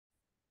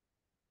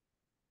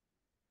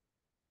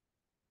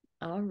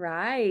All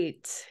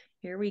right,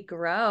 here we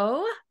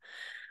grow.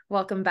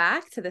 Welcome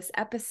back to this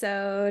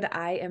episode.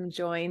 I am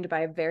joined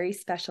by a very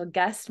special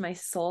guest, my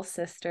soul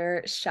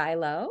sister,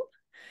 Shylo.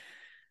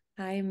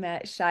 I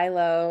met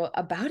Shylo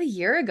about a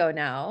year ago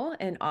now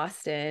in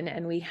Austin,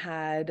 and we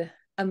had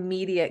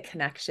immediate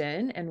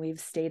connection, and we've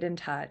stayed in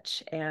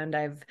touch. And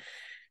I've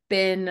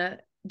been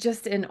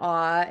just in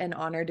awe and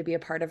honored to be a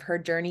part of her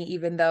journey,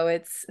 even though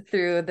it's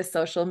through the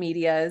social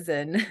medias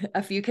and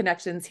a few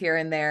connections here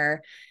and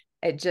there.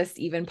 It just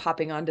even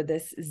popping onto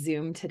this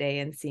Zoom today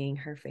and seeing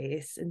her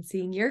face and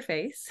seeing your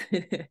face,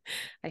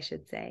 I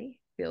should say,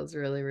 feels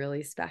really,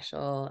 really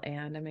special.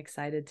 And I'm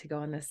excited to go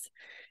on this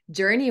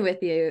journey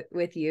with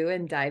you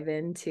and dive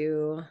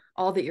into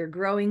all that you're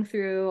growing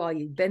through, all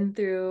you've been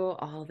through,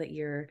 all that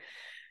you're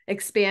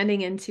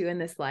expanding into in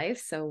this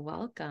life. So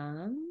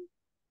welcome.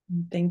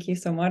 Thank you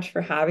so much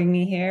for having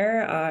me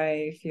here.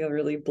 I feel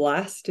really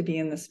blessed to be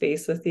in the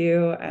space with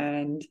you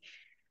and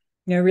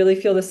really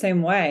feel the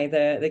same way.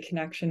 The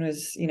connection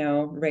was,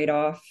 right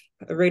off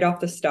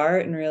the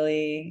start, and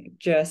really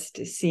just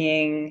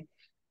seeing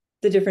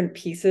the different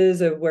pieces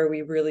of where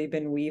we've really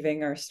been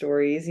weaving our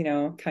stories,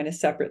 kind of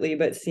separately,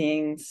 but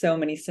seeing so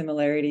many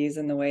similarities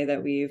in the way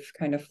that we've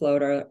kind of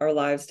flowed our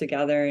lives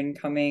together and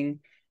coming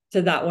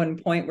to that one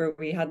point where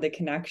we had the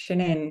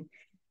connection. And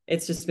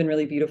it's just been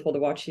really beautiful to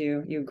watch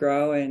you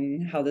grow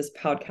and how this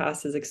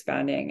podcast is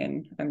expanding.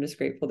 And I'm just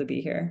grateful to be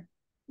here.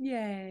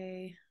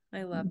 Yay.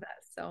 I love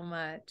that so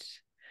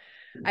much.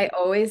 I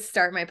always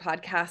start my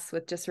podcasts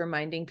with just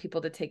reminding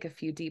people to take a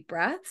few deep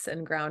breaths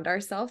and ground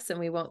ourselves. And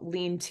we won't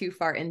lean too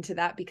far into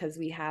that because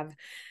we have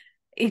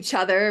each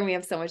other and we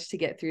have so much to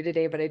get through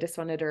today. But I just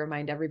wanted to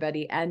remind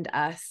everybody and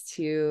us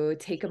to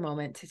take a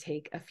moment to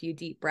take a few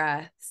deep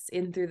breaths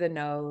in through the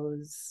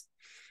nose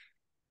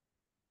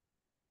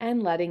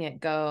and letting it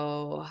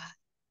go.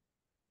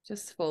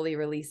 Just fully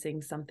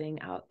releasing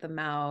something out the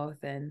mouth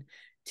and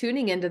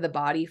tuning into the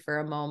body for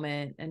a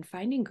moment and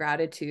finding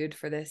gratitude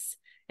for this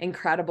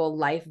incredible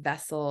life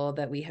vessel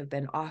that we have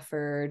been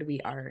offered. We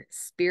are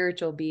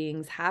spiritual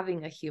beings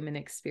having a human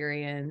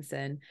experience,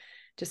 and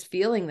just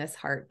feeling this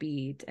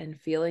heartbeat and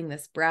feeling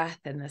this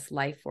breath and this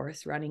life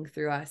force running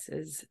through us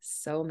is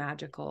so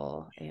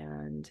magical.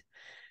 And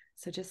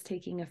so just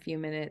taking a few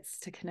minutes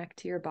to connect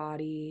to your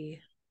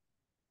body.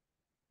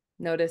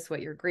 Notice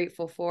what you're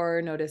grateful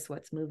for. Notice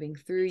what's moving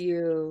through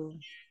you.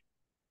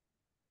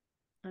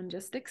 And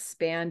just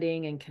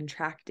expanding and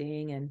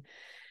contracting and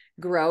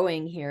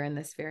growing here in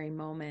this very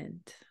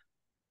moment.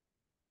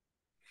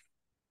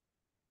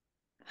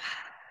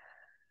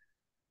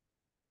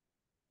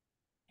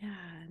 Yeah,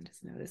 and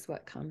just notice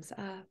what comes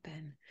up,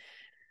 and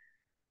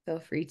feel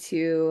free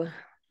to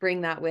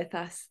bring that with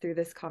us through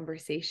this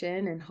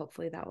conversation, and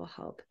hopefully that will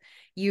help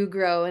you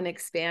grow and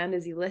expand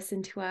as you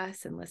listen to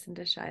us and listen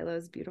to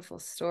Shylo's beautiful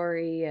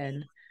story.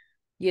 And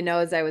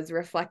as I was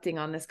reflecting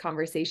on this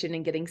conversation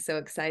and getting so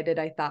excited,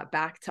 I thought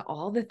back to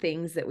all the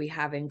things that we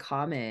have in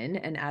common.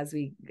 And as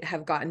we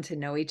have gotten to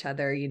know each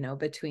other,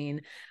 between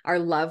our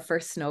love for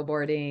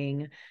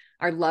snowboarding,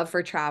 our love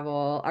for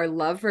travel, our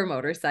love for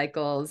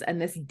motorcycles,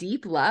 and this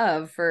deep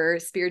love for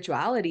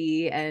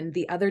spirituality and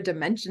the other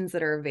dimensions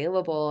that are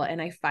available. And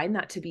I find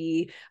that to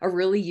be a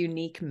really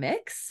unique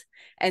mix.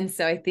 And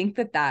so I think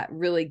that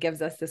really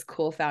gives us this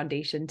cool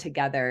foundation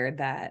together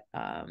that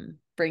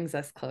brings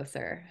us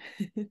closer.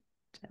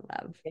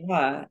 I love.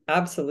 Yeah,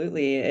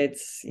 absolutely.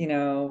 It's,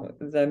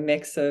 the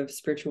mix of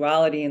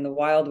spirituality and the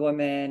wild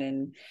woman.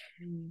 And,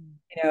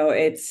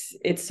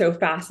 it's so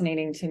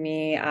fascinating to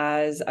me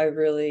as I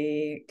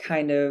really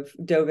kind of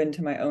dove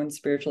into my own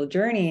spiritual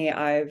journey.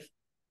 I've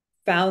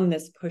found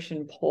this push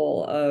and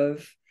pull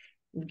of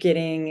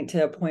getting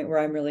to a point where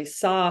I'm really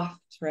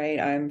soft, right?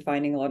 I'm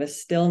finding a lot of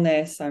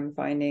stillness. I'm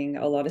finding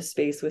a lot of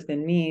space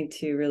within me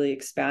to really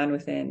expand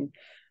within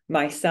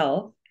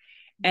myself,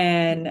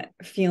 and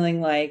feeling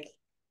like,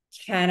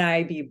 can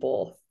I be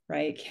both,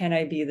 right? Can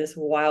I be this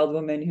wild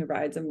woman who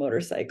rides a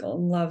motorcycle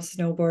and loves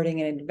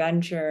snowboarding and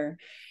adventure,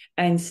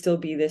 and still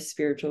be this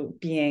spiritual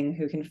being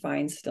who can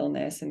find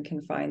stillness and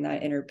can find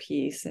that inner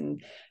peace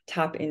and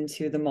tap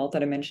into the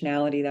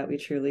multidimensionality that we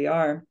truly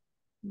are?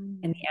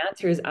 And the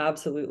answer is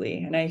absolutely.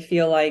 And I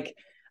feel like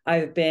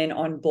I've been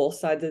on both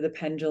sides of the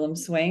pendulum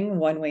swing,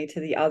 one way to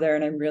the other,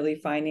 and I'm really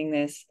finding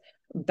this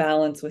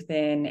balance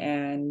within,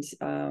 and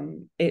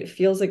it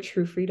feels like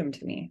true freedom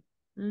to me.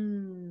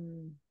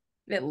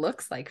 It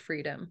looks like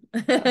freedom.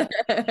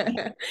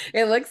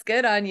 It looks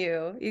good on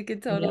you. You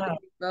could totally Yeah,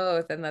 do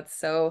both. And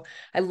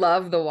I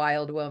love the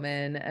wild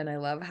woman, and I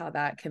love how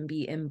that can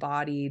be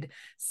embodied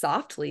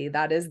softly.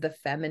 That is the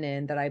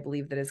feminine that I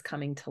believe that is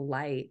coming to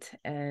light,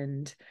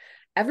 and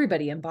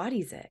everybody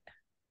embodies it,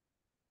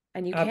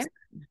 and you can.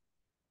 absolutely.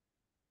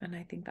 And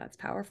I think that's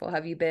powerful.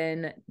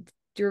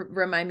 Do you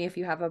remind me if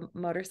you have a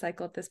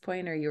motorcycle at this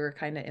point, or you were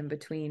kind of in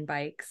between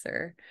bikes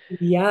or?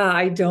 Yeah,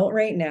 I don't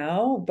right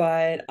now,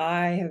 but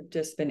I have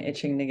just been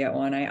itching to get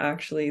one.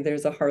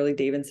 There's a Harley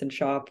Davidson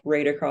shop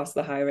right across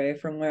the highway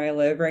from where I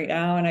live right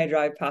now, and I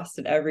drive past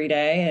it every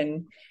day.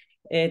 And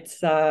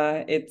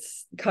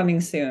It's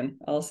coming soon.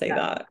 I'll say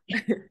Yeah.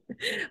 that.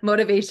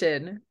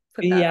 Motivation.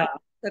 Yeah,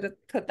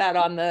 Put that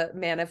on the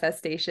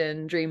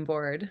manifestation dream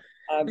board.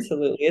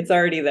 absolutely. It's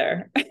already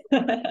there.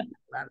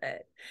 Love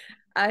it.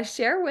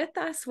 Share with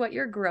us what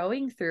you're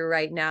growing through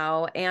right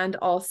now and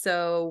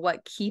also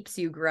what keeps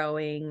you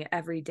growing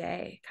every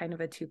day. Kind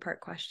of a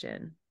two-part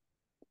question.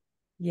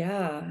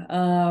 Yeah.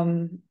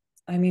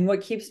 I mean,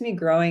 what keeps me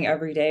growing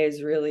every day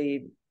is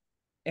really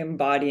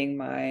embodying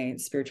my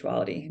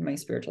spirituality, my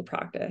spiritual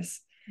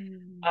practice.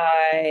 Mm.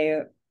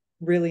 I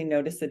really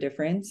notice the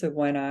difference of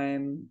when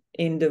I'm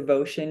in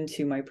devotion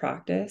to my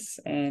practice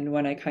and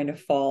when I kind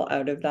of fall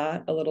out of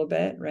that a little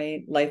bit,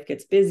 right? Life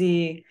gets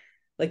busy.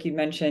 Like you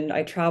mentioned,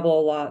 I travel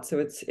a lot, so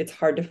it's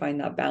hard to find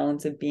that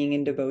balance of being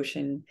in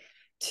devotion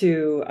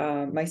to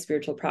my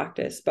spiritual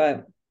practice.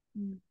 But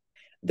Mm.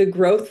 the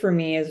growth for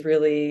me is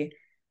really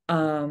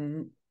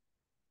um,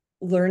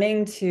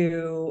 learning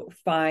to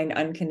find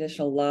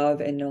unconditional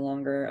love and no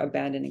longer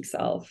abandoning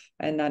self.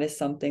 And that is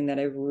something that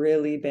I've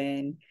really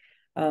been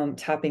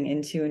tapping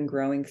into and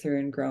growing through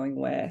and growing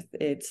with.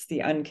 It's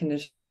the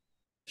unconditional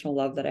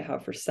love that I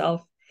have for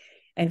self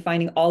and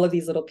finding all of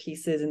these little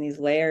pieces and these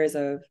layers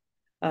of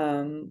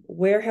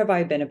where have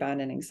I been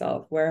abandoning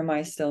self? Where am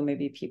I still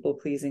maybe people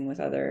pleasing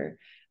with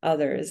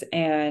others?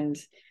 And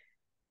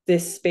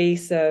this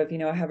space of,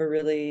 I have a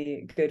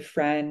really good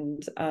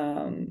friend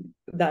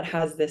that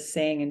has this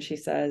saying, and she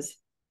says,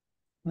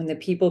 when the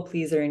people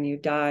pleaser in you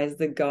dies,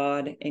 the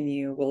God in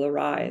you will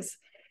arise.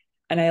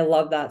 And I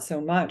love that so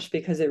much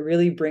because it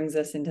really brings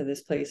us into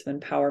this place of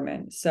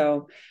empowerment.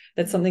 So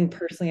that's something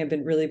personally I've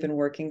been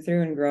working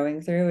through and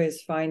growing through,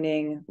 is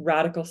finding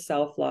radical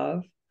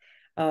self-love,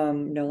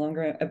 no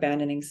longer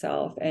abandoning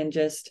self, and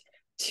just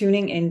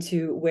tuning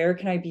into where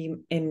can I be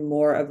in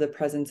more of the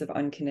presence of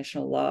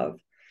unconditional love.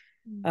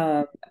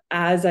 Um,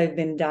 as I've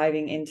been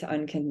diving into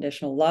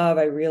unconditional love,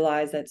 I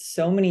realize that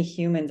so many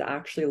humans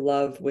actually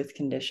love with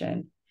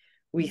condition.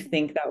 We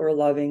think that we're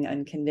loving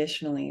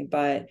unconditionally,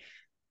 but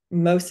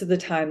most of the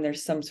time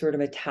there's some sort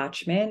of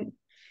attachment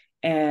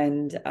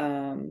and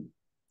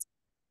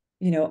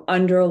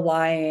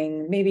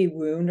underlying maybe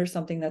wound or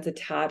something that's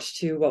attached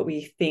to what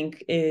we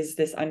think is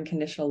this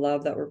unconditional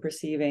love that we're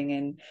perceiving.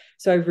 And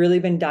so I've really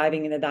been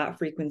diving into that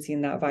frequency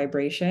and that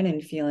vibration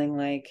and feeling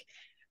like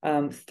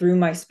through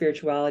my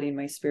spirituality and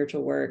my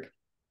spiritual work,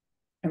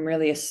 I'm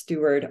really a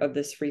steward of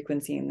this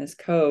frequency and this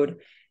code,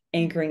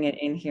 anchoring it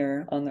in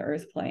here on the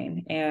earth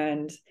plane.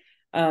 And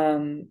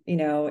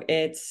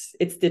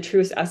it's the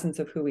truest essence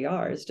of who we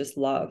are, is just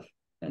love,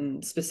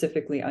 and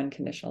specifically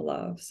unconditional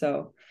love.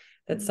 So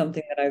that's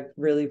something that I've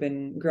really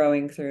been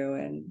growing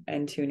through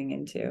and tuning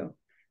into,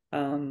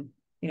 the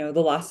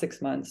last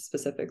 6 months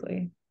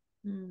specifically.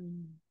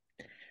 Mm.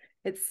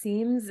 It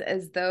seems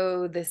as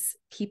though this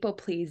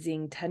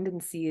people-pleasing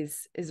tendency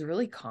is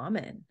really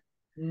common.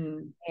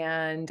 Mm.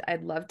 And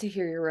I'd love to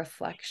hear your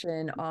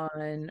reflection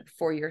on,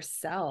 for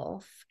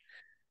yourself,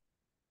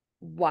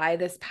 why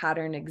this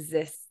pattern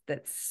exists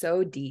that's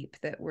so deep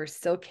that we're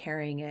still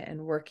carrying it and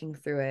working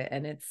through it.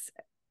 And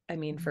I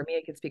mean, for me,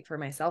 I can speak for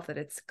myself that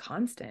it's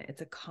constant.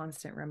 It's a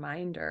constant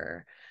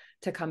reminder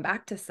to come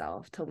back to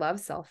self, to love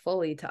self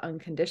fully, to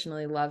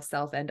unconditionally love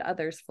self and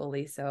others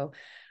fully. So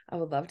I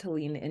would love to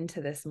lean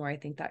into this more. I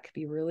think that could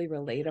be really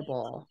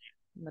relatable on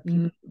the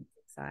people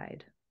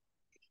side.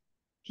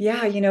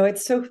 Yeah,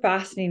 it's so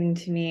fascinating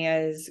to me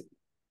as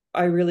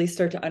I really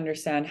start to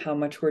understand how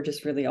much we're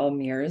just really all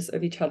mirrors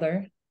of each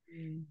other.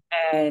 Mm.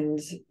 And,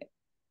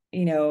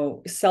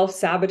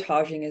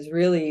 self-sabotaging is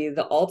really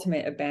the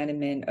ultimate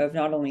abandonment of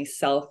not only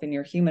self in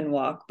your human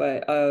walk,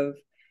 but of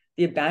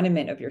the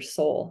abandonment of your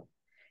soul.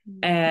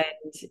 And,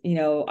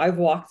 I've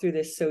walked through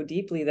this so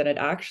deeply that it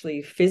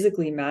actually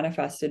physically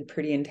manifested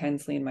pretty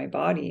intensely in my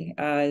body,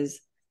 as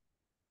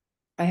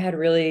I had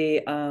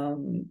really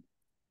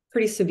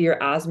pretty severe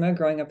asthma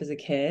growing up as a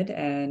kid.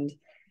 And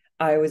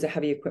I was a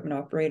heavy equipment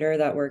operator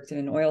that worked in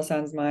an oil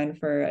sands mine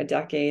for a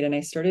decade. And I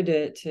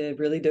started to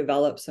really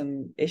develop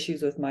some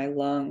issues with my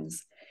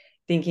lungs,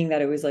 thinking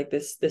that it was like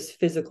this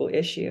physical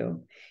issue.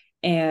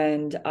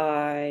 And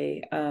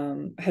I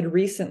had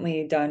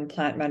recently done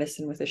plant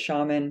medicine with a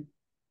shaman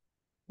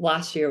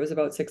last year. It was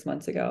about 6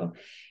 months ago.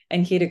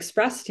 And he had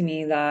expressed to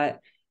me that,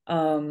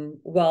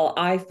 well,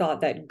 I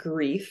thought that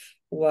grief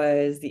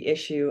was the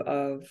issue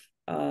of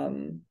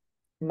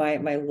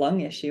my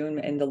lung issue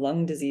and the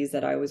lung disease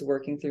that I was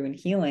working through and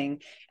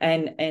healing.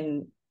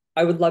 And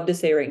I would love to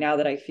say right now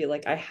that I feel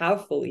like I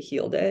have fully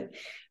healed it.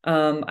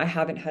 I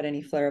haven't had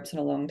any flare-ups in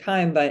a long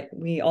time, but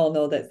we all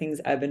know that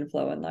things ebb and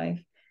flow in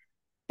life.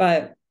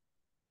 But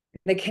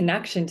the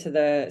connection to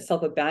the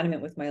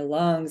self-abandonment with my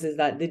lungs is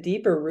that the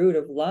deeper root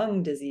of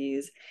lung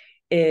disease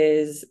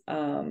is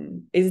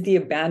the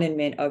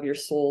abandonment of your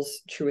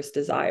soul's truest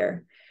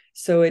desire.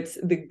 So it's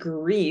the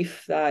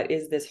grief that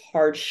is this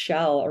hard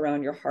shell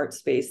around your heart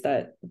space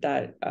that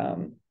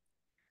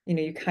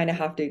you kind of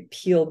have to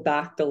peel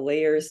back the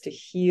layers to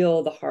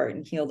heal the heart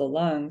and heal the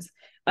lungs.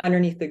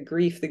 Underneath the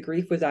grief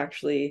was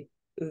actually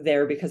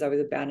there because I was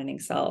abandoning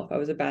self. I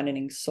was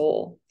abandoning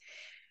soul.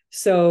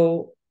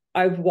 So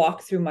I've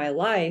walked through my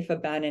life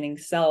abandoning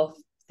self,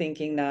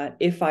 thinking that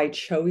if I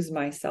chose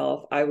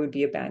myself, I would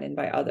be abandoned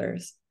by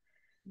others.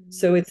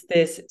 So it's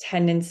this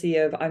tendency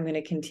of I'm going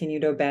to continue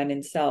to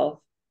abandon self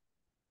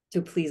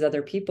to please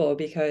other people,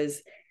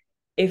 because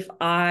if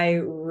I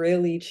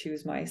really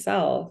choose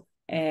myself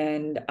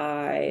and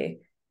I,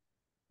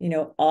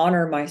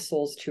 honor my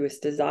soul's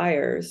truest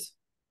desires,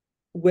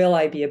 will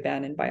I be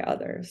abandoned by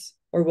others,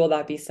 or will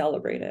that be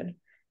celebrated?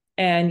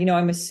 And,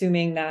 I'm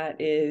assuming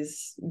that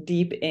is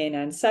deep in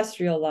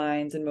ancestral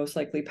lines and most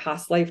likely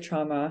past life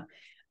trauma.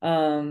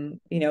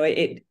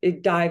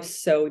 It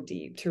dives so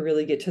deep to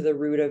really get to the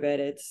root of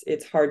it.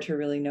 It's hard to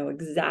really know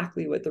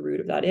exactly what the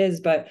root of that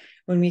is, but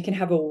when we can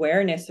have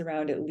awareness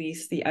around at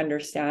least the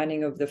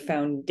understanding of the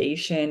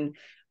foundation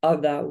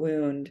of that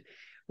wound,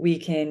 we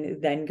can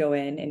then go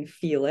in and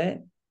feel it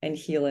and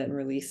heal it and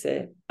release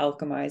it,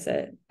 alchemize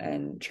it,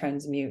 and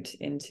transmute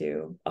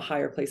into a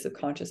higher place of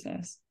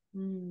consciousness.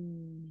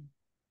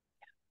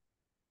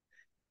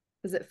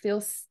 Does it feel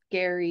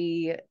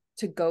scary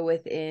to go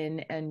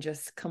within and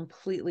just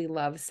completely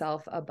love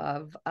self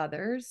above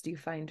others? Do you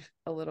find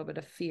a little bit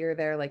of fear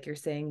there? Like you're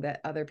saying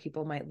that other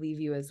people might leave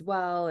you as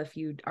well if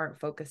you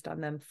aren't focused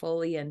on them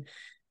fully. And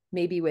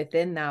maybe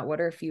within that, what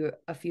are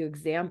a few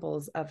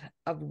examples of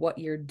what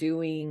you're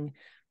doing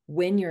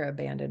when you're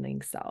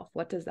abandoning self?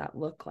 What does that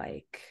look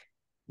like?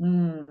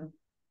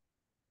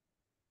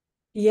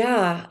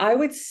 Yeah, I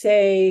would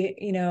say,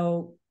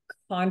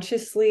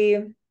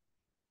 consciously,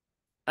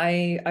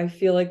 I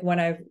feel like when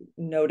I've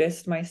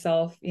noticed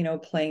myself,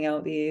 playing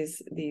out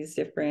these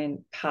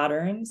different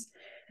patterns,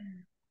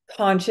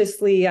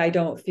 consciously, I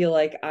don't feel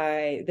like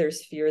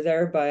there's fear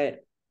there, but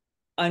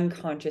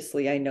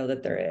unconsciously I know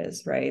that there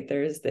is, right?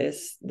 There's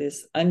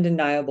this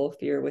undeniable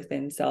fear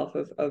within self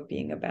of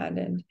being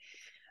abandoned.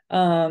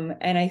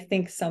 And I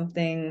think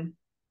something,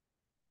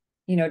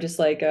 just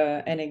like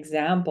an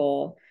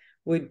example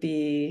would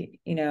be,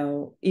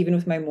 even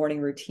with my morning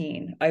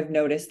routine, I've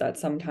noticed that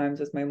sometimes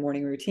with my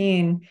morning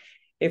routine,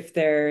 if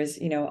there's,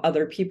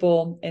 other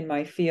people in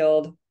my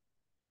field,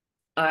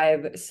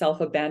 I've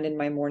self-abandoned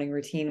my morning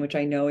routine, which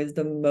I know is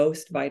the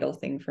most vital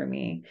thing for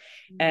me.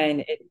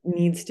 And it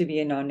needs to be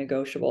a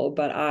non-negotiable,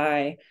 but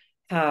I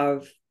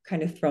have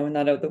kind of thrown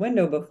that out the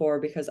window before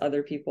because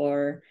other people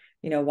are,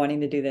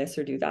 wanting to do this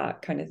or do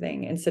that kind of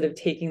thing, instead of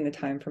taking the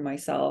time for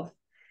myself.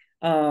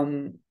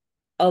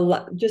 A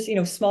lot, just,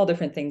 small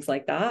different things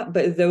like that.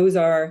 But those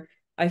are,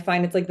 I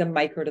find it's like the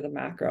micro to the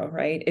macro,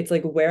 right? It's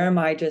like, where am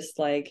I just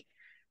like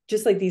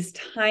these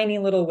tiny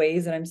little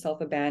ways that I'm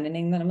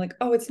self-abandoning, that I'm like,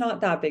 oh, it's not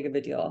that big of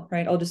a deal,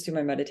 right? I'll just do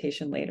my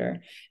meditation later.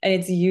 And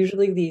it's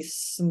usually these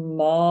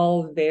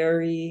small,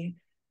 very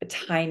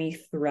tiny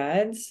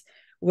threads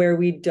where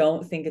we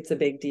don't think it's a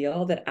big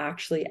deal that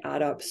actually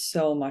add up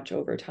so much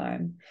over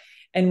time.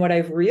 And what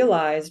I've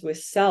realized with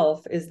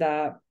self is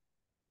that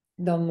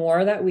the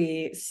more that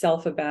we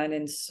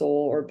self-abandon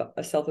soul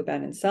or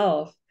self-abandon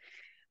self,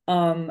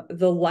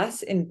 the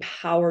less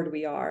empowered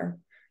we are.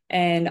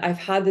 And I've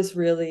had this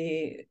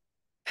really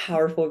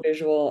powerful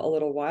visual a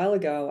little while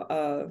ago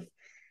of,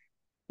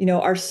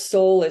 our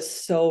soul is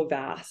so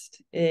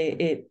vast.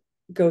 It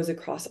goes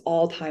across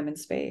all time and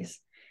space.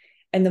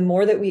 And the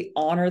more that we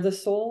honor the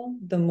soul,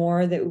 the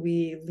more that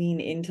we lean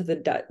into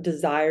the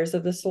desires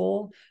of the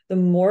soul, the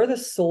more the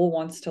soul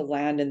wants to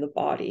land in the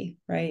body,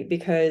 right?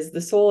 Because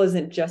the soul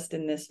isn't just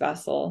in this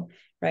vessel,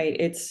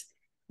 right?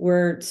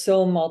 We're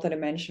so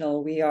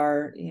multidimensional.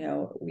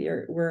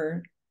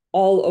 We're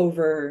all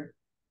over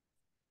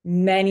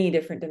many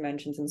different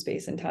dimensions in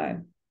space and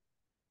time.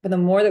 But the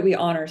more that we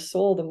honor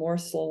soul, the more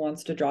soul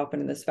wants to drop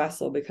into this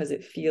vessel because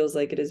it feels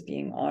like it is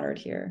being honored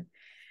here.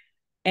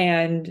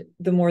 And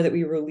the more that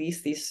we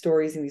release these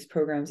stories and these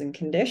programs and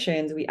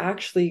conditions, we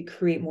actually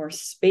create more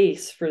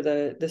space for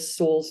the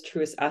soul's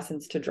truest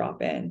essence to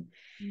drop in.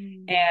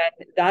 And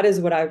that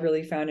is what I've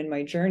really found in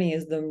my journey,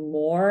 is the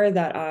more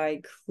that I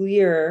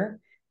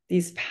clear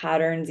these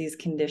patterns, these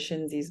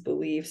conditions, these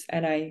beliefs,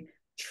 and I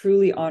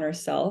truly honor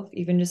self,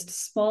 even just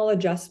small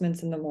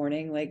adjustments in the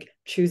morning, like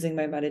choosing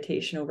my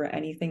meditation over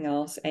anything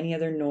else, any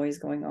other noise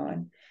going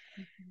on,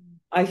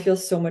 I feel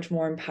so much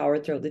more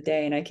empowered throughout the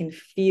day, and I can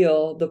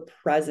feel the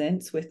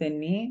presence within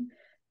me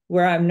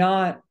where I'm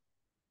not,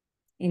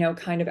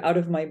 kind of out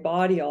of my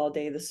body all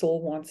day. The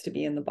soul wants to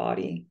be in the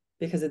body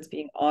because it's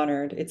being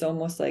honored. It's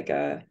almost like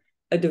a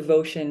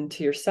devotion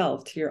to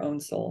yourself, to your own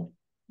soul.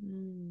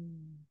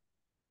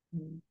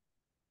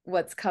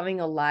 What's coming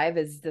alive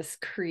is this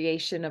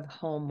creation of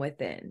home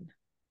within.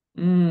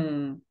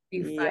 You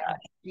Yeah. find a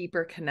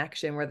deeper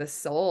connection where the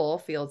soul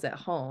feels at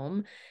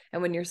home.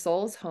 And when your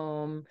soul's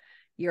home,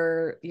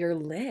 you're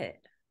lit.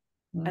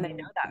 And I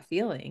know that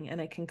feeling, and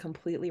I can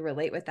completely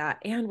relate with that.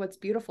 And what's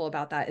beautiful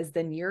about that is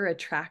then you're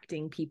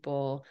attracting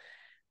people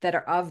that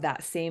are of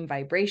that same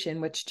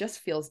vibration, which just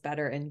feels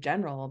better in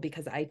general.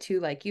 Because I too,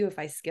 like you, if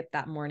I skip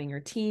that morning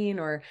routine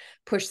or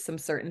push some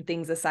certain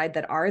things aside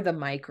that are the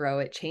micro,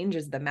 it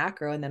changes the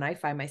macro. And then I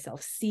find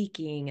myself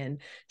seeking and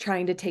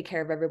trying to take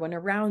care of everyone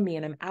around me,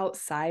 and I'm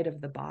outside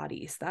of the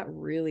body. So that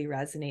really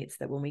resonates,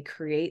 that when we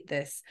create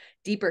this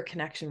deeper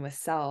connection with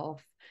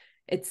self,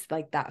 it's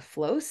like that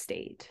flow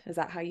state. Is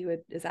that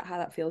how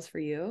that feels for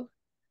you?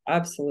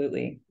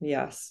 Absolutely.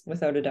 Yes,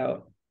 without a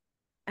doubt.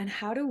 And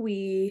how do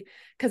we,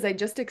 because I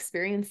just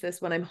experienced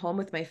this when I'm home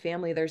with my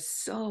family, there's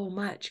so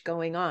much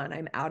going on.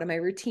 I'm out of my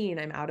routine.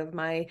 I'm out of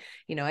my,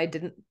 I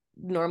didn't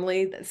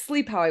normally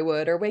sleep how I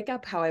would or wake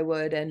up how I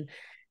would. And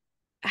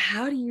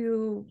how do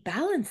you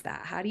balance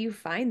that? How do you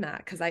find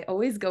that? Because I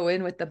always go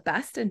in with the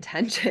best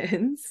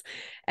intentions.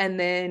 And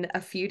then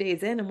a few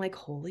days in, I'm like,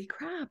 holy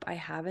crap, I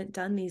haven't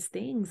done these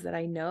things that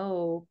I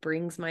know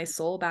brings my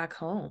soul back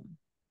home.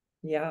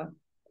 Yeah.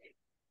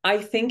 I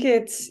think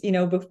it's,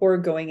 before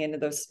going into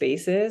those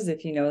spaces,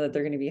 if you know that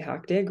they're going to be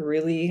hectic,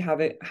 really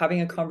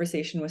having a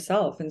conversation with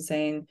self and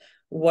saying,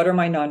 what are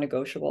my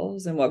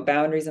non-negotiables and what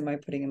boundaries am I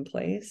putting in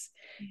place?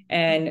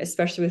 And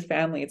especially with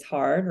family, it's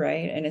hard,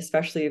 right? And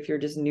especially if you're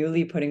just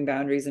newly putting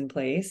boundaries in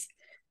place,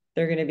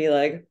 they're going to be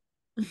like,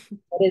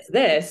 what is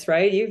this,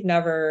 right? You've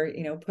never,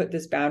 put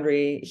this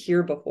boundary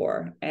here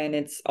before. And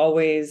it's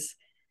always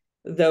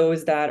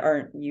those that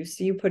aren't used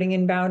to you putting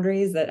in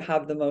boundaries that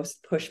have the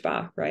most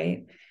pushback,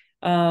 right?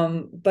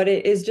 But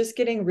it is just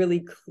getting really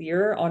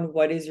clear on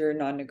what is your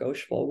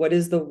non-negotiable. What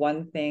is the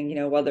one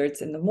thing, whether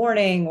it's in the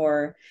morning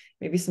or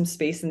maybe some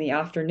space in the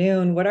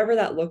afternoon, whatever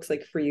that looks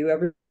like for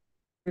you.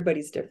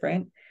 Everybody's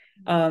different.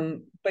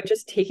 But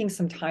just taking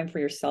some time for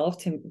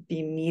yourself to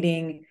be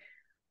meeting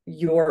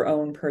your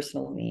own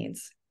personal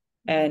needs.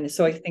 And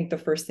so I think the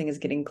first thing is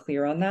getting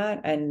clear on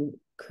that and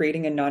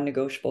creating a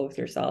non-negotiable with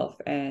yourself.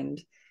 And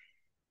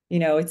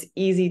it's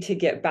easy to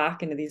get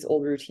back into these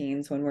old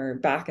routines when we're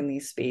back in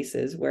these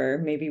spaces where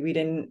maybe we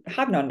didn't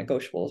have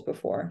non-negotiables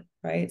before,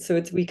 right?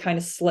 So we kind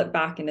of slip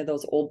back into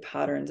those old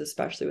patterns,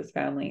 especially with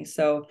family.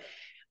 So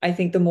I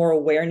think the more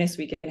awareness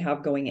we can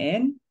have going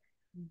in,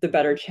 the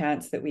better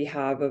chance that we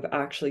have of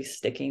actually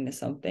sticking to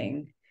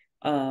something.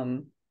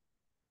 And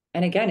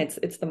again,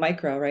 it's the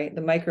micro, right?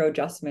 The micro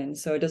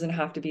adjustments. So it doesn't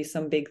have to be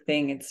some big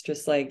thing. It's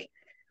just like,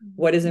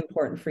 what is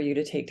important for you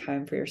to take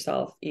time for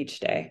yourself each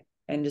day,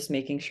 and just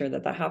making sure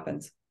that that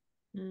happens.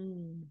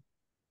 Mm.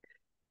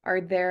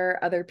 Are there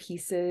other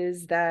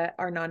pieces that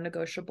are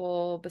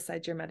non-negotiable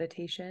besides your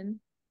meditation?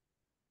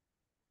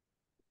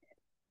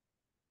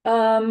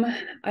 Um,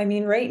 I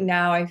mean, right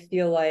now I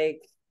feel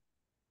like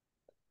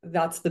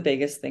that's the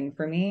biggest thing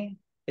for me,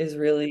 is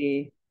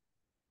really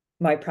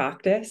my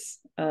practice.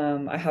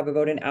 I have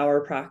about an hour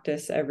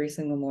practice every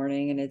single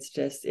morning, and it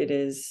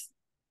is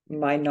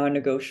my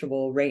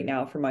non-negotiable right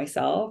now for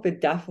myself. It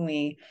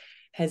definitely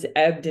has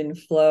ebbed and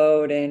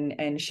flowed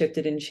and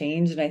shifted and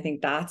changed. And I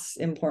think that's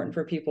important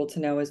for people to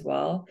know as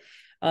well.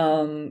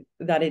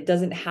 That it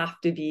doesn't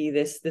have to be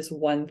this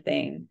one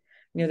thing.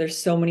 There's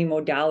so many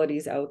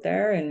modalities out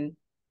there, and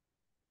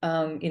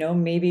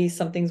maybe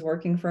something's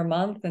working for a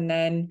month and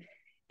then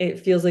it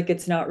feels like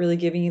it's not really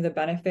giving you the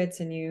benefits,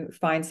 and you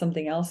find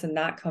something else and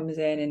that comes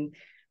in and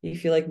you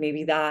feel like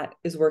maybe that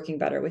is working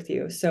better with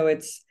you. So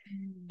it's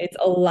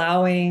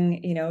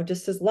allowing,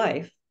 just as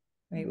life,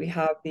 right? We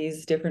have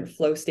these different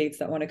flow states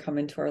that want to come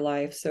into our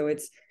life. So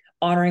it's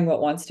honoring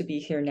what wants to be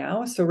here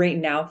now. So right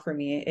now for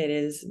me, it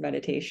is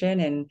meditation.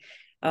 And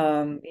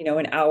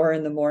an hour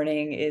in the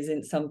morning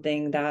isn't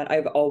something that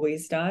I've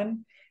always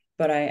done,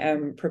 but I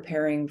am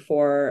preparing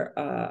for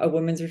a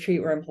women's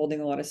retreat where I'm holding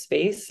a lot of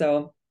space.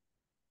 So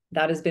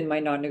that has been my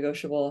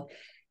non-negotiable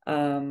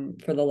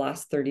for the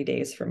last 30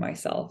 days for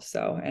myself.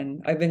 So,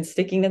 and I've been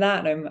sticking to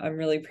that, and I'm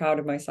really proud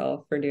of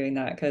myself for doing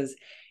that, because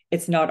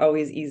it's not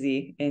always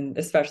easy,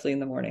 especially in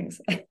the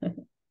mornings.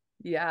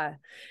 Yeah.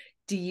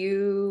 Do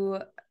you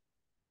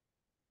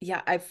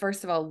Yeah, I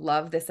first of all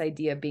love this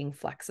idea of being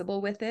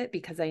flexible with it,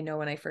 because I know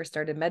when I first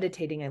started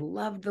meditating, I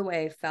loved the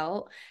way I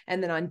felt.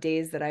 And then on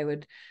days that I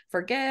would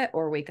forget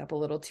or wake up a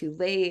little too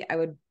late, I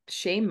would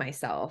shame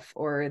myself,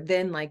 or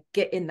then like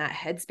get in that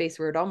headspace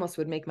where it almost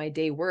would make my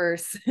day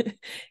worse.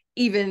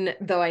 Even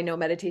though I know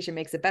meditation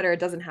makes it better, it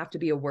doesn't have to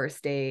be a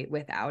worse day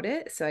without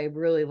it. So I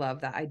really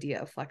love that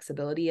idea of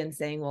flexibility and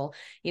saying, well,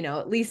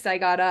 at least I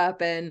got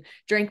up and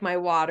drank my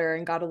water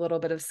and got a little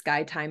bit of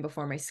sky time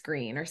before my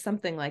screen, or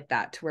something like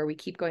that, to where we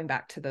keep going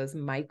back to those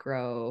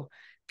micro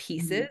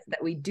pieces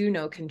that we do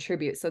know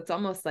contribute. So it's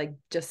almost like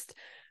just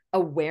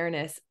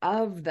awareness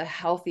of the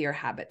healthier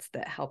habits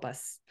that help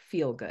us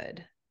feel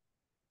good,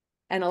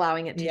 and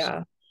allowing it to shift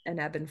Yeah. and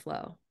ebb and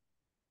flow.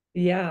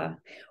 Yeah.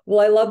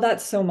 Well, I love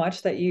that so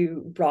much that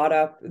you brought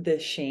up the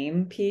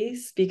shame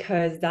piece,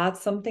 because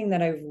that's something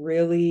that I've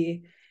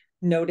really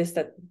noticed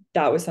that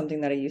was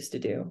something that I used to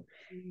do.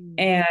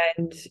 Mm.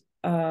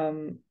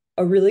 And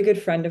a really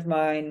good friend of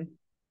mine,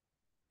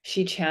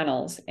 she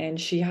channels, and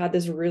she had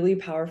this really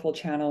powerful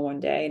channel one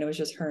day, and it was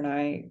just her and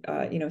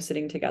I,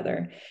 sitting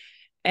together.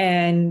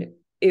 And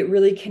it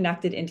really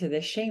connected into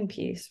this shame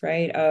piece,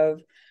 right?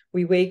 Of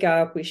we wake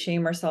up, we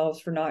shame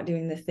ourselves for not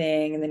doing the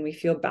thing, and then we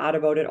feel bad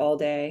about it all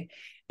day.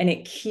 And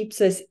it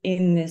keeps us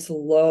in this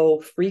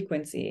low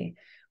frequency.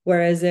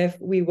 Whereas if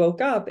we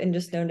woke up and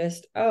just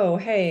noticed, oh,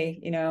 hey,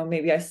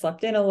 maybe I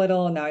slept in a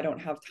little and now I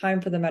don't have time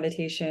for the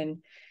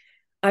meditation,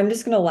 I'm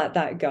just going to let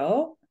that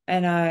go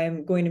and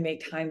I'm going to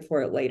make time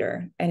for it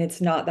later. And it's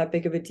not that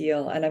big of a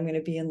deal. And I'm going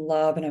to be in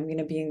love and I'm going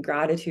to be in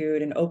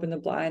gratitude and open the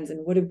blinds.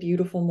 And what a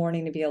beautiful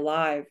morning to be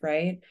alive,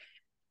 right?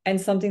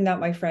 And something that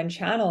my friend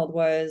channeled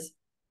was,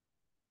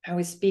 I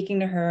was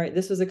speaking to her,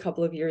 this was a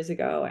couple of years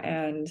ago,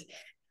 and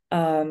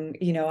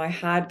I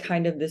had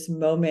kind of this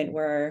moment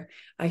where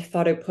I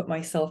thought I put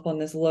myself on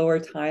this lower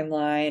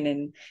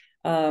timeline.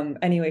 And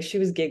anyway, she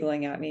was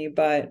giggling at me,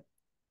 but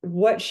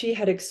what she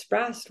had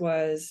expressed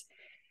was,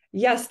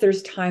 yes,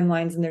 there's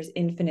timelines and there's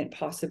infinite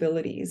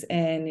possibilities.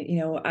 And,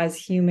 as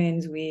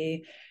humans,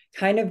 we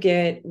kind of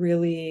get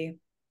really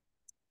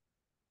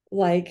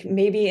like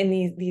maybe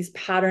in these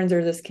patterns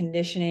or this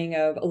conditioning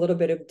of a little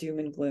bit of doom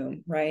and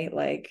gloom, right?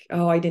 Like,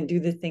 oh, I didn't do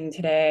the thing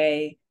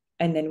today.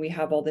 And then we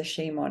have all this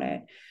shame on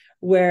it.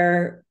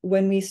 Where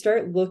when we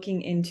start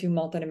looking into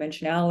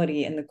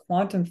multidimensionality in the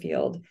quantum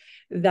field,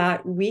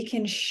 that we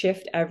can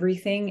shift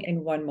everything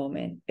in one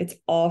moment. It's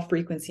all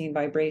frequency and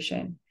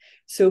vibration.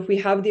 So if we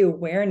have the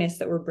awareness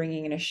that we're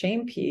bringing in a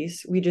shame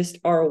piece, we just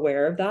are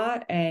aware of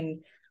that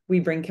and we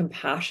bring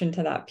compassion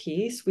to that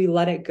piece, we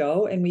let it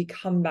go, and we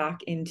come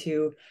back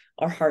into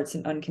our hearts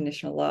in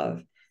unconditional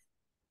love.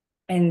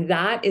 And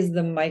that is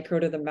the micro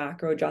to the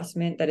macro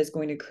adjustment that is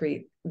going to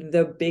create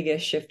the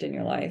biggest shift in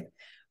your life.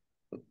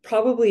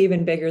 Probably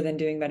even bigger than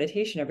doing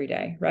meditation every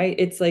day, right?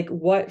 It's like,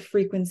 what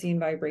frequency and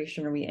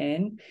vibration are we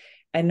in,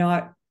 and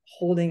not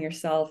holding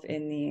yourself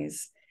in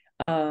these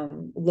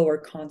lower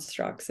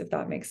constructs, if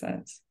that makes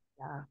sense.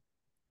 Yeah,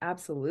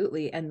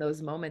 absolutely. And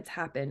those moments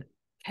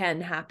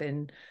can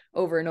happen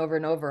over and over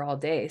and over all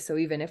day. So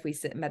even if we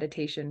sit in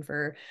meditation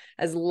for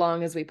as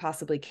long as we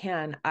possibly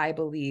can, I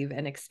believe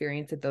and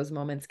experience that those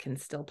moments can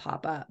still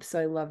pop up. So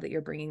I love that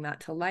you're bringing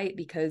that to light,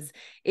 because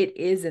it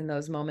is in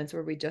those moments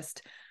where we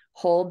just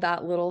hold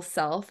that little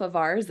self of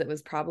ours that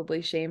was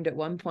probably shamed at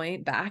one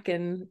point back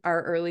in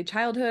our early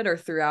childhood or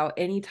throughout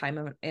any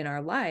time in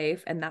our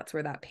life. And that's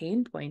where that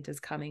pain point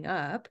is coming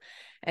up.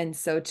 And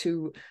so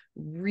to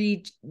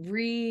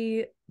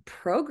reprogram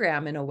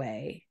in a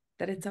way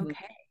that it's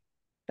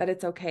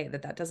okay,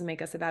 that doesn't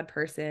make us a bad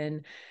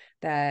person,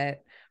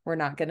 that we're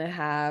not going to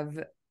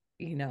have,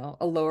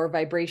 a lower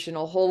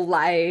vibrational whole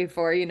life,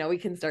 or, we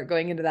can start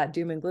going into that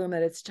doom and gloom,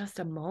 that it's just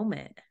a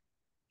moment.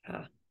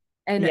 Yeah.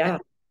 And, Yeah.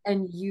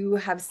 and you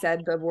have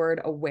said the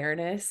word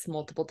awareness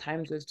multiple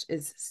times, which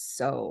is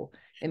so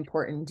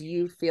important. Do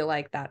you feel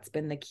like that's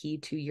been the key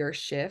to your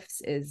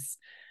shifts, is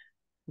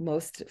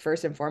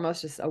first and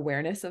foremost, just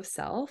awareness of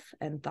self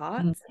and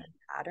thoughts and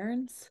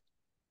patterns?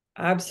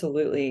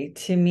 Absolutely.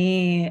 To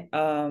me,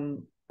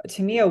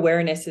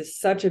 awareness is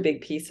such a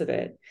big piece of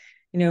it.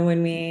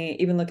 When we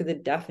even look at the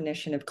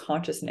definition of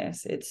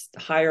consciousness, it's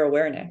higher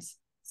awareness.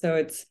 So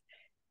it's,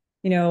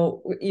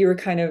 you were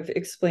kind of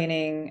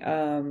explaining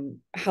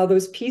how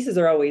those pieces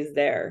are always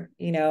there.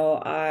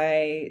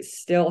 I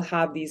still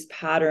have these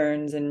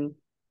patterns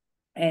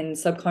and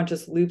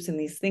subconscious loops and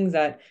these things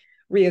that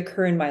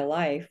reoccur in my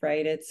life,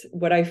 right? It's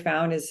what I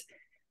found is,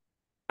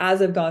 as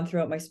I've gone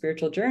throughout my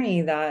spiritual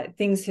journey, that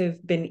things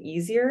have been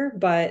easier,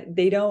 but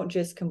they don't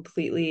just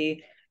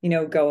completely,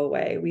 go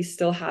away. We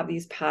still have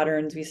these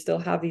patterns. We still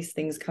have these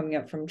things coming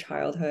up from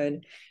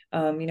childhood.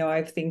 I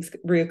have things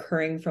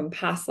reoccurring from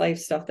past life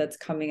stuff that's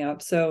coming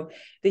up. So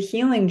the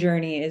healing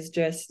journey is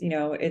just,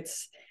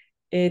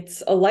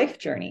 it's a life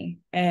journey.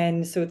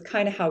 And so it's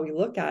kind of how we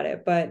look at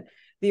it. But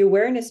the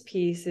awareness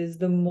piece is,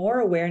 the more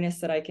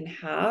awareness that I can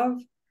have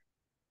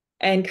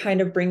and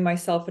kind of bring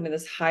myself into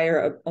this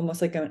higher,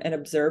 almost like an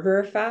observer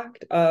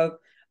effect of,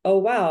 oh,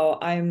 wow,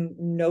 I'm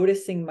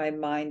noticing my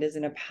mind is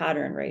in a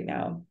pattern right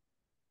now.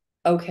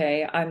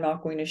 Okay, I'm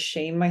not going to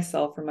shame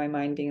myself for my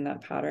mind being in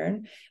that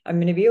pattern. I'm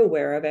going to be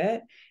aware of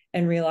it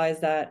and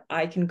realize that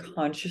I can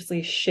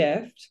consciously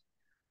shift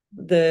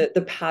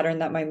the pattern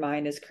that my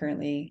mind is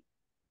currently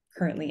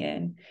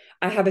in.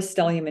 I have a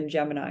stellium in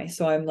Gemini,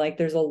 so I'm like,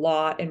 there's a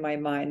lot in my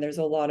mind. There's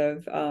a lot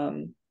of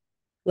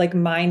like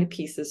mind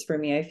pieces for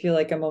me. I feel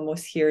like I'm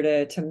almost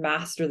here to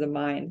master the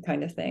mind,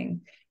 kind of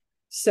thing.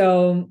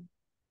 So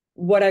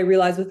what I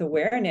realized with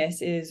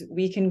awareness is,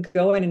 we can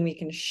go in and we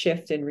can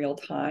shift in real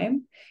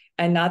time.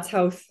 And that's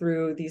how,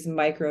 through these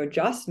micro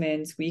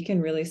adjustments, we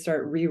can really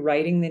start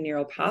rewriting the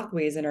neural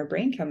pathways in our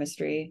brain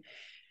chemistry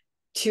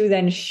to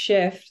then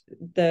shift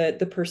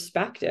the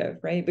perspective,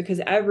 right? Because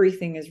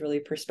everything is really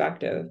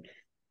perspective.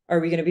 Are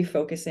we going to be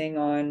focusing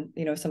on,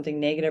 something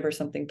negative or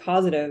something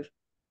positive?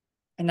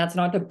 And that's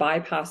not to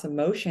bypass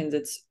emotions.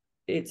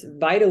 It's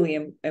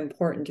vitally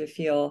important to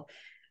feel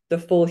the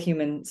full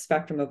human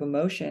spectrum of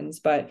emotions,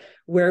 but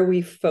where are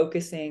we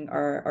focusing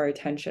our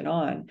attention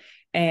on?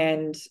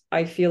 And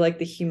I feel like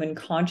the human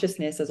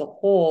consciousness as a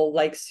whole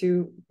likes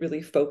to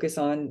really focus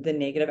on the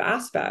negative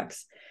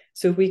aspects.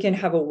 So if we can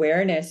have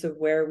awareness of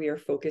where we are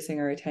focusing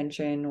our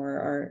attention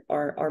or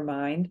our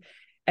mind,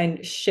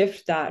 and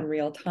shift that in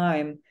real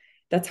time,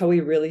 that's how we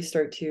really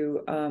start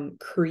to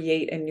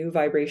create a new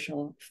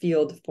vibrational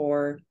field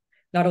for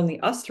not only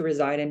us to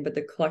reside in, but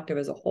the collective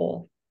as a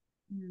whole.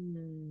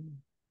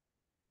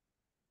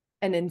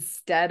 And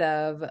instead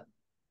of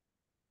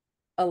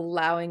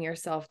allowing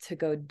yourself to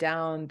go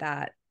down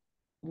that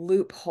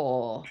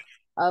loophole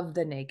of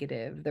the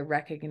negative, the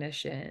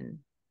recognition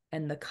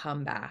and the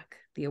comeback,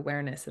 the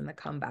awareness and the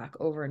comeback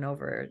over and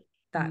over,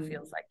 that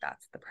feels like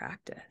that's the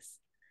practice.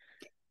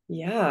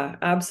 Yeah,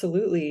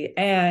 absolutely.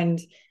 And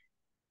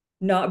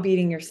not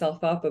beating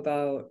yourself up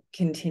about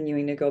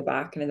continuing to go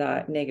back into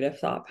that negative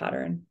thought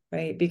pattern,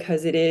 right?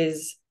 Because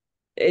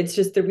it's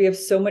just that we have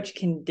so much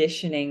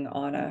conditioning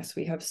on us.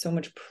 We have so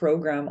much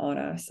program on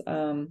us.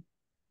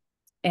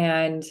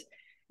 And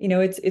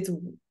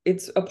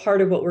it's a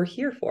part of what we're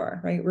here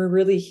for, right? We're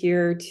really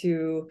here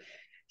to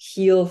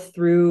heal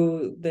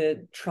through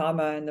the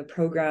trauma and the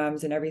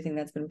programs and everything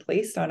that's been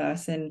placed on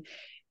us. And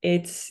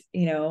it's,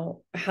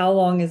 how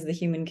long has the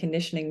human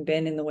conditioning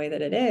been in the way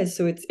that it is?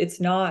 So it's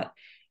not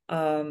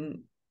a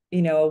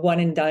one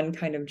and done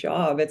kind of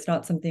job. It's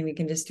not something we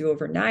can just do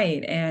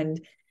overnight.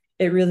 And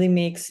it really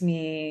makes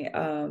me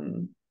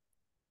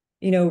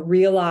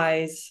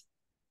realize,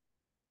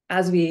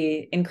 as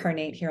we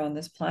incarnate here on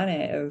this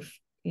planet, of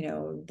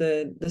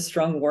the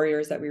strong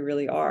warriors that we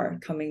really are,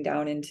 coming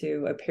down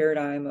into a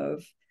paradigm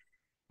of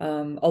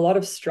a lot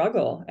of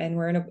struggle. And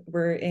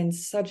we're in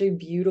such a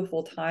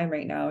beautiful time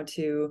right now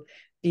to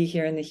be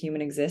here in the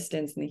human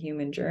existence and the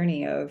human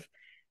journey of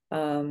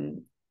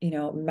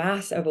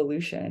mass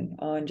evolution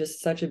on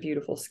just such a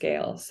beautiful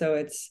scale. So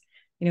it's,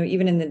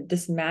 even in the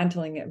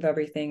dismantling of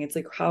everything, it's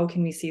like, how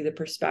can we see the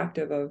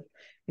perspective of,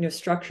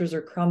 structures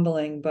are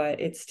crumbling, but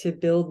it's to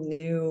build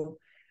new,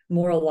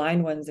 more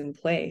aligned ones in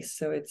place.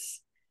 So it's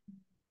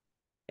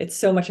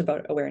so much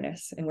about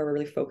awareness and where we're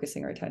really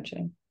focusing our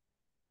attention.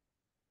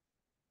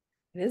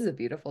 It is a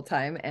beautiful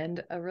time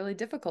and a really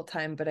difficult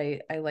time, but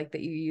I like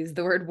that you use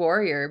the word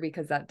warrior,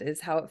 because that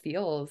is how it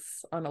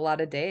feels on a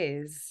lot of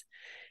days.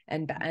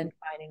 And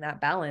finding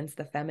that balance,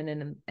 the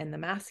feminine and the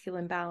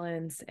masculine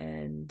balance.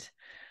 And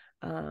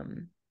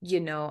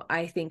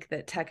I think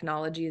that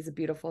technology is a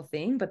beautiful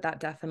thing, but that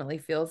definitely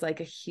feels like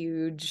a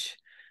huge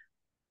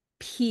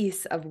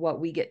piece of what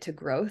we get to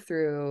grow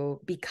through,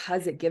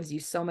 because it gives you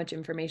so much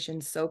information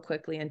so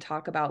quickly, and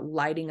talk about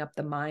lighting up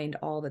the mind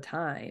all the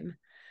time.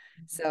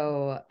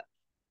 So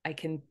I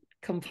can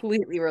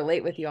completely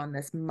relate with you on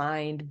this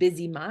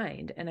busy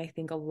mind. And I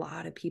think a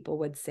lot of people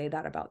would say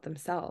that about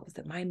themselves,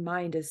 that my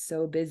mind is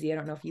so busy. I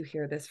don't know if you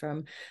hear this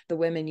from the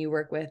women you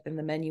work with and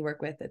the men you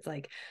work with. It's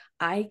like,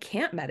 I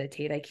can't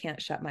meditate. I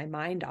can't shut my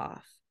mind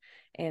off.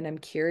 And I'm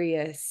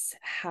curious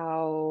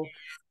how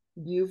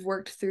you've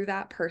worked through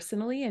that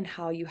personally, and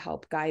how you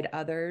help guide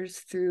others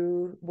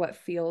through what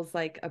feels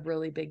like a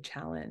really big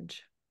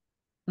challenge.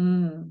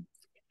 Mm.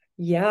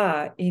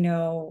 Yeah,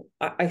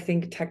 I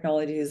think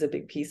technology is a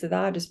big piece of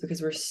that, just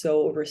because we're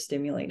so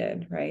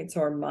overstimulated, right?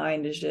 So our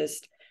mind is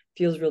just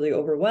feels really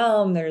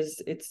overwhelmed. There's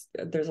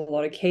a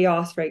lot of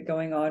chaos, right,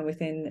 going on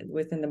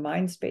within the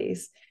mind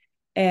space.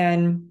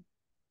 And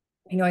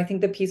I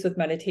think the piece with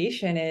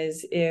meditation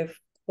is, if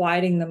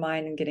quieting the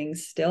mind and getting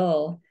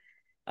still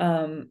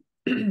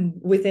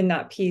within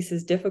that piece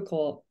is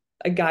difficult,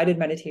 a guided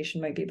meditation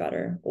might be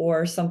better.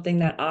 Or something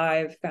that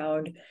I've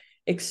found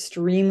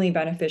extremely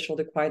beneficial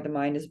to quiet the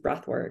mind is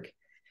breath work,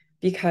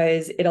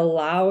 because it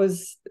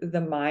allows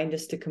the mind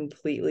just to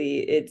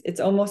completely,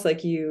 it's almost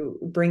like you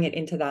bring it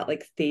into that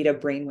like theta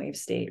brainwave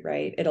state,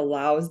 right? It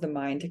allows the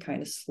mind to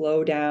kind of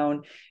slow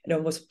down. It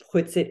almost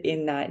puts it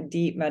in that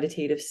deep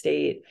meditative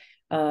state.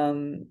 Like,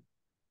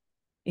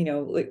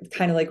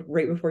 kind of like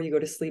right before you go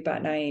to sleep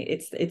at night.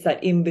 It's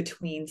that in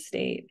between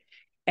state,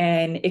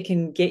 and it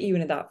can get you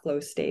into that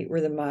flow state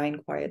where the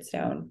mind quiets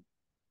down.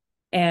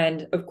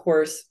 And of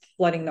course,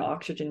 flooding the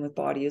oxygen with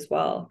body as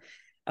well,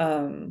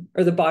 or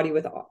the body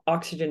with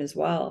oxygen as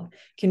well,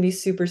 can be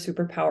super,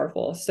 super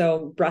powerful.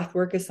 So breath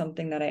work is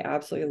something that I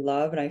absolutely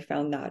love. And I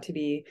found that to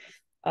be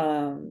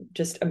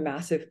just a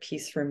massive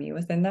piece for me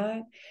within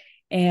that.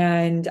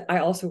 And I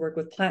also work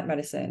with plant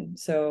medicine.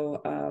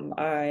 So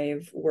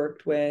I've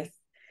worked with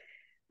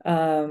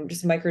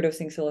just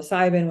microdosing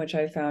psilocybin, which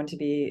I found to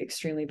be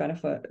extremely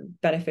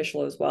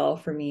beneficial as well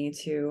for me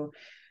to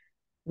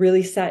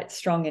really set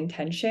strong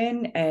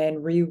intention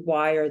and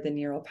rewire the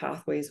neural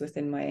pathways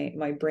within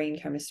my brain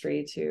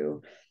chemistry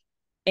to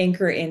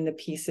anchor in the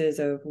pieces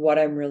of what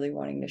I'm really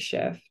wanting to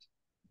shift.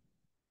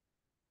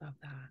 Love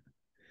that.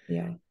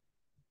 Yeah.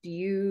 Do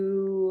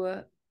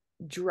you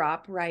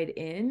drop right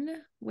in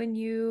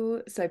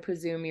so I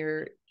presume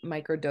you're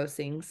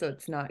microdosing, so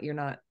you're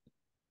not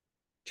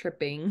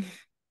tripping,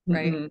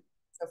 right? Mm-mm.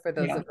 So for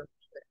those Yeah. of us,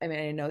 I mean,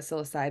 I know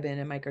psilocybin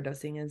and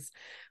microdosing is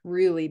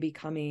really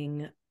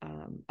becoming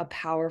a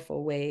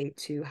powerful way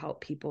to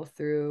help people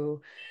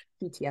through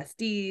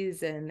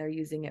PTSDs, and they're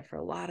using it for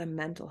a lot of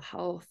mental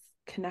health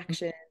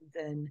connections.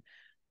 And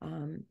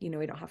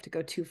we don't have to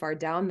go too far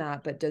down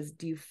that, but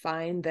do you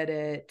find that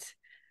it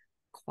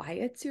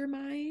quiets your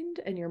mind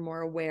and you're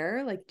more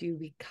aware? Like, do you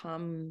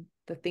become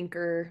the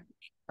thinker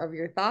of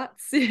your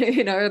thoughts,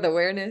 you know, or the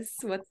awareness?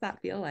 What's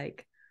that feel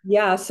like?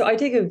 Yeah, so I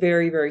take a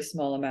very, very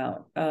small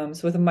amount.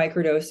 So with a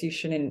microdose, you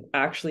shouldn't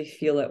actually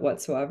feel it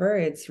whatsoever.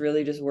 It's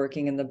really just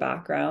working in the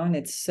background.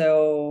 It's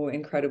so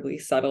incredibly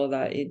subtle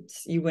that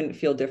you wouldn't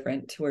feel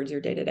different towards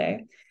your day to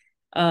day.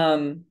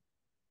 And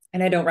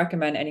I don't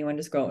recommend anyone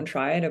just go out and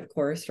try it, of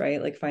course, right?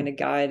 Like find a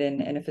guide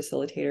and a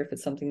facilitator if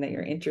it's something that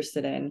you're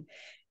interested in.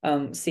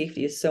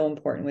 Safety is so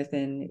important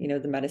within,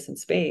 the medicine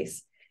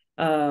space.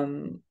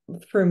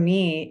 For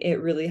me,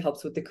 it really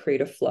helps with the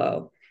creative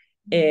flow.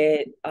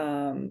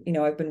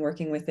 I've been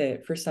working with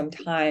it for some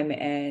time,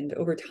 and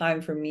over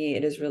time for me,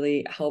 it has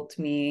really helped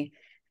me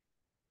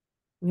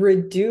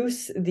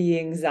reduce the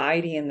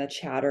anxiety and the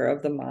chatter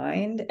of the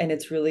mind. And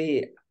it's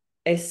really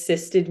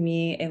assisted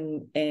me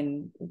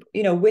in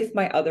with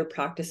my other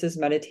practices,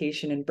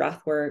 meditation and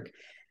breath work,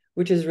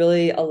 which has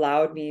really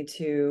allowed me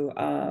to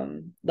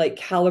like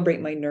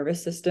calibrate my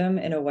nervous system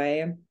in a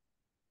way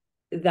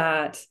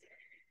that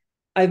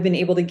I've been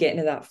able to get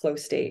into that flow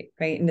state,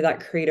 right? Into that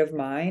creative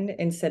mind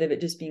instead of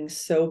it just being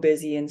so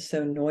busy and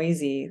so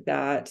noisy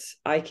that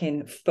I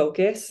can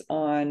focus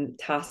on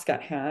task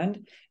at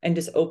hand and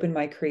just open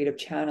my creative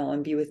channel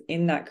and be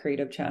within that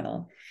creative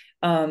channel.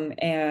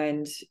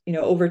 And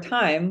over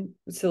time,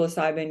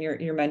 psilocybin,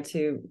 you're meant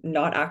to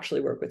not actually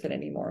work with it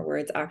anymore, where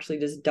it's actually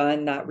just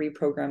done that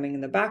reprogramming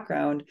in the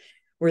background,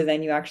 where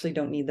then you actually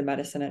don't need the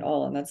medicine at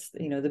all. And that's,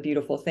 the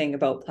beautiful thing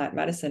about plant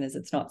medicine is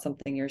it's not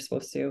something you're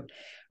supposed to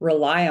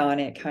rely on.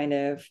 It kind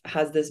of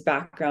has this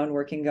background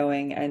working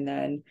going, and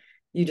then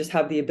you just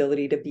have the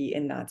ability to be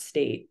in that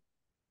state.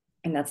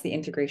 And that's the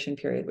integration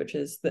period, which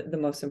is the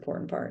most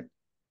important part.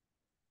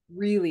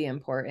 Really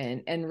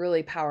important and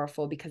really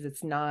powerful, because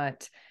it's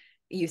not,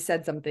 you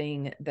said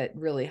something that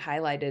really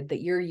highlighted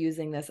that you're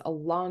using this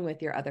along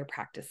with your other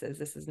practices.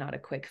 This is not a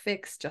quick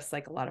fix, just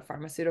like a lot of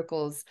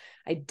pharmaceuticals.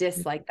 I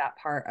dislike that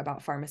part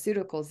about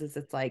pharmaceuticals is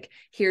it's like,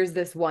 here's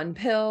this one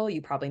pill,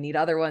 you probably need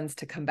other ones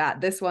to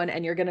combat this one,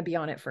 and you're going to be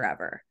on it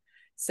forever.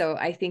 So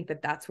I think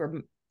that that's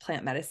where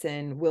plant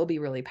medicine will be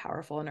really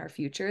powerful in our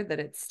future, that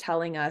it's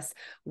telling us,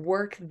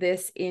 work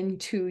this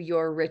into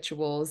your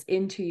rituals,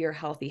 into your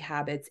healthy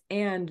habits,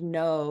 and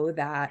know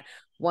that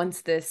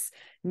once this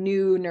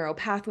new neural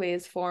pathway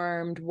is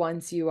formed,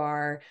 once you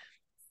are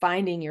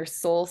finding your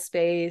soul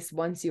space,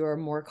 once you are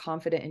more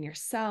confident in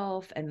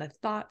yourself and the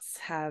thoughts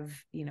have,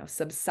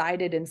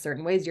 subsided in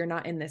certain ways, you're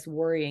not in this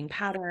worrying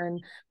pattern,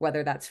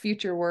 whether that's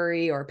future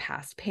worry or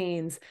past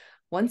pains.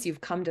 Once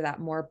you've come to that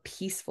more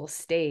peaceful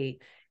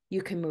state,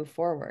 you can move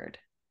forward.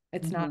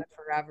 It's not Mm-hmm. a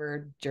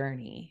forever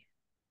journey.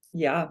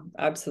 Yeah,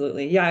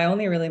 absolutely. Yeah, I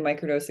only really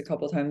microdose a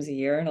couple times a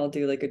year, and I'll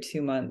do like a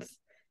 2 month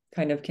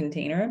kind of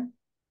container,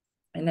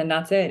 and then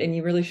that's it. And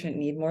you really shouldn't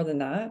need more than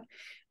that,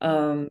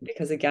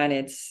 because again,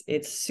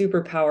 it's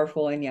super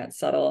powerful and yet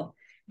subtle,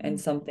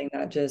 and something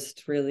that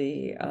just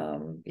really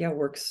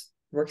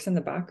works in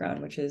the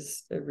background, which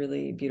is a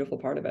really beautiful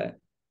part of it.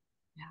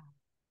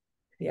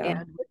 Yeah. Yeah,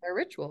 And with our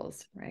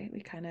rituals, right?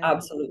 We kind of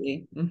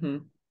absolutely. Mm-hmm.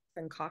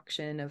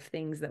 concoction of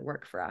things that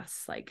work for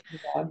us, like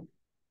Yeah.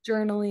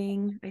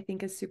 journaling, I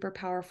think is super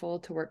powerful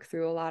to work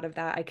through a lot of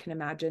that. I can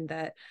imagine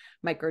that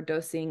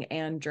microdosing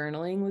and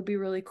journaling would be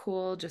really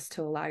cool, just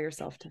to allow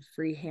yourself to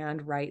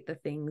freehand write the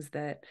things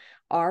that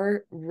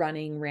are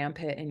running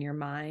rampant in your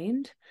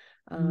mind.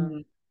 Um, Mm-hmm.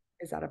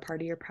 is that a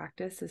part of your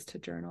practice, is to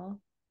journal?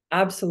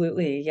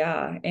 Absolutely,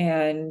 yeah.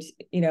 And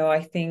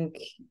I think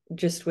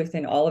just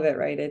within all of it,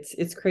 right?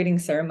 It's creating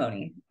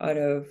ceremony out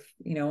of,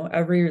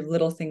 every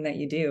little thing that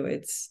you do.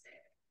 It's,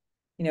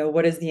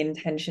 what is the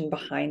intention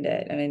behind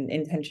it? And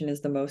intention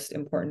is the most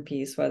important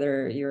piece,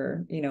 whether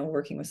you're,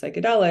 working with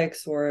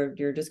psychedelics, or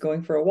you're just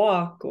going for a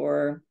walk,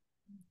 or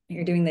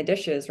you're doing the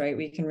dishes, right?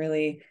 We can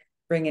really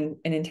bring in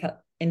an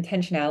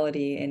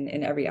intentionality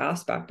in every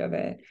aspect of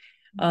it.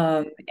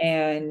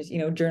 And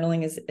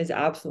journaling is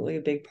absolutely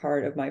a big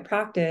part of my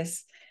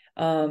practice.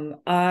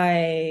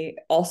 I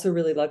also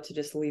really love to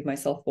just leave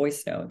myself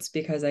voice notes,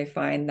 because I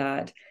find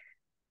that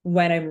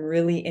when I'm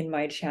really in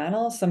my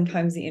channel,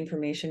 sometimes the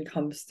information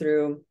comes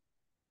through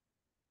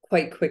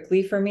quite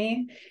quickly for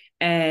me.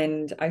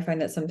 And I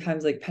find that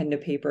sometimes like pen to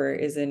paper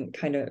isn't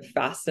kind of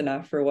fast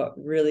enough for what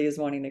really is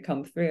wanting to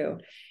come through.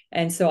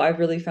 And so I've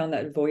really found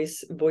that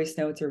voice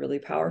notes are really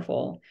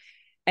powerful.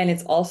 And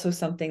it's also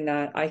something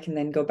that I can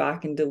then go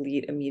back and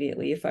delete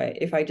immediately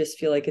if I just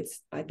feel like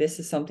this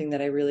is something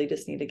that I really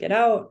just need to get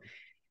out.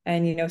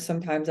 And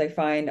sometimes I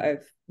find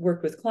I've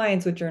worked with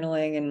clients with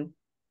journaling, and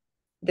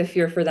the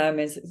fear for them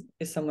is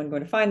someone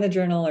going to find the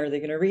journal, or are they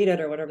going to read it,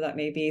 or whatever that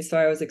may be. So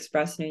I always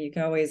express, you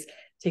can always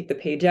take the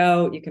page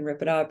out, you can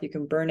rip it up, you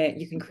can burn it,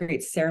 you can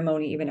create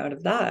ceremony even out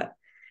of that.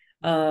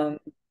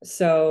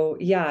 So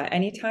yeah,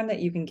 anytime that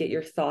you can get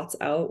your thoughts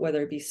out,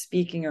 whether it be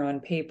speaking or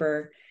on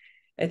paper,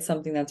 it's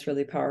something that's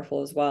really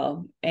powerful as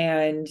well.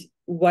 And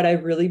what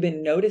I've really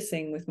been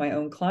noticing with my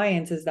own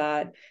clients is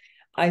that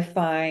I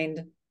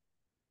find,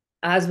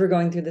 as we're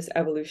going through this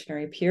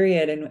evolutionary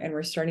period, and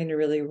we're starting to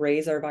really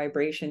raise our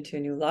vibration to a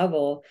new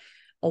level,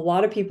 a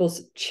lot of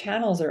people's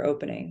channels are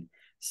opening.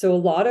 So a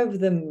lot of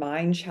the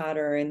mind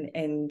chatter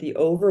and the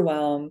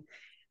overwhelm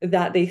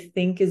that they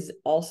think is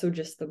also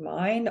just the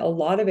mind, a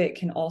lot of it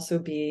can also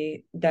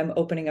be them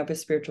opening up a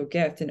spiritual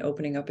gift and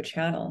opening up a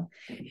channel.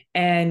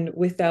 And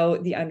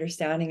without the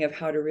understanding of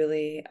how to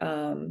really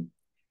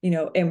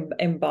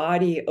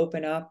embody,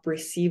 open up,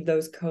 receive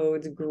those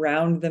codes,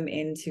 ground them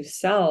into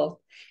self,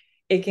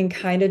 it can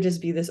kind of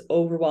just be this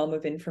overwhelm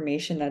of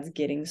information that's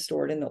getting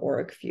stored in the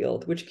auric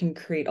field, which can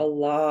create a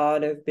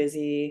lot of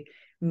busy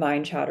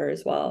mind chatter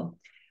as well.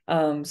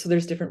 So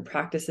there's different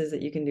practices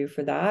that you can do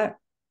for that.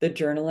 The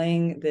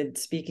journaling, the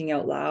speaking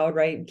out loud,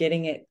 right?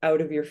 Getting it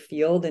out of your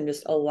field and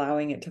just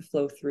allowing it to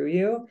flow through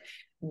you.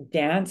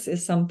 Dance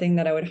is something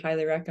that I would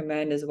highly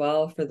recommend as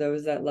well for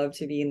those that love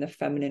to be in the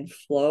feminine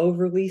flow of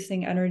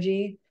releasing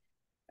energy.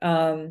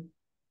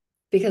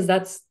 Because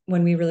that's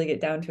when we really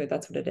get down to it,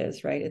 that's what it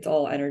is, right? It's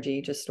all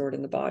energy just stored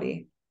in the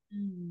body.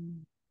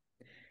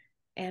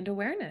 And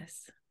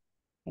awareness.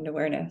 And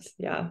awareness.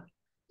 Yeah.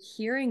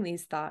 Hearing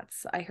these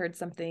thoughts, I heard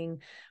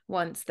something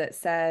once that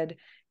said,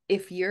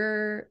 if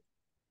you're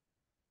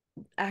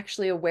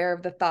actually aware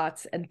of the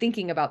thoughts and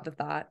thinking about the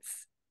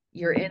thoughts,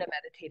 you're in a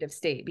meditative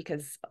state,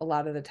 because a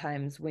lot of the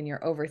times when you're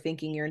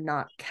overthinking, you're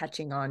not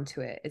catching on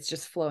to it. It's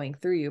just flowing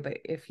through you. But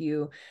if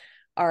you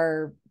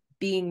are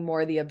being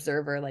more the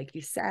observer, like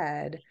you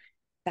said,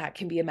 that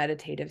can be a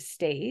meditative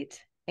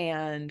state.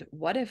 And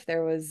what if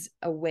there was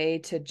a way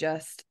to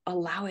just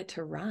allow it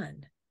to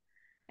run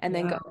and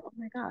then go, oh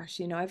my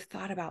gosh, I've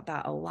thought about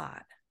that a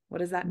lot. What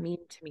does that mean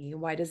to me?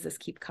 Why does this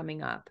keep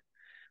coming up?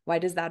 Why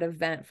does that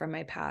event from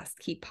my past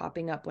keep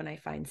popping up when I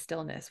find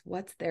stillness?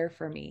 What's there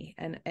for me?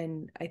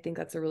 And I think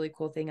that's a really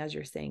cool thing, as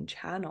you're saying,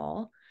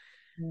 channel.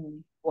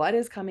 What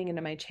is coming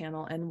into my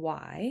channel and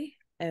why?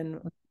 And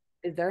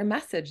is there a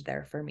message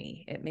there for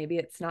me? Maybe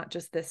it's not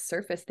just this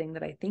surface thing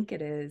that I think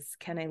it is.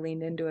 Can I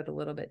lean into it a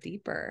little bit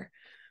deeper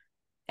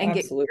and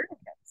Absolutely. get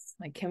curious?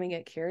 Like, can we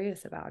get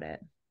curious about it?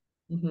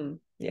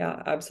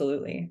 Yeah,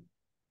 absolutely.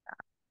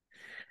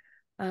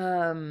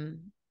 I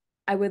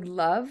would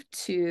love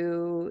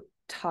to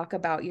talk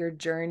about your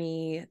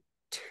journey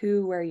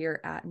to where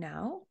you're at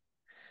now.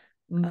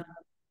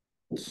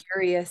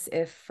 Curious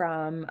if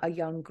from a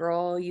young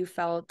girl you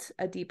felt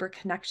a deeper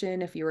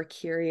connection, if you were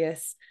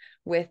curious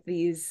with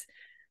these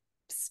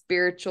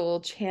spiritual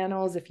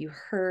channels, if you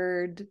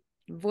heard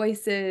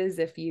voices,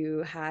 if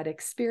you had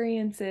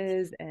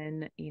experiences,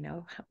 and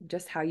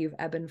just how you've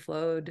ebb and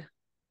flowed,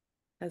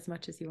 as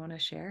much as you want to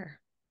share.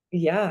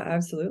 Yeah,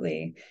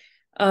 absolutely.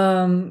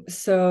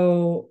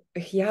 So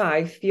yeah,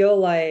 I feel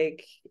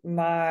like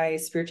my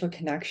spiritual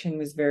connection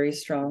was very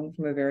strong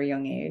from a very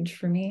young age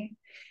for me.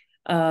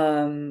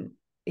 I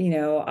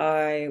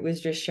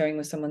was just sharing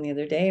with someone the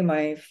other day,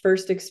 my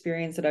first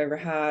experience that I ever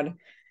had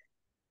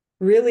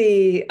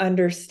really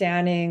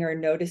understanding or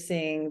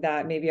noticing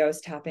that maybe I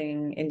was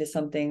tapping into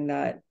something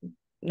that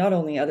not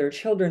only other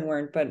children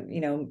weren't, but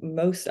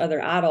most other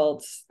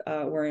adults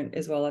weren't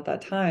as well at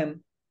that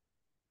time,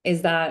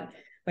 is that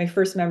my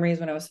first memories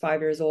when I was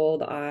 5 years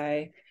old,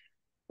 I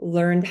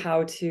learned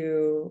how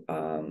to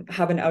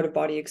have an out of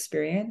body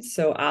experience.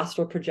 So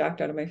astral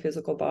project out of my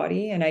physical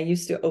body. And I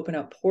used to open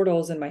up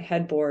portals in my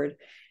headboard,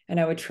 and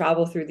I would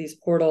travel through these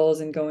portals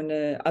and go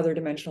into other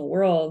dimensional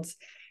worlds.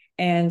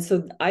 And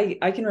so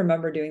I can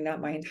remember doing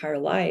that my entire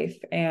life.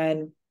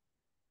 And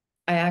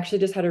I actually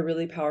just had a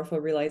really powerful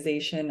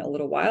realization a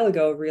little while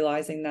ago,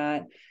 realizing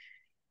that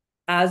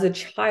as a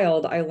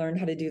child, I learned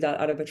how to do that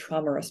out of a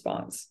trauma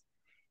response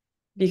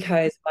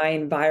because my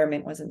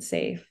environment wasn't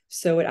safe.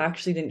 So it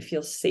actually didn't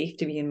feel safe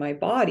to be in my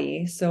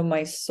body. So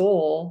my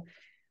soul,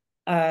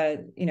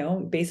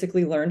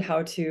 basically learned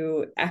how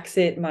to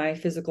exit my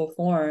physical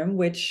form,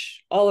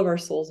 which all of our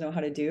souls know how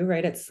to do,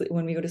 right?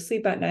 When we go to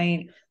sleep at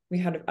night, we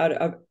had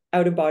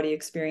out of body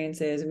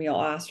experiences and we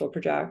all astral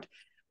project.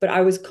 But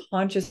I was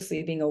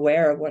consciously being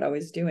aware of what I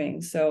was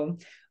doing. So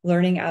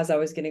learning as I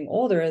was getting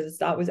older is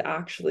that was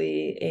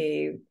actually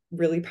a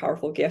really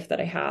powerful gift that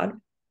I had.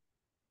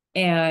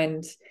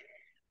 And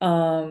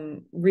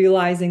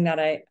realizing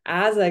that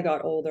as I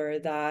got older,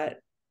 that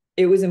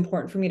it was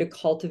important for me to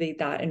cultivate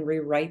that and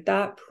rewrite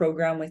that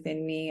program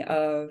within me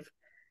of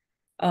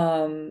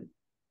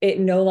it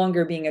no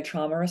longer being a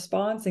trauma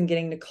response and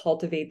getting to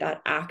cultivate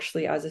that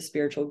actually as a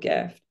spiritual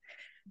gift.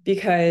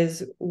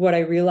 Because what I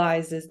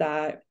realized is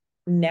that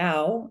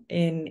now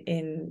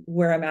in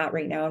where I'm at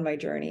right now in my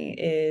journey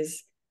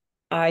is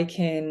I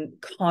can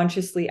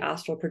consciously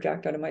astral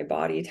project out of my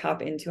body,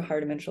 tap into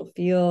higher dimensional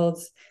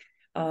fields,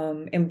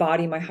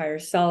 embody my higher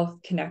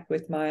self, connect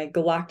with my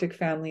galactic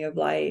family of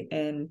light,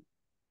 and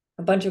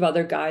a bunch of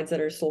other guides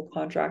that are soul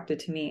contracted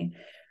to me.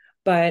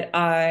 But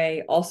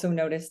I also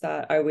noticed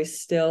that I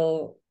was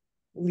still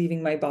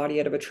leaving my body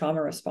out of a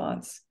trauma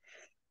response.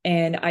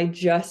 And I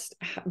just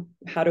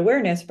had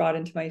awareness brought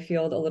into my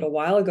field a little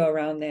while ago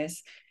around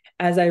this,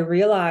 as I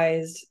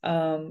realized,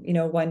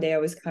 one day I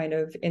was kind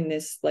of in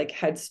this like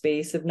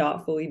headspace of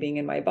not fully being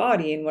in my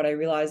body. And what I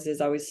realized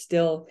is I was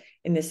still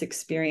in this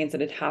experience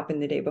that had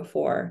happened the day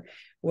before,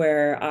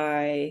 where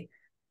I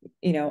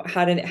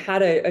had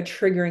a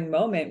triggering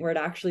moment where it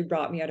actually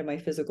brought me out of my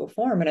physical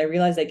form. And I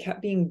realized I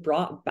kept being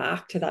brought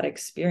back to that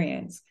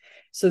experience.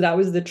 So that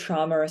was the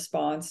trauma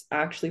response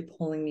actually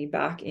pulling me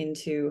back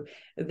into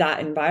that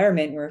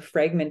environment where a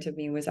fragment of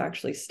me was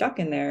actually stuck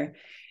in there.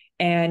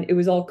 And it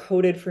was all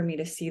coded for me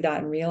to see that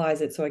and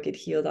realize it so I could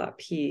heal that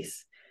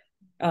piece,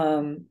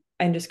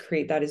 and just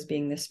create that as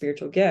being the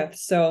spiritual gift.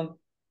 So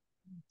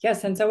yeah,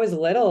 since I was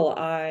little,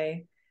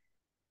 I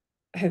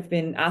have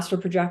been astral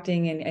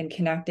projecting and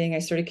connecting. I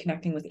started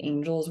connecting with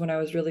angels when I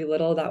was really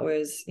little. That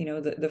was,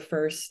 the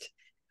first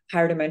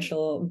higher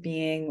dimensional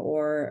being,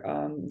 or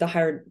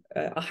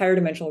a higher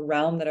dimensional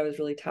realm that I was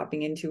really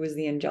tapping into was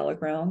the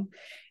angelic realm.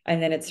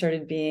 And then it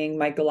started being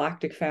my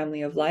galactic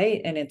family of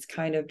light, and it's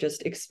kind of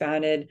just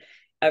expanded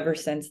ever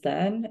since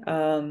then.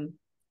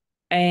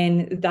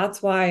 And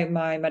that's why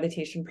my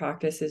meditation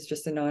practice is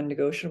just a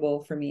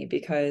non-negotiable for me,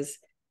 because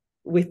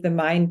with the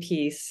mind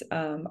piece,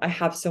 I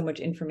have so much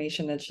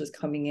information that's just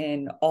coming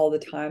in all the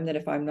time that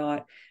if I'm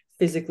not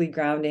physically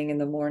grounding in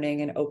the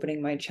morning and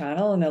opening my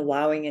channel and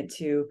allowing it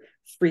to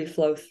free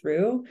flow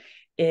through,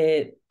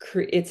 it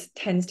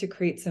tends to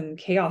create some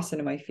chaos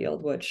into my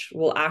field, which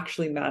will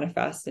actually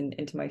manifest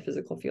into my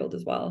physical field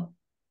as well.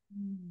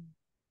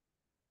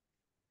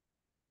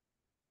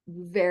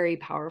 Very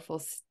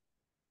powerful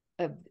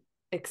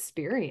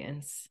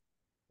experience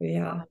from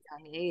Yeah. a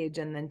young age,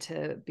 and then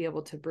to be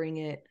able to bring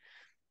it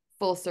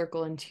full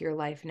circle into your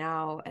life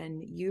now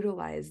and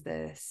utilize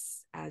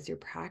this as your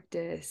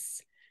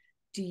practice.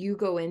 Do you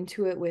go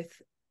into it with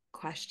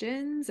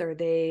questions, or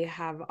they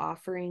have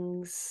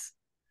offerings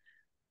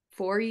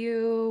for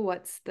you?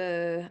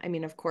 I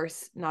mean, of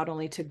course, not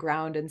only to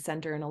ground and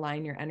center and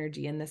align your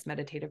energy in this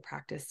meditative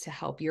practice to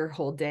help your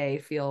whole day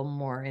feel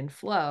more in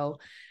flow.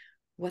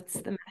 What's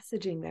the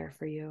messaging there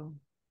for you?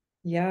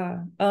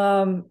 Yeah.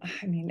 I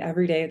mean,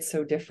 every day it's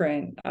so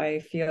different. I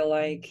feel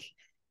like,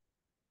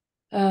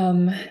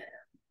 um,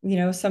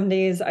 some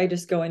days I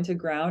just go into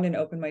ground and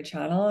open my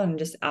channel and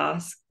just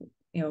ask,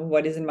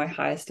 what is in my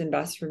highest and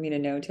best for me to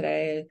know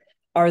today?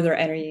 Are there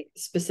any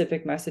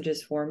specific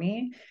messages for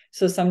me?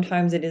 So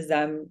sometimes it is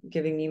them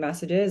giving me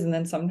messages. And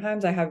then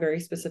sometimes I have very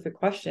specific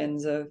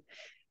questions of,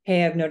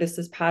 hey, I've noticed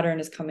this pattern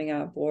is coming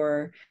up,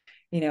 or,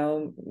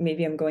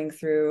 maybe I'm going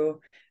through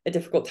a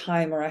difficult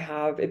time, or I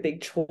have a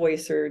big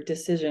choice or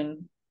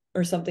decision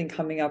or something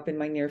coming up in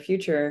my near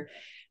future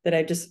that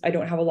I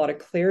don't have a lot of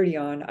clarity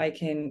on. I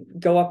can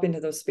go up into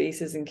those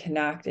spaces and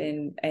connect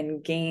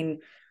and gain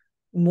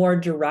more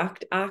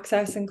direct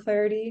access and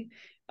clarity.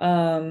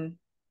 And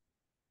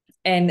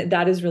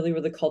that is really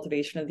where the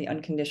cultivation of the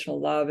unconditional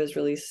love has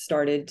really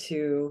started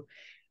to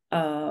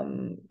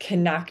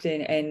connect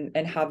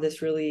and have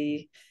this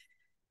really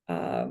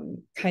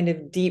kind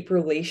of deep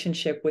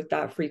relationship with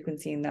that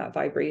frequency and that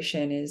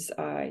vibration.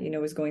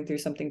 Was going through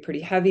something pretty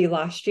heavy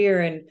last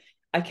year, and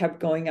I kept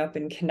going up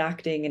and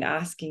connecting and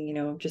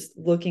asking, just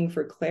looking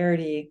for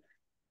clarity.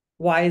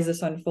 Why is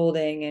this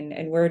unfolding?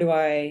 And where do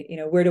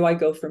I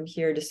go from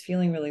here? Just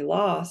feeling really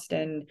lost.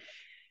 And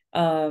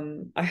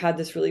I had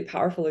this really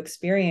powerful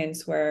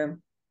experience where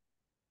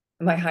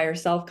my higher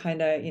self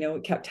kind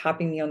of, kept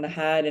tapping me on the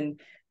head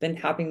and then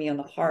tapping me on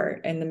the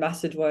heart. And the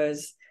message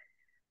was,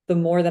 the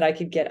more that I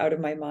could get out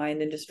of my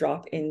mind and just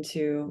drop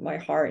into my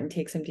heart and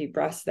take some deep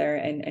breaths there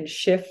and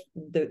shift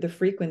the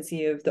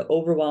frequency of the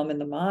overwhelm in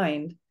the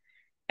mind.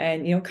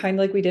 And, kind of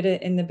like we did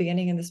it in the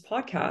beginning of this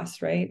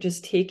podcast, right?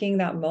 Just taking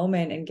that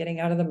moment and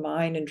getting out of the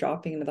mind and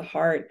dropping into the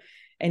heart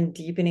and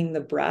deepening the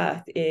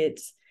breath.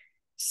 It's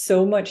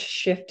so much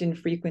shift in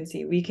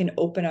frequency. We can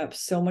open up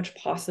so much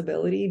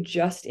possibility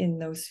just in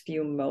those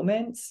few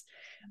moments.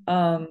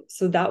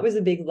 So that was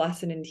a big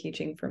lesson in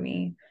teaching for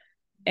me.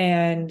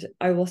 And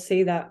I will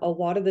say that a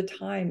lot of the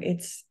time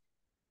it's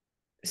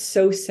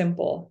so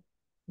simple,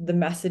 the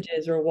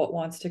messages or what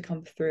wants to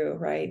come through,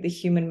 right? The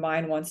human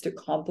mind wants to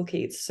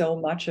complicate so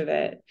much of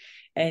it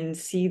and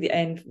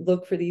and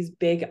look for these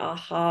big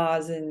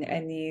ahas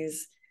and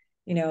these,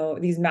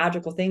 these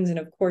magical things. And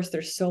of course,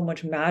 there's so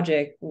much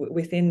magic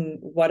within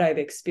what I've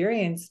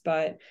experienced,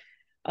 but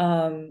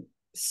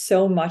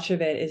so much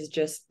of it is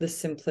just the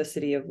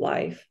simplicity of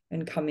life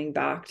and coming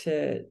back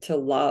to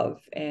love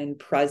and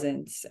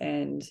presence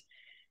and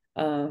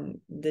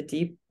the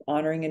deep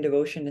honoring and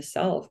devotion to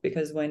self.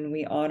 Because when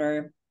we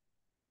honor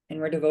and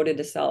we're devoted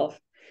to self,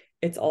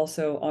 it's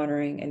also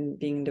honoring and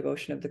being in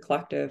devotion of the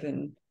collective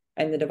and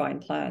the divine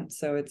plan.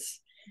 So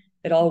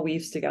it all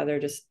weaves together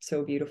just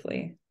so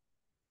beautifully.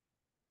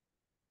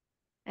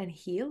 And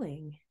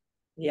healing.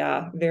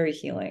 Yeah, very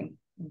healing.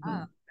 Mm-hmm.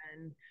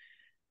 And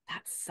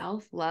that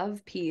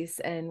self-love piece,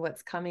 and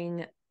what's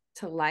coming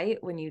to light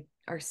when you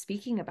are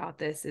speaking about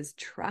this is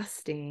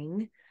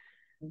trusting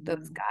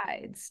those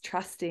guides,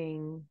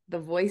 trusting the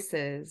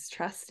voices,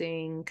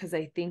 trusting, because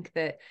I think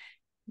that,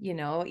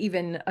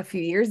 even a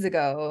few years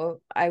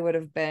ago, I would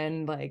have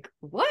been like,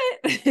 what?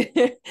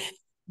 This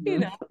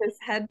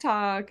head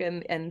talk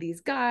and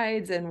these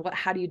guides, and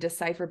how do you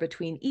decipher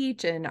between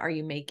each, and are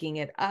you making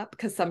it up?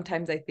 Because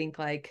sometimes I think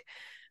like,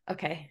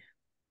 okay,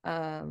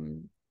 I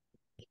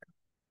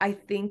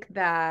think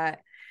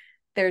that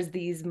there's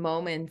these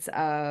moments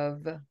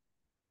of,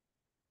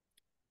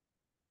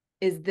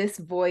 is this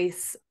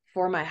voice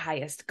for my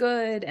highest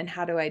good? And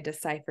how do I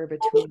decipher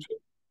between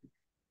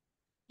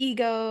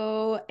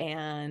ego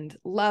and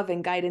love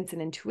and guidance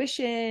and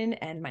intuition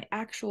and my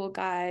actual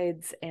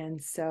guides?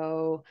 And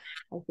so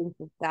I think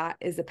that that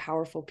is a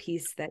powerful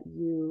piece that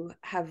you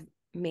have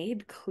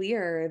made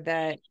clear,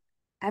 that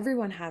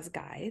everyone has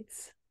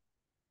guides.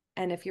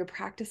 And if you're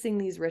practicing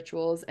these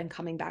rituals and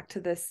coming back to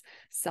this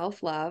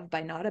self-love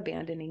by not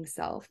abandoning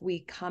self, we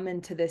come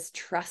into this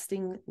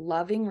trusting,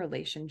 loving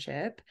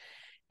relationship.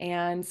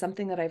 And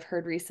something that I've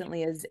heard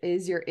recently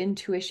is your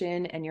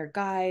intuition and your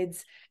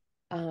guides,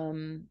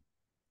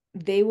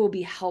 they will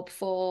be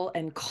helpful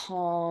and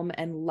calm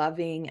and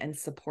loving and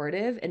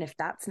supportive. And if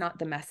that's not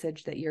the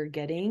message that you're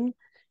getting,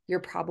 you're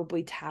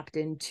probably tapped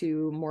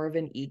into more of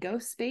an ego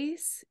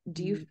space.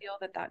 Do you feel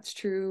that that's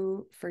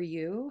true for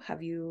you?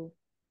 Have you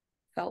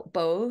felt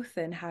both?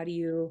 And how do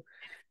you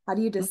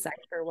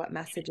decipher what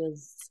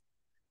messages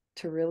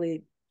to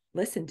really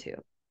listen to?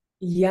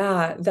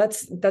 Yeah,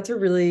 that's a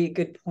really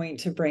good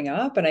point to bring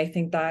up, and I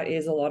think that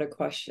is a lot of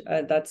question.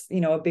 That's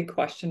a big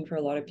question for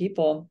a lot of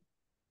people.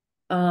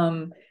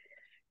 Um,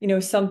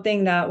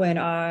 something that when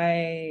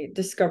I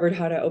discovered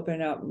how to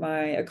open up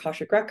my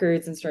Akashic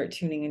records and start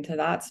tuning into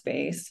that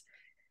space,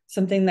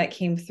 something that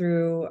came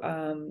through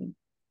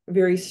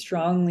very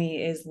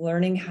strongly is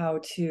learning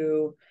how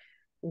to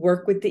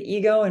work with the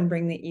ego and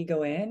bring the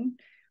ego in,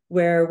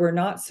 where we're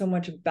not so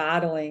much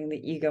battling the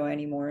ego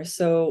anymore.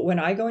 So when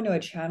I go into a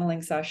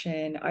channeling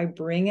session, I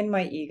bring in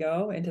my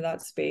ego into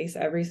that space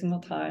every single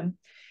time.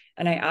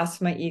 And I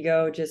ask my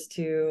ego just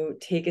to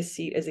take a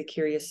seat as a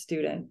curious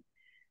student.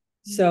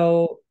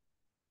 So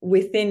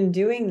within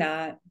doing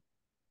that,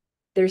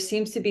 there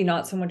seems to be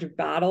not so much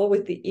battle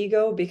with the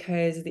ego,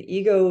 because the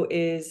ego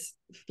is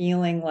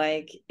feeling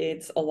like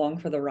it's along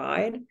for the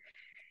ride.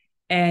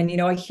 And,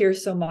 I hear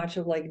so much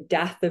of like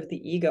death of the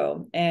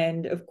ego.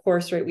 And of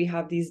course, right, we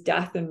have these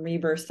death and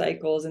rebirth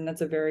cycles, and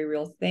that's a very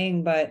real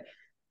thing. But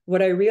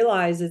what I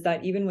realize is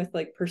that even with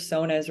like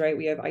personas, right,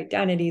 we have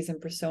identities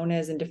and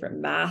personas and different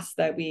masks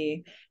that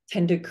we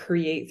tend to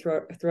create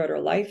throughout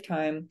our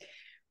lifetime.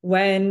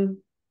 When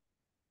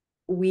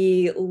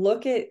we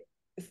look at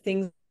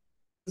things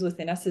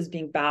within us as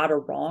being bad or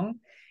wrong,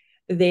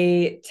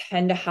 they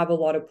tend to have a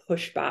lot of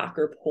pushback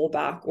or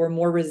pullback or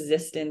more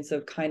resistance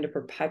of kind of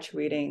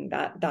perpetuating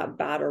that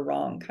bad or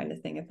wrong kind of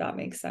thing, if that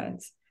makes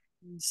sense.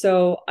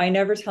 So I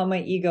never tell my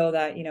ego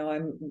that,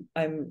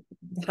 I'm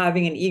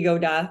having an ego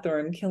death or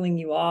I'm killing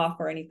you off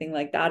or anything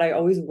like that. I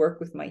always work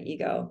with my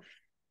ego.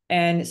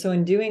 And so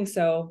in doing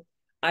so,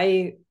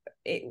 with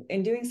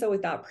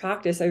that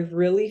practice, I've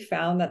really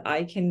found that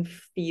I can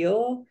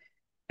feel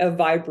a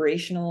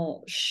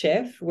vibrational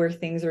shift where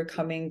things are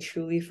coming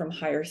truly from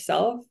higher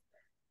self,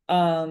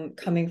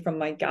 coming from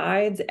my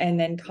guides, and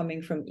then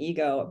coming from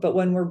ego. But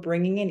when we're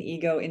bringing an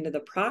ego into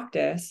the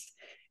practice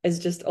as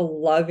just a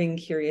loving,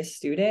 curious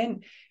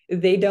student,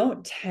 they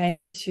don't tend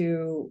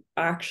to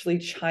actually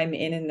chime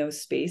in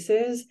those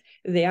spaces.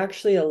 They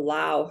actually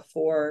allow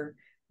for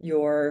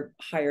your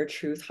higher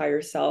truth,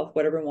 higher self,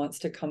 whatever wants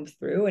to come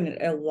through, and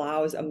it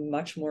allows a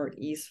much more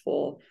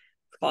easeful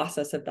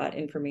process of that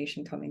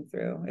information coming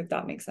through, if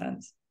that makes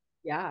sense.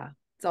 Yeah.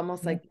 It's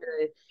almost Yeah. like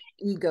the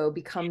ego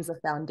becomes a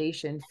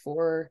foundation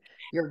for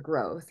your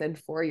growth and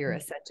for your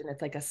ascension.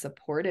 It's like a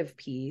supportive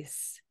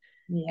piece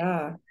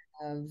Yeah.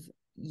 of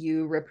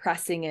you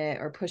repressing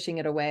it or pushing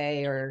it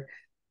away, or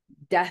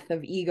death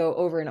of ego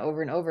over and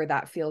over and over.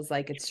 That feels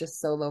like it's just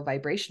so low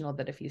vibrational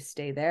that if you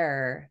stay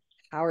there,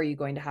 how are you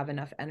going to have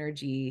enough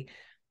energy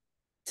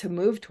to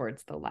move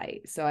towards the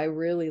light? So I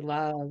really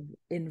love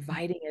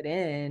inviting it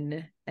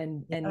in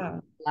and Yeah.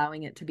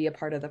 allowing it to be a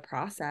part of the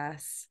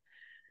process,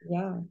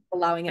 Yeah.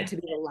 allowing it to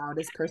be the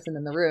loudest person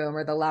in the room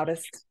or the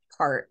loudest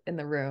part in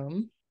the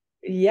room.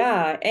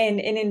 Yeah. And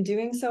in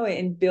doing so,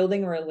 in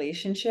building a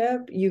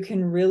relationship, you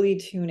can really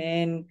tune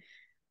in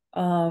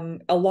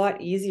a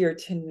lot easier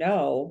to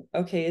know,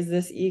 okay, is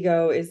this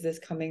ego, is this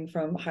coming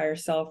from higher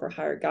self or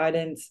higher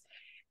guidance?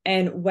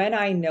 And when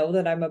I know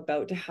that I'm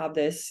about to have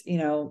this,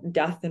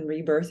 death and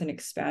rebirth and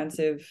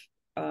expansive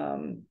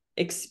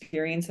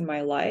experience in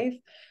my life,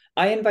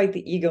 I invite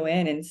the ego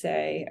in and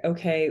say,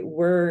 okay,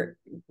 we're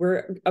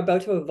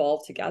about to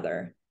evolve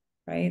together,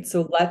 right?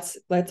 So let's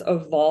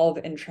evolve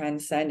and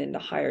transcend into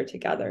higher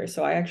together.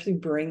 So I actually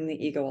bring the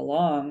ego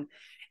along,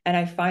 and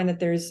I find that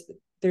there's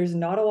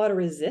not a lot of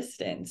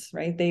resistance,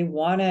 right?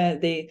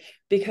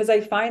 Because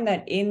I find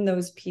that in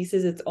those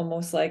pieces, it's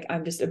almost like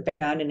I'm just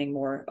abandoning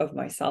more of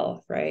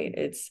myself, right?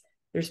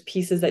 There's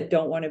pieces that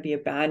don't want to be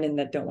abandoned,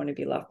 that don't want to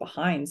be left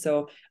behind.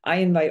 So I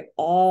invite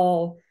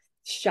all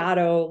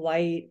shadow,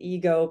 light,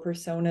 ego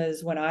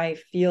personas when I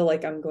feel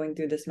like I'm going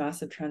through this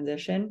massive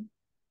transition.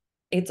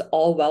 It's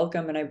all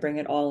welcome, and I bring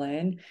it all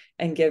in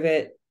and give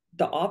it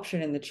the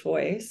option and the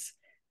choice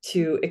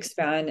to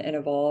expand and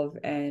evolve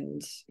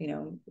and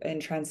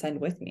and transcend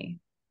with me.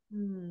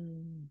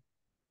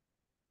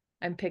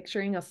 I'm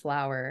picturing a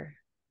flower,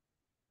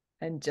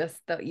 and just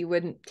that you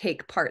wouldn't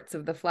take parts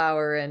of the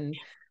flower and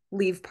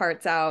leave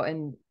parts out,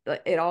 and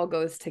it all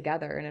goes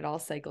together and it all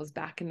cycles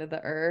back into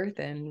the earth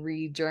and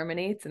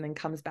regerminates and then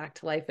comes back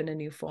to life in a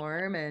new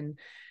form. And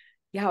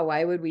yeah,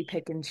 why would we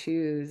pick and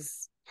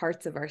choose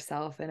parts of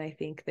ourselves? And I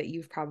think that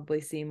you've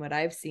probably seen what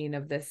I've seen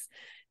of this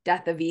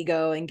death of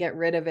ego and get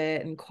rid of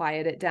it and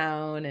quiet it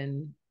down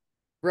and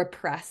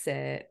repress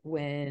it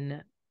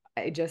when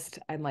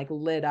I'm like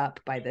lit up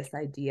by this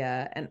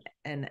idea.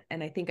 And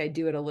I think I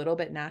do it a little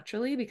bit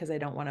naturally because I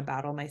don't want to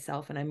battle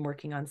myself, and I'm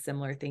working on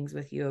similar things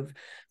with you of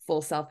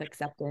full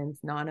self-acceptance,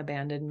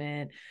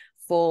 non-abandonment,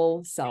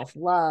 full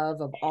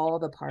self-love of all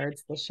the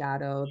parts, the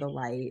shadow, the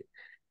light,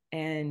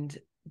 and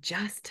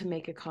just to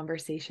make a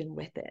conversation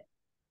with it.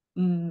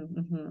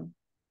 Mm-hmm.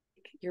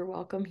 You're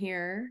welcome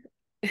here.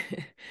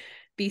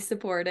 Be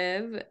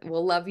supportive.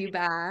 We'll love you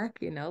back.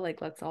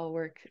 Like let's all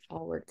work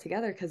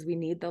together because we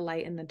need the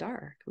light in the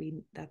dark.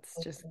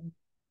 That's just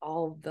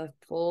all the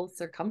full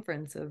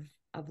circumference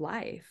of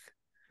life.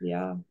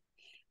 Yeah.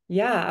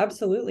 Yeah,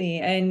 absolutely.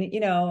 And,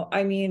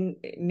 I mean,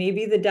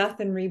 maybe the death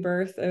and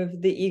rebirth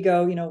of the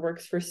ego,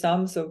 works for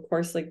some. So, of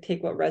course, like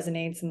take what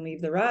resonates and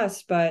leave the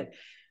rest. But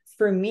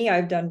for me,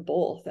 I've done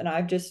both. And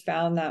I've just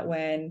found that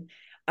when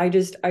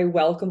I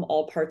welcome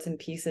all parts and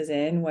pieces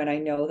in when I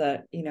know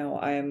that,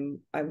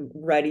 I'm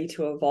ready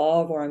to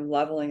evolve or I'm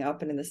leveling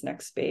up into this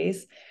next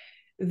space,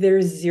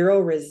 there's zero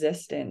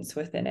resistance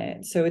within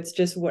it. So it's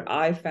just what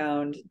I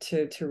found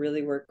to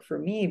really work for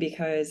me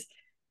because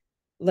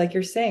like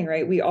you're saying,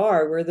 right?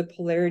 We're the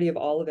polarity of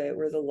all of it.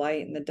 We're the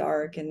light and the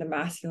dark and the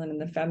masculine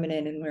and the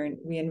feminine. And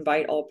we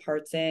invite all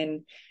parts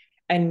in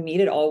and meet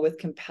it all with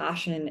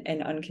compassion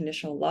and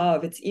unconditional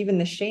love. It's even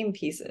the shame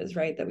pieces,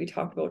 right? That we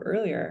talked about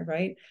earlier,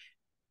 right?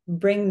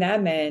 Bring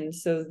them in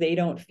so they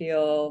don't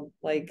feel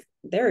like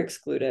they're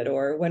excluded,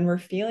 or when we're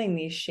feeling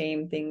these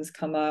shame things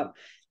come up,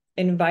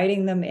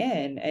 inviting them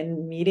in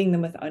and meeting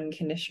them with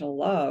unconditional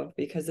love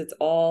because it's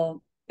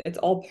all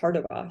part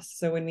of us.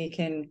 So when we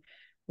can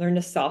learn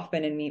to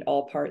soften and meet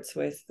all parts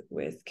with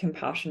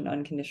compassion and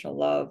unconditional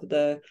love,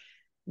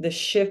 the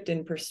shift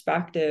in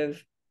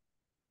perspective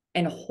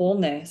and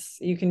wholeness,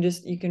 you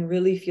can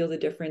really feel the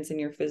difference in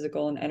your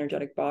physical and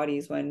energetic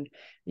bodies when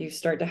you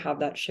start to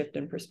have that shift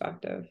in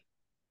perspective.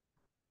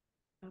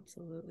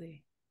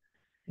 Absolutely.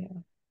 Yeah.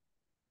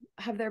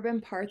 Have there been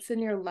parts in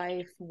your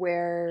life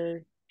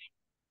where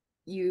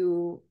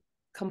you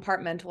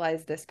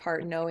compartmentalized this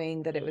part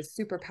knowing that it was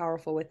super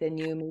powerful within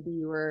you? Maybe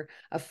you were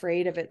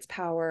afraid of its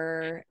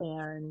power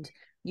and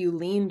you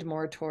leaned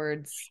more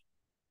towards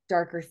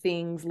darker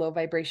things, low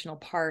vibrational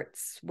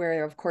parts,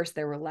 where of course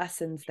there were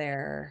lessons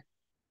there.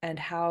 And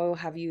how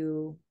have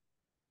you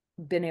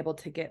been able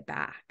to get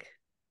back,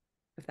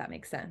 if that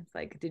makes sense?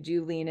 Like, did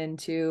you lean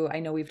into,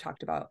 I know we've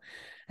talked about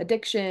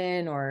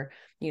addiction or,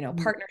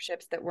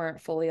 partnerships that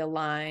weren't fully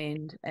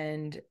aligned.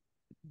 And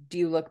do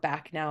you look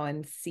back now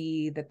and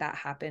see that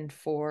happened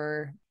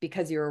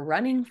because you were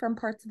running from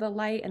parts of the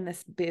light and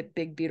this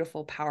big,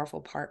 beautiful,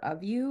 powerful part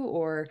of you?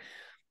 Or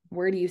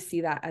where do you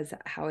see that as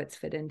how it's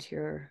fit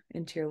into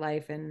your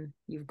life, and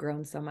you've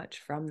grown so much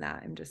from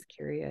that? I'm just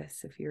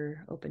curious if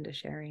you're open to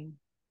sharing.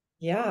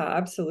 Yeah,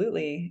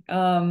 absolutely.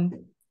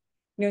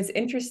 It's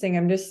interesting.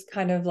 I'm just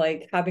kind of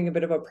like having a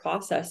bit of a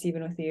process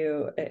even with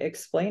you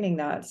explaining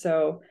that.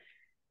 So,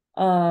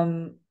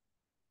 um,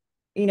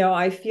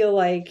 I feel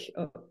like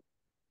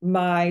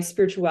my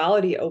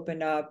spirituality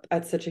opened up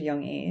at such a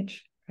young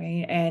age,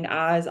 right? And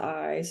as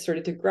I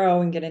started to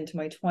grow and get into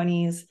my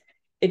 20s,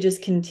 it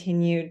just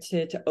continued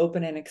to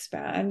open and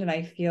expand. And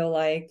I feel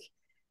like,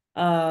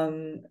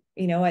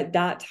 at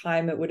that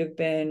time it would have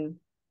been,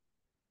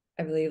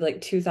 I believe,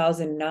 like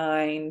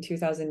 2009,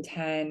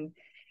 2010.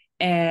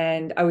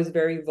 And I was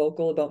very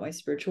vocal about my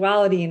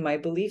spirituality and my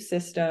belief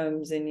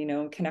systems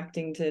and,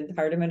 connecting to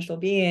higher dimensional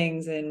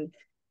beings. And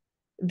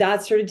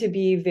that started to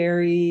be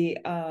very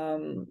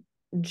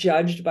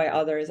judged by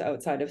others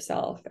outside of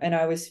self. And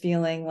I was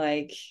feeling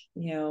like,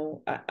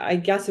 I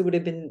guess it would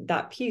have been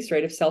that piece,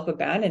 right, of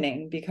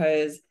self-abandoning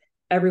because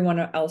everyone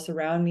else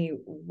around me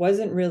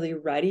wasn't really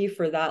ready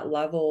for that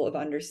level of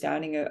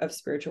understanding of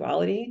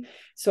spirituality.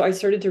 So I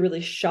started to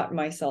really shut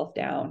myself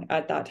down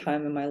at that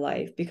time in my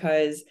life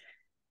because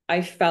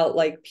I felt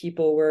like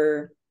people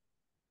were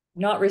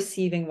not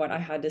receiving what I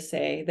had to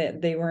say, that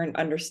they weren't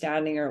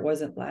understanding or it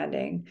wasn't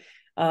landing.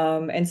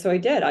 And so I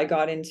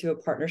got into a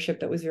partnership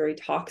that was very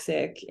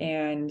toxic,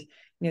 and,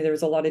 there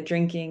was a lot of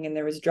drinking and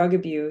there was drug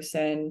abuse.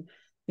 And,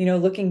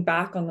 looking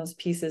back on those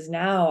pieces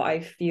now,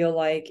 I feel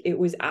like it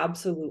was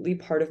absolutely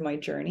part of my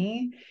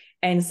journey.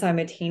 And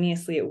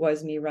simultaneously, it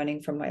was me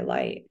running from my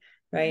light,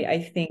 right? I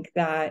think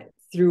that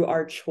through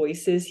our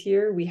choices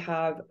here, we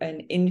have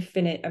an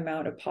infinite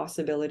amount of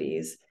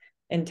possibilities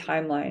and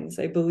timelines.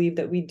 I believe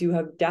that we do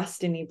have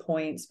destiny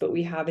points, but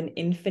we have an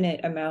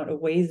infinite amount of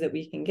ways that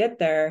we can get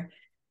there,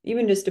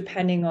 even just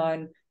depending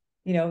on,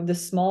 the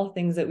small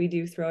things that we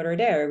do throughout our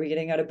day. Are we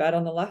getting out of bed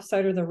on the left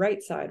side or the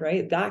right side,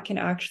 right? That can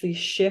actually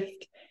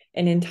shift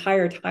an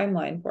entire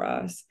timeline for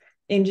us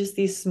in just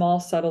these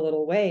small, subtle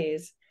little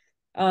ways.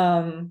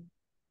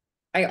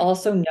 I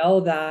also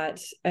know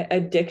that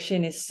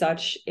addiction is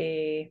such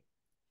a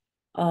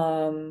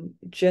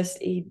just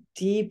a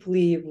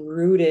deeply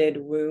rooted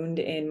wound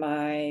in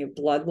my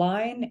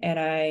bloodline. And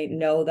I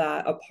know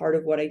that a part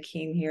of what I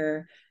came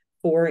here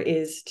for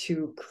is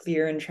to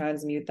clear and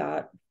transmute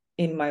that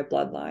in my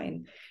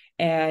bloodline.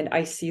 And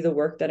I see the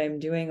work that I'm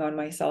doing on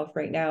myself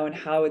right now and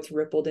how it's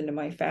rippled into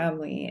my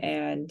family.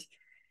 And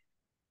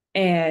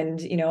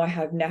you know, I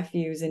have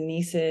nephews and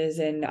nieces,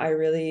 and I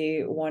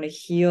really want to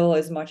heal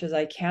as much as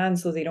I can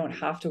so they don't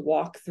have to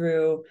walk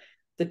through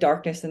the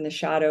darkness and the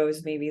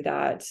shadows maybe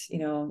that, you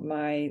know,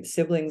 my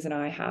siblings and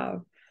I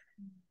have.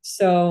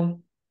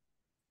 So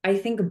I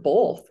think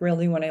both,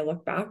 really, when I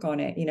look back on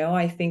it. You know,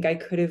 I think I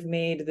could have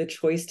made the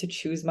choice to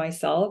choose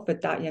myself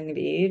at that young of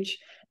age,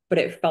 but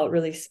it felt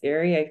really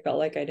scary. I felt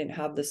like I didn't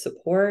have the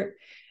support.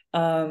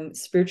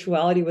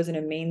 Spirituality wasn't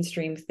a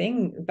mainstream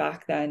thing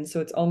back then.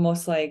 So it's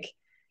almost like,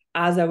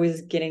 as I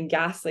was getting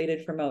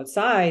gaslighted from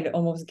outside,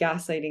 almost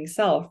gaslighting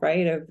self,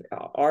 right? Of,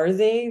 are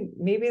they,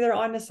 maybe they're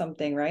onto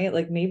something, right?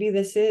 Like maybe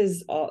this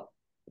is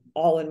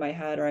all in my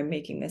head, or I'm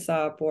making this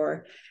up,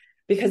 or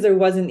because there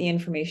wasn't the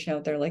information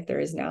out there like there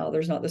is now.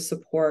 There's not the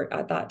support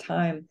at that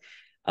time.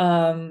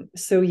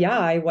 So yeah,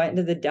 I went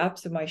into the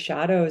depths of my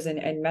shadows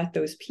and met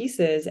those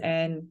pieces.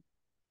 And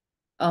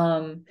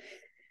um,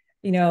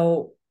 you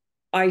know,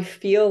 I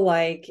feel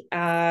like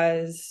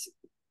as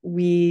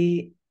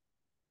we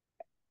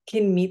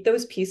can meet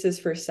those pieces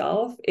for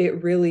self,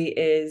 it really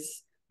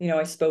is, you know,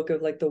 I spoke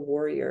of like the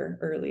warrior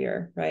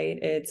earlier, right?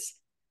 It's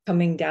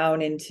coming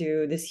down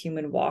into this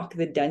human walk,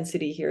 the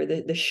density here,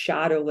 the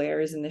shadow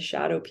layers and the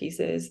shadow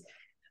pieces.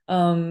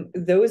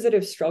 Those that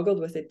have struggled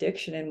with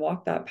addiction and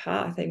walked that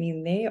path, I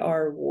mean, they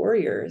are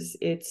warriors.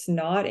 It's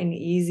not an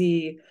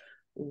easy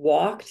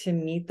walk to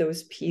meet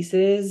those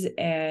pieces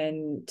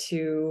and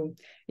to,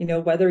 you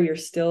know, whether you're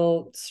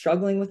still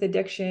struggling with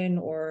addiction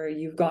or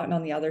you've gotten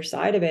on the other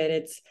side of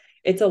it,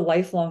 it's a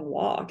lifelong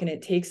walk, and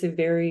it takes a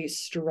very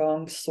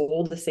strong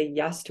soul to say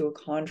yes to a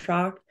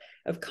contract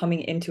of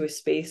coming into a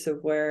space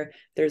of where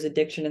there's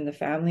addiction in the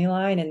family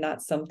line, and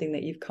that's something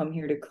that you've come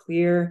here to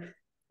clear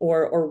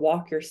or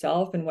walk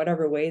yourself in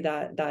whatever way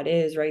that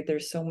is, right?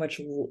 There's so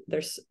much,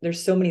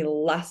 there's so many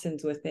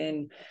lessons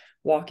within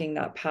walking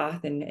that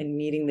path and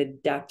meeting the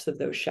depths of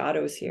those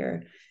shadows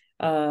here.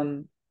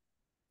 And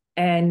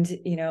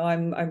you know,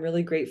 I'm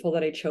really grateful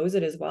that I chose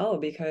it as well,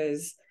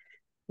 because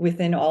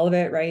within all of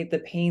it, right, the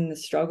pain, the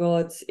struggle,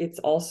 it's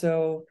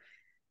also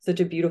such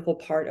a beautiful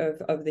part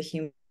of the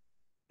human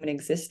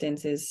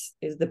existence is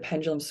the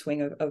pendulum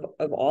swing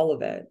of all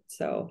of it.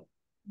 So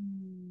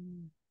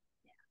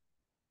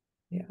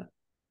yeah.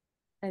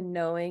 And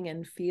knowing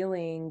and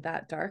feeling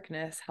that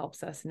darkness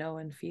helps us know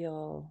and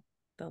feel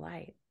the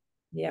light.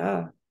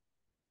 Yeah.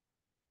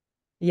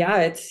 Yeah,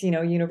 it's, you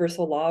know,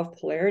 universal law of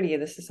polarity.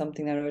 This is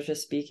something that I was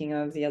just speaking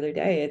of the other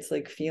day. It's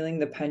like feeling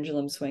the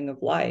pendulum swing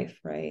of life,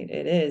 right?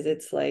 It is.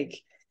 It's like,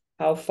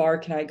 how far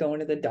can I go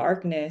into the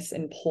darkness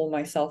and pull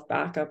myself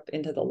back up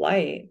into the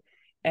light?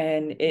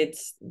 And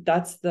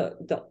that's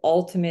the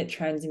ultimate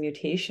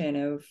transmutation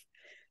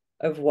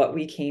of what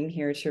we came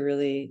here to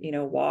really, you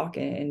know, walk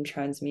and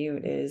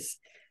transmute is.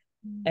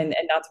 And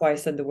that's why I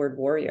said the word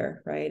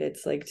warrior, right?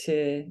 It's like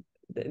to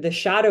the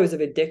shadows of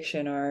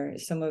addiction are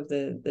some of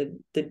the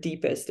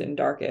deepest and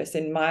darkest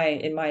in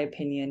my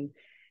opinion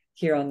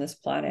here on this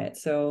planet.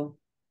 So,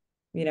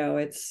 you know,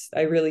 it's,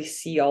 I really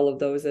see all of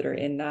those that are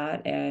in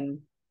that, and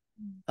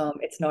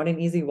it's not an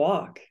easy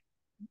walk.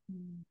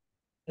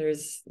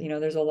 There's, you know,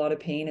 there's a lot of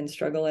pain and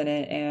struggle in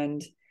it,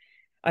 and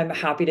I'm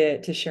happy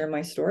to share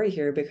my story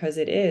here because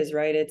it is,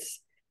 right? It's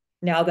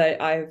now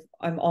that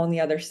I'm on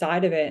the other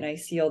side of it and I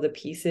see all the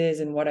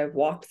pieces and what I've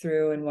walked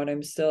through and what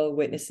I'm still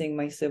witnessing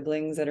my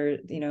siblings that are,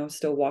 you know,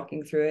 still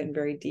walking through it and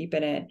very deep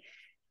in it.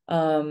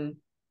 Um,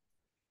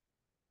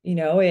 you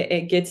know,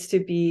 it gets to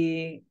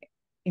be,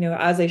 you know,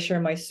 as I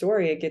share my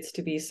story, it gets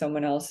to be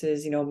someone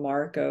else's, you know,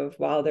 mark of,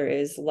 wow, there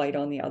is light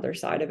on the other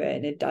side of it,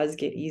 and it does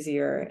get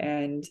easier.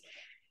 And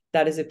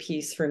that is a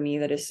piece for me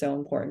that is so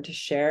important to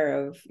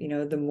share of, you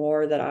know, the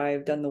more that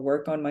I've done the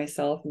work on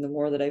myself and the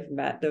more that I've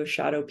met those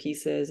shadow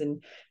pieces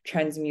and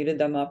transmuted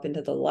them up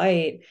into the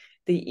light,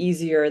 the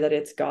easier that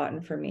it's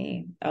gotten for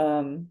me.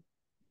 And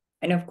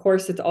of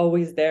course it's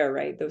always there,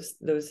 right?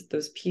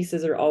 Those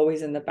pieces are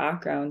always in the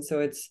background. So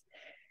it's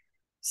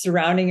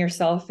surrounding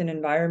yourself in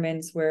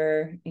environments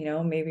where, you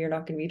know, maybe you're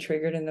not going to be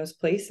triggered in those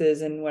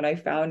places. And what I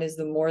found is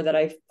the more that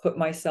I've put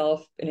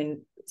myself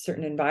in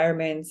certain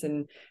environments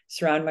and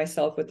surround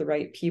myself with the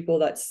right people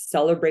that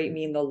celebrate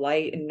me in the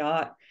light and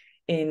not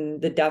in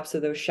the depths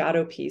of those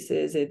shadow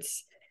pieces,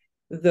 it's,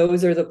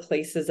 those are the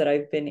places that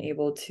I've been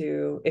able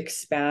to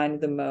expand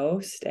the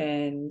most,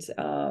 and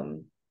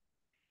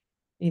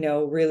you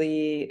know,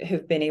 really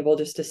have been able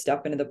just to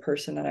step into the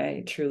person that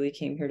I truly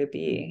came here to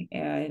be.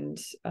 And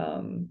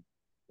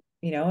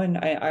you know, and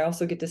I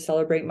also get to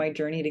celebrate my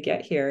journey to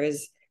get here,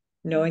 is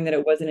knowing that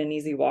it wasn't an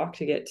easy walk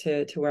to get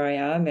to where I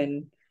am.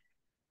 And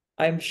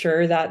I'm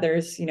sure that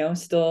there's, you know,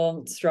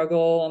 still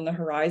struggle on the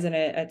horizon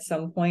at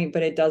some point,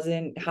 but it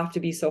doesn't have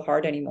to be so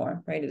hard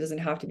anymore, right? It doesn't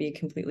have to be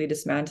completely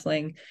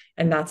dismantling.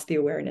 And that's the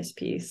awareness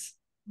piece.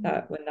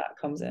 that when that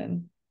comes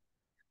in.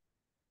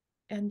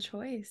 And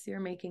choice. You're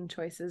making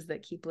choices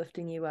that keep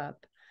lifting you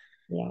up.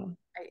 Yeah.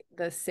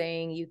 The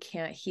saying, you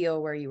can't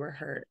heal where you were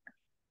hurt.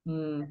 That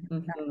Mm-hmm.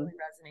 really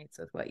resonates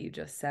with what you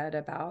just said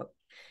about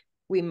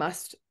we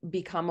must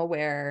become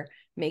aware,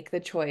 make the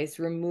choice,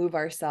 remove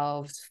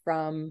ourselves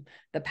from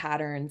the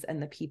patterns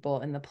and the people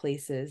and the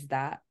places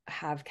that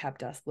have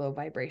kept us low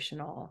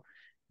vibrational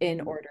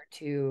in order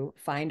to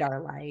find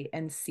our light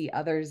and see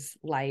others'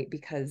 light,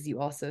 because you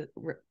also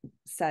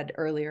said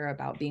earlier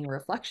about being a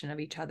reflection of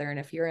each other. And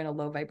if you're in a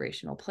low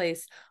vibrational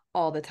place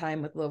all the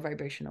time with low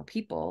vibrational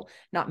people,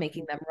 not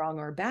making them wrong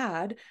or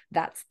bad,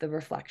 that's the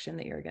reflection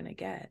that you're going to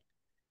get.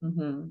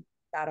 Mm-hmm.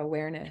 That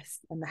awareness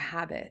and the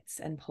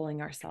habits and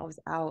pulling ourselves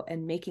out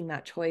and making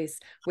that choice,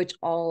 which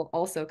all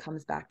also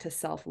comes back to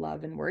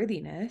self-love and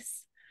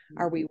worthiness.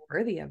 Are we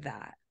worthy of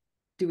that?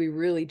 Do we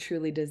really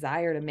truly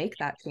desire to make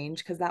that change?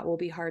 Because that will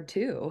be hard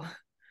too.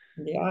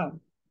 Yeah.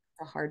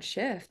 A hard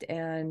shift.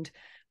 And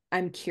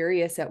I'm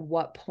curious, at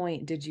what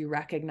point did you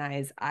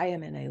recognize I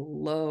am in a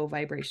low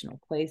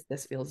vibrational place?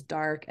 This feels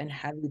dark and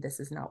heavy.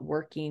 This is not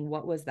working.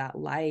 What was that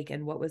like?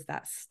 And what was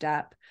that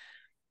step?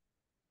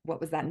 What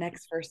was that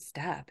next first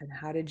step? And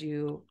how did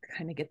you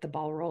kind of get the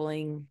ball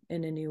rolling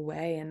in a new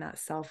way and that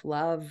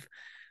self-love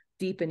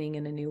deepening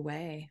in a new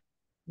way?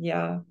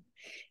 Yeah.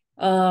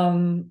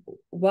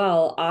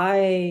 Well,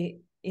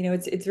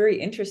 it's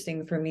very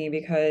interesting for me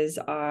because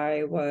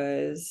I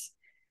was,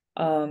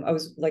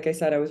 like I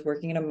said, I was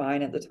working in a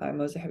mine at the time.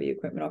 I was a heavy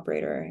equipment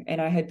operator,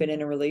 and I had been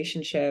in a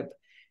relationship,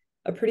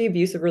 a pretty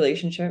abusive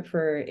relationship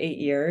for 8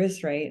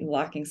 years, right? And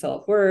lacking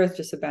self-worth,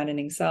 just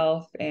abandoning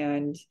self.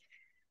 And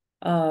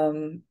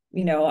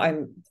I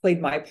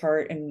played my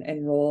part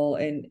and role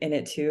in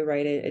it too,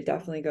 right? It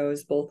definitely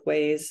goes both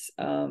ways.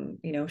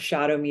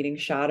 Shadow meeting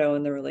shadow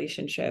in the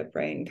relationship,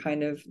 right? And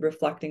kind of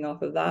reflecting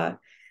off of that.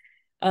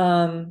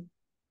 Um,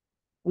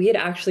 we had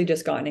actually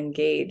just gotten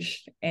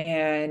engaged,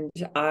 and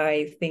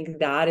I think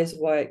that is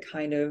what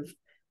kind of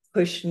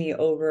pushed me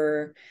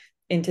over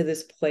into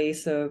this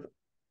place of,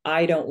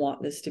 I don't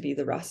want this to be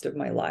the rest of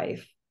my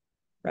life,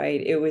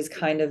 right? It was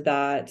kind of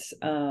that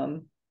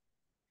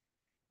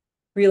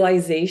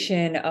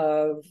realization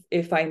of,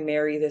 if I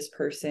marry this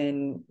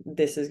person,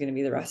 this is going to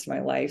be the rest of my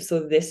life.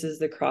 So this is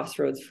the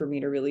crossroads for me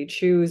to really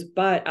choose.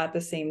 But at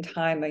the same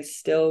time, I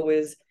still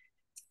was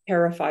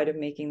terrified of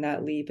making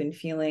that leap and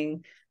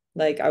feeling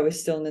like I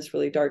was still in this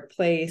really dark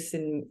place,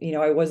 and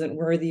I wasn't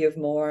worthy of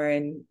more,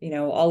 and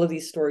all of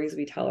these stories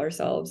we tell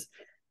ourselves.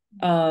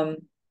 And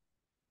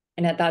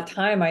at that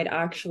time, I'd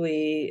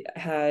actually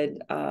had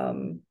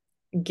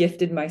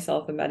gifted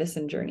myself a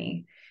medicine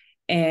journey,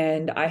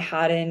 and I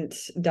hadn't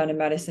done a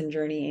medicine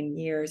journey in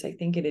years. I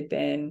think it had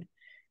been,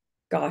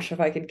 gosh, if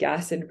I could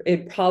guess,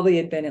 it probably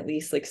had been at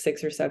least like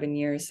 6 or 7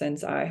 years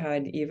since I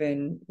had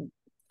even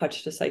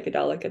touched a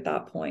psychedelic at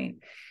that point.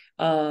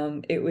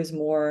 It was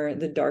more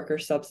the darker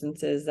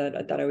substances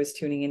that I was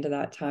tuning into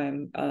that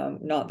time,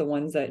 not the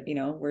ones that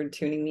were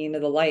tuning me into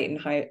the light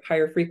and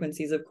higher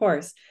frequencies, of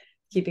course,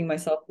 keeping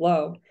myself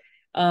low.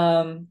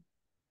 And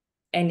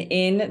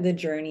in the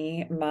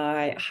journey,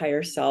 my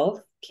higher self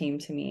came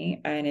to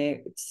me, and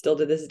it still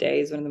to this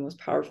day is one of the most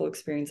powerful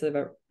experiences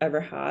I've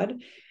ever had.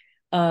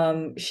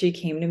 She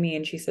came to me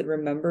and she said,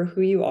 remember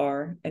who you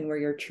are and where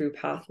your true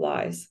path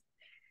lies.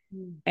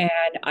 And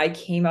I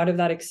came out of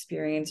that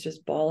experience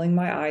just bawling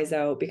my eyes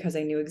out because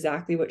I knew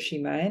exactly what she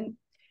meant.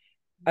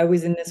 I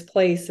was in this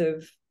place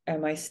of,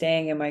 am I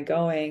staying? Am I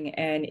going?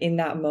 And in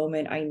that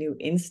moment, I knew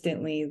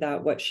instantly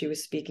that what she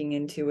was speaking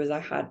into was, I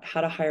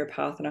had a higher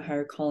path and a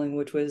higher calling,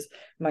 which was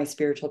my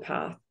spiritual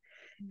path.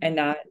 And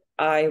that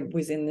I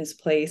was in this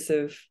place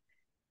of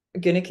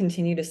going to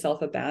continue to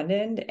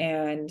self-abandon.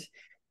 And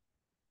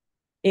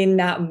in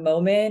that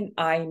moment,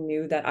 I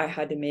knew that I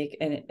had to make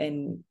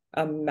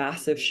a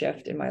massive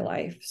shift in my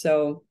life.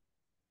 So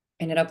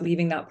I ended up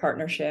leaving that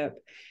partnership.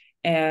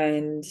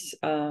 And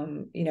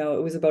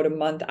it was about a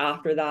month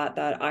after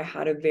that I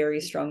had a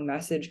very strong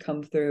message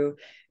come through,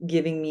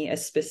 giving me a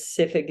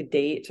specific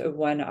date of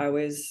when I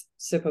was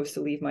supposed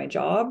to leave my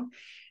job.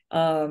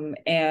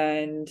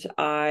 And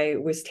I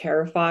was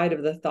terrified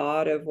of the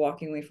thought of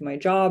walking away from my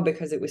job,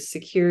 because it was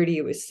security,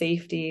 it was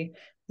safety,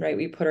 right?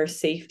 We put our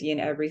safety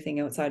in everything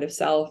outside of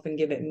self and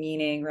give it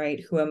meaning,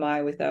 right? Who am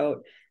I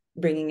without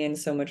bringing in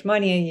so much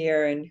money a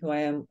year? And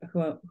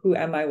who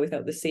am I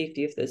without the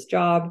safety of this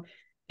job?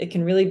 It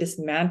can really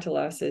dismantle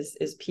us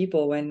as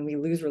people when we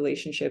lose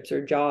relationships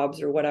or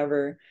jobs or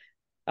whatever,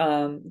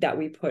 that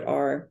we put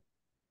our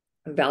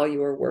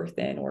value or worth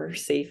in or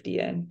safety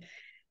in.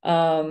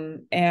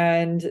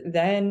 And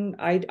then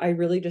I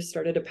really just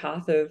started a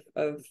path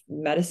of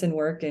medicine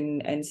work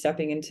and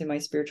stepping into my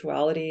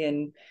spirituality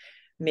and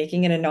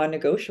making it a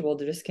non-negotiable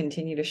to just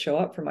continue to show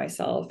up for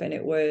myself. And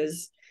it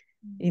was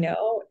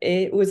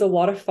a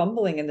lot of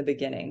fumbling in the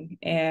beginning,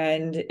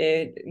 and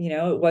it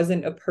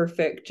wasn't a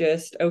perfect,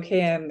 just,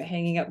 okay, I'm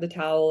hanging up the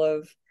towel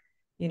of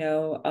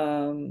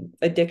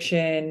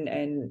addiction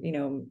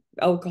and,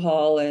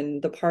 alcohol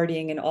and the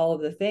partying and all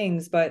of the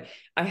things. But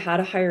I had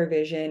a higher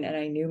vision and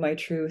I knew my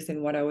truth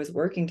and what I was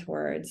working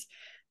towards.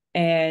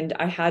 And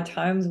I had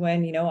times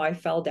when, I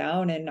fell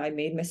down and I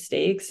made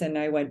mistakes and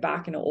I went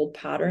back into old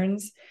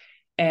patterns.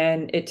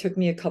 And it took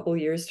me a couple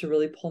years to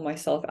really pull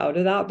myself out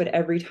of that. But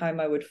every time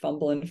I would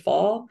fumble and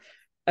fall,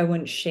 I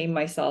wouldn't shame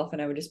myself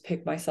and I would just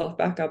pick myself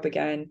back up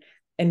again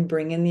and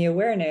bring in the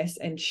awareness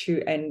and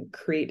shoot and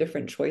create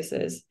different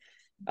choices.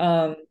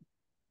 Um,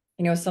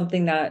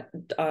 something that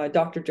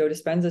Dr. Joe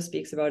Dispenza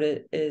speaks about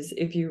it is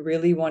if you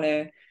really want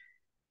to,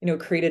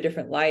 create a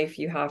different life,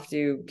 you have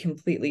to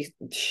completely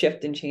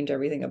shift and change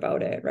everything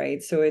about it.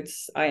 Right. So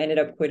I ended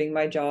up quitting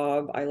my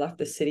job. I left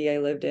the city I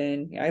lived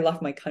in. I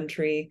left my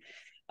country,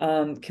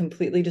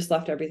 completely just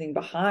left everything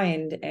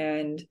behind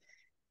and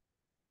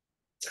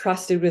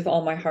trusted with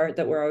all my heart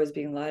that where I was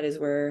being led is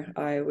where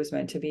I was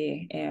meant to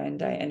be.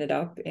 And I ended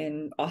up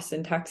in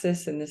Austin,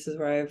 Texas. And this is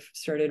where I've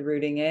started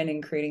rooting in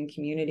and creating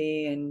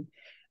community. And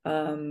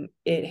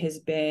it has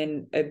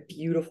been a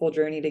beautiful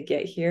journey to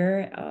get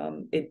here.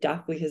 It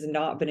definitely has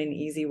not been an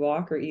easy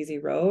walk or easy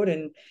road.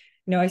 And,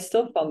 I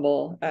still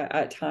fumble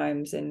at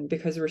times, and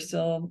because we're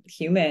still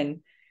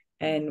human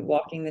and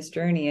walking this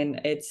journey.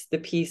 And it's the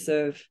piece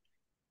of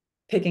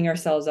picking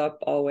ourselves up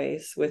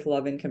always with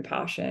love and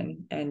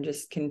compassion and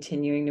just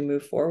continuing to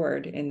move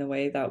forward in the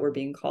way that we're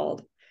being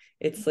called.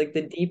 It's like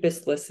the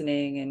deepest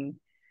listening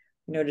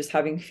and, just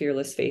having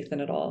fearless faith in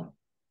it all.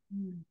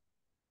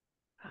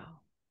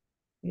 Wow.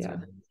 It's Yeah.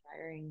 really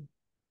inspiring.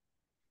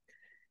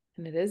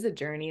 And it is a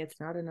journey.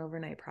 It's not an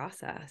overnight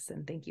process.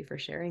 And thank you for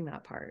sharing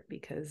that part,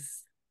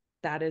 because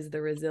that is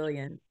the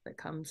resilience that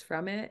comes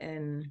from it.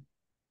 And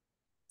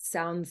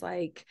sounds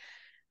like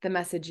the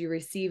message you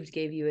received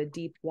gave you a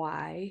deep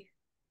why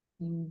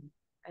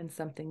and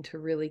something to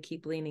really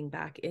keep leaning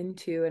back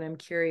into. And I'm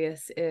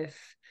curious,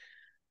 if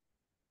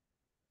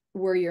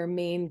were your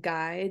main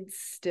guides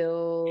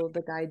still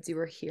the guides you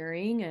were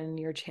hearing and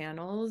your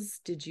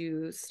channels? Did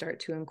you start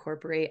to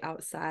incorporate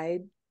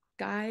outside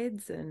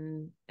guides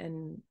and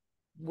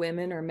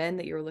women or men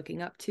that you were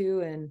looking up to?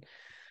 And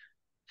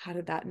how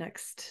did that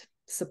next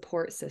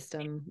support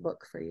system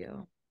look for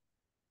you?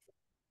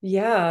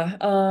 Yeah.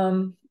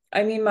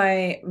 I mean,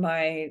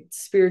 my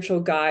spiritual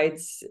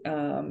guides,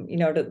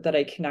 that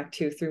I connect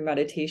to through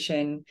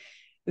meditation,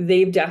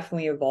 they've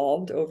definitely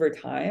evolved over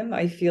time.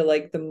 I feel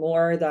like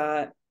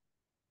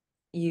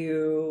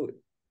you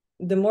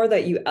the more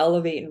that you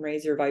elevate and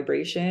raise your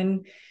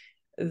vibration,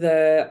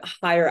 the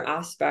higher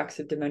aspects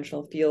of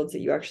dimensional fields that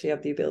you actually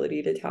have the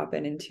ability to tap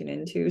in and tune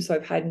into. So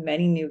I've had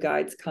many new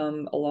guides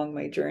come along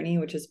my journey,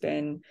 which has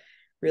been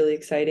really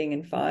exciting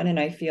and fun. And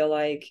I feel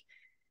like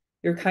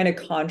you're kind of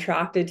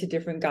contracted to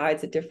different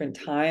guides at different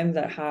times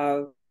that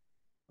have,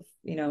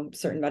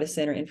 certain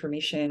medicine or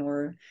information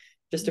or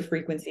just a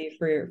frequency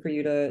for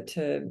you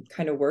to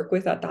kind of work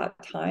with at that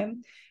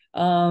time.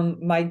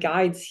 My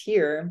guides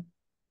here,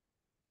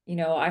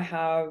 I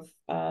have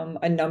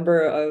a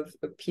number of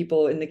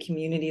people in the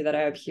community that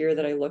I have here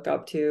that I look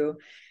up to,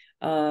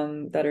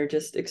 that are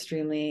just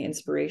extremely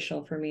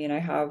inspirational for me. And I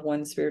have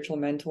one spiritual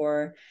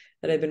mentor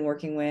that I've been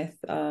working with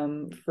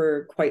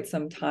for quite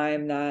some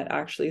time that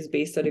actually is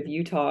based out of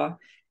Utah.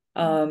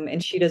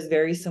 And she does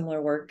very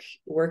similar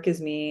work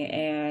as me.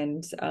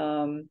 And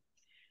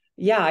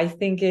yeah, I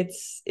think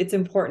it's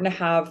important to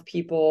have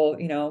people,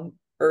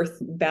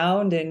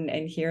 earthbound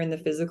and here in the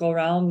physical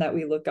realm that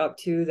we look up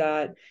to,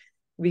 that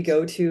we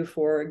go to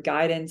for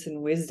guidance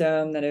and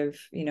wisdom, that have,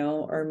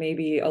 are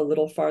maybe a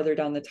little farther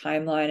down the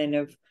timeline and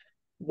have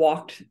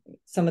walked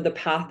some of the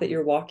path that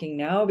you're walking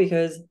now,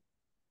 because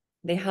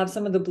they have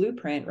some of the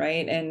blueprint,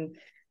 right? And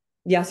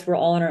yes, we're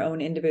all on our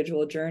own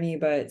individual journey,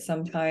 but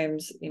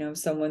sometimes,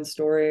 someone's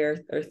story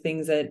or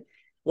things that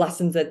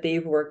lessons that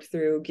they've worked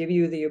through give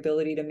you the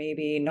ability to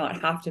maybe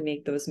not have to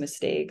make those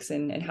mistakes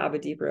and have a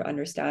deeper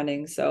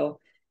understanding. So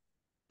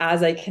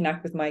as I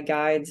connect with my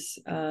guides,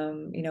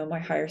 my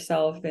higher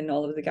self and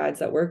all of the guides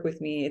that work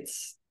with me,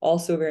 it's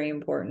also very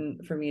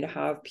important for me to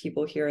have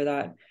people here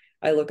that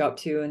I look up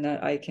to and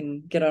that I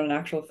can get on an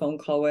actual phone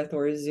call with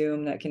or a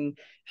Zoom that can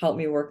help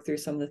me work through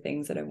some of the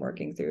things that I'm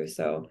working through.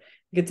 So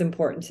it's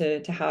important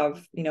to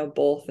have,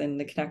 both and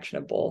the connection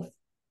of both.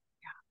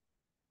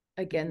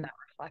 Again, that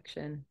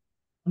reflection,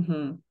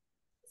 Mm-hmm.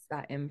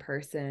 that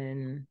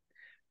in-person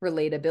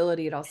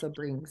relatability. It also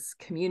brings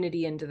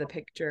community into the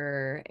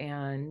picture.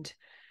 And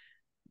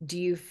do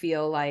you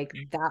feel like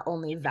that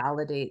only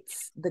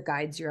validates the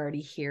guides you're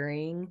already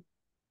hearing?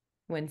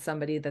 When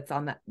somebody that's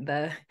on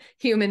the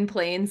human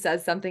plane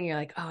says something, you're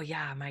like, oh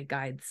yeah, my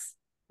guides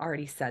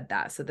already said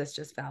that, so this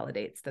just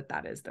validates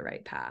that is the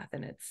right path.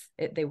 And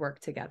they work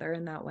together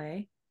in that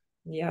way.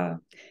 Yeah,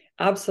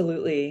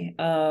 absolutely.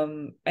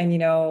 And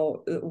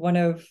one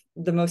of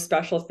the most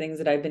special things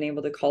that I've been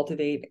able to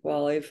cultivate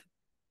while I've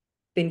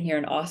been here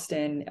in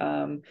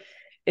Austin,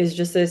 is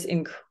just this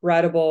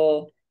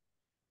incredible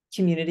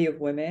community of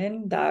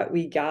women that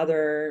we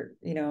gather,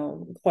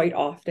 quite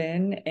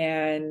often.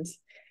 And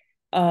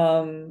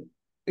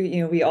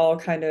we all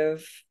kind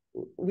of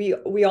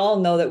we all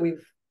know that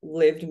we've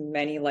lived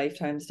many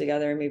lifetimes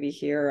together, maybe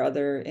here or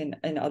other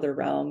in other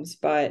realms.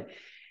 But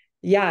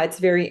yeah, it's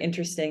very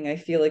interesting. I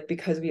feel like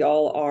because we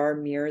all are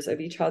mirrors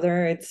of each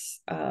other,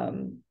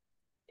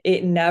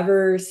 it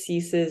never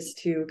ceases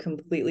to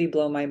completely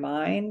blow my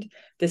mind,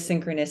 the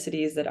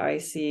synchronicities that I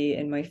see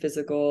in my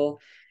physical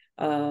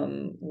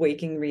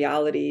waking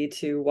reality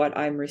to what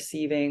I'm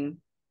receiving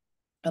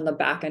on the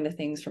back end of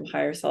things from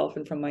higher self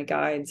and from my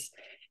guides.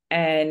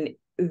 And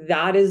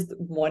that is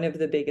one of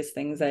the biggest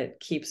things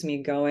that keeps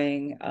me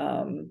going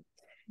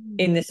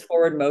in this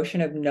forward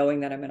motion of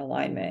knowing that I'm in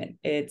alignment.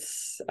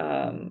 It's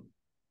a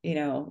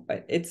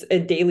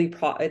daily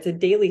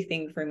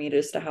thing for me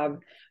just to have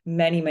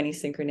many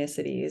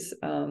synchronicities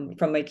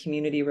from my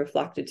community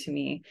reflected to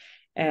me.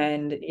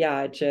 And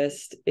yeah,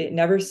 it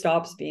never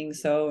stops being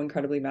so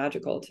incredibly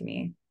magical to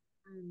me.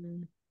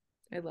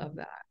 I love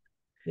that.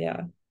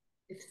 Yeah.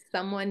 If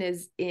someone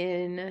is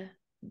in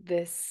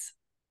this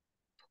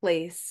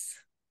place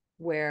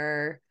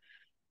where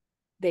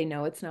they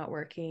know it's not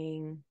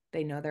working,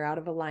 they know they're out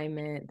of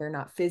alignment, they're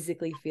not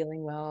physically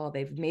feeling well,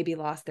 they've maybe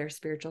lost their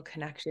spiritual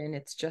connection,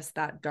 it's just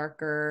that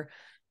darker,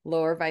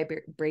 lower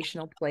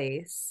vibrational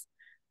place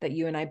that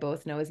you and I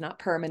both know is not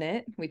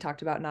permanent. We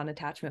talked about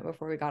non-attachment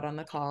before we got on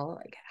the call.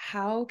 Like,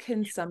 how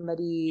can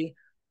somebody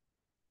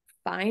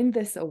find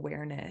this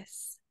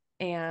awareness,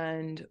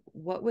 and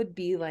what would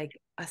be like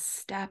a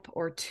step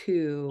or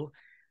two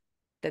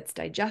that's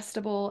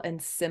digestible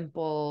and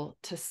simple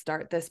to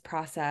start this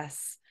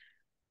process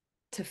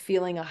to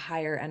feeling a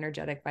higher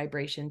energetic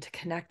vibration, to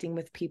connecting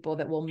with people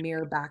that will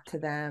mirror back to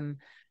them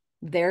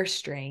their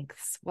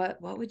strengths? What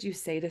would you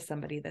say to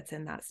somebody that's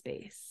in that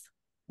space?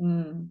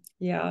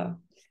 Yeah.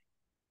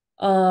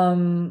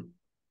 Um,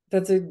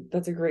 that's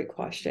a great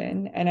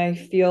question. And I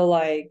feel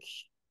like,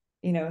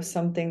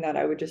 something that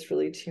I would just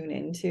really tune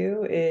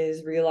into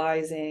is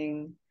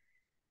realizing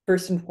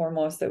first and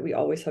foremost that we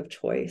always have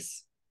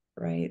choice,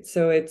 right?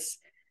 So it's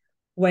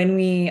when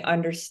we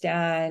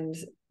understand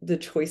the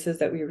choices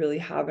that we really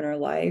have in our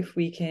life,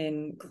 we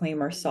can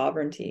claim our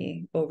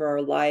sovereignty over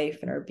our life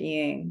and our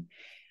being.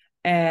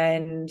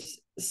 And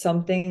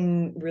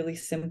something really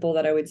simple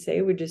that I would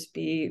say would just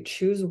be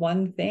choose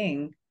one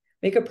thing,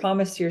 make a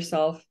promise to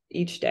yourself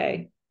each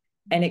day.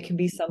 And it can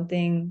be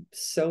something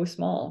so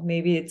small.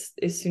 Maybe it's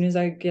as soon as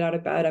I get out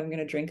of bed, I'm going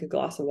to drink a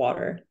glass of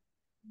water,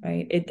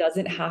 right? It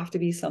doesn't have to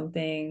be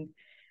something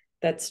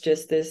that's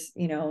just this,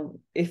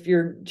 if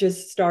you're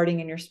just starting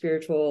in your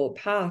spiritual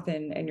path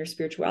and your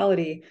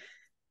spirituality,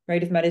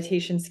 right? If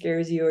meditation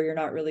scares you or you're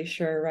not really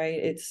sure, right?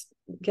 It's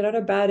get out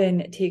of bed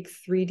and take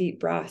 3 deep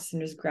breaths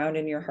and just ground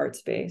in your heart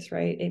space,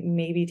 right? It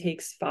maybe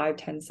takes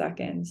 5-10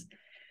 seconds.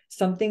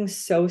 Something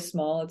so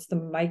small. It's the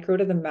micro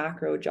to the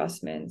macro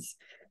adjustments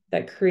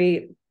that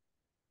create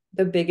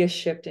the biggest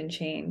shift and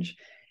change.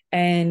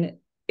 And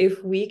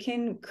if we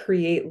can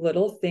create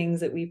little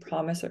things that we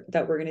promise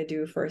that we're going to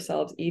do for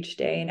ourselves each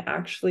day and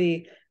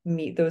actually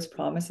meet those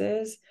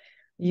promises,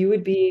 you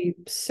would be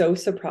so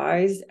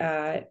surprised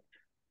at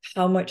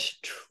how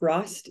much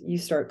trust you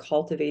start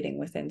cultivating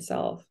within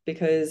self.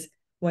 Because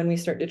when we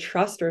start to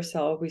trust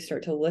ourselves, we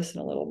start to listen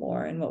a little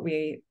more. And what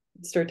we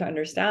start to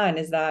understand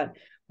is that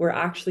we're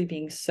actually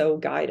being so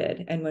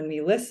guided. And when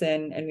we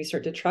listen and we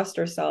start to trust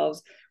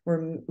ourselves,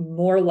 we're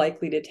more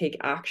likely to take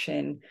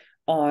action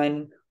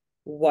on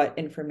what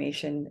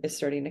information is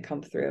starting to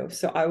come through.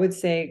 So I would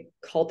say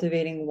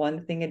cultivating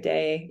one thing a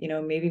day,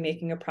 maybe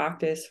making a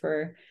practice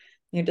for,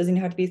 it doesn't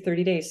have to be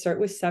 30 days. Start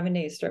with 7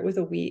 days, start with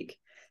a week,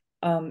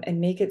 and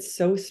make it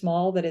so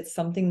small that it's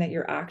something that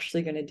you're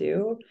actually going to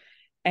do.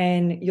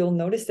 And you'll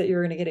notice that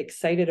you're going to get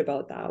excited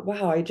about that.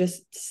 Wow, I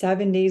just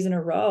 7 days in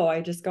a row,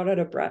 I just got out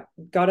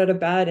of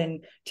bed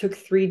and took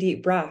 3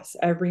 deep breaths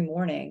every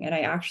morning. And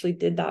I actually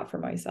did that for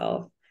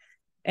myself.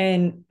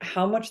 And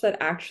how much that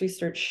actually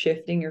starts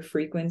shifting your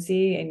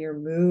frequency and your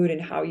mood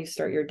and how you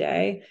start your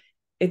day.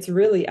 It's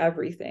really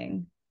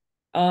everything.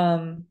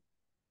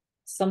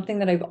 Something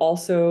that I've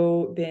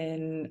also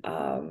been,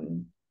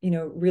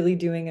 really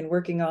doing and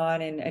working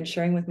on and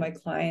sharing with my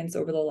clients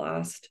over the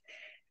last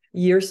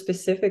year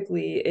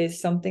specifically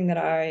is something that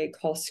I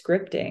call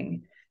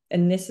scripting.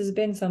 And this has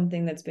been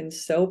something that's been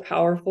so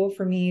powerful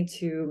for me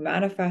to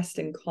manifest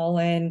and call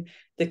in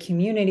the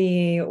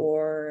community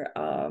or,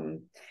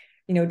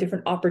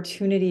 different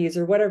opportunities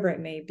or whatever it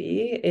may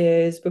be,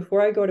 is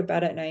before I go to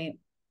bed at night,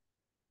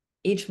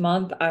 each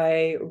month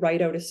I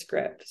write out a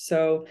script.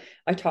 So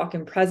I talk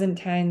in present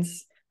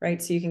tense,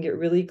 right? So you can get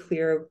really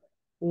clear of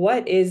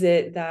what is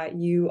it that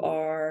you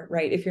are,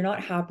 right? If you're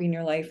not happy in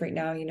your life right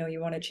now,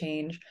 you want to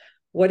change.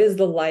 What is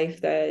the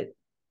life that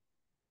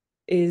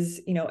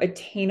is,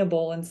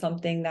 attainable and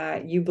something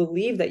that you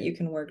believe that you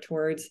can work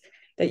towards,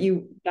 that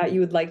you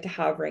would like to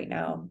have right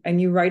now?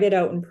 And you write it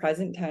out in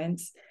present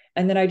tense.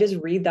 And then I just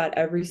read that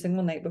every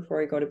single night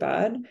before I go to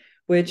bed,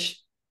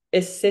 which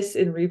assists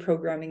in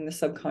reprogramming the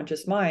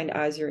subconscious mind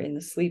as you're in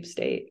the sleep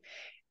state.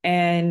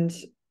 And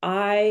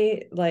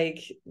I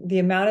like the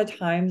amount of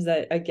times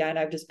that, again,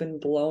 I've just been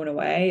blown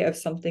away of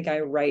something I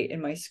write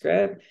in my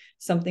script.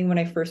 Something when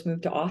I first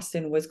moved to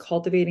Austin was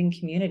cultivating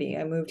community.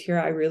 I moved here,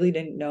 I really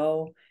didn't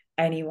know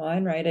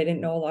anyone, right? I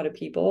didn't know a lot of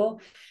people.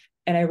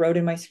 And I wrote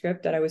in my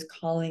script that I was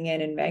calling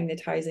in and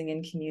magnetizing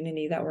in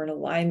community that were in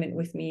alignment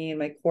with me and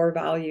my core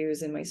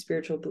values and my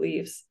spiritual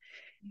beliefs.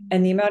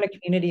 And the amount of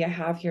community I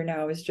have here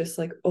now is just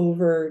like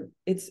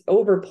it's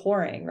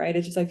overpouring, right?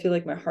 It's just, I feel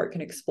like my heart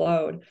can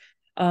explode.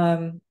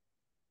 Um,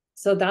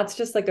 so that's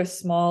just like a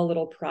small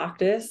little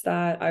practice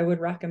that I would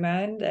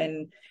recommend.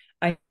 And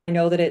I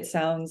know that it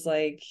sounds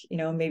like,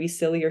 maybe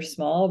silly or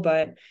small,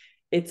 but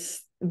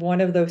it's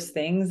one of those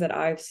things that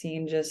I've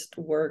seen just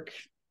work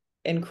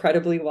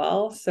incredibly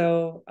well.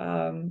 So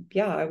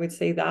yeah, I would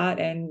say that,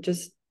 and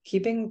just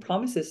keeping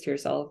promises to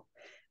yourself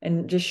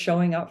and just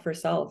showing up for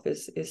self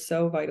is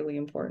so vitally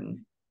important.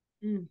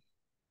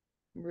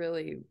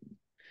 Really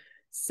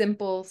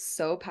simple,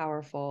 so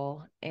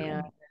powerful,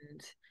 and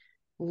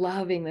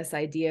loving this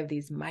idea of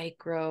these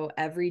micro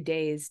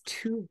everydays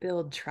to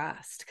build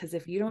trust. Because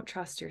if you don't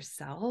trust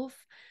yourself,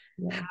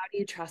 Yeah. how do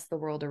you trust the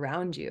world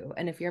around you?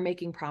 And if you're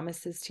making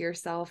promises to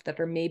yourself that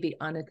are maybe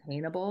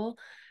unattainable,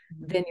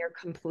 then you're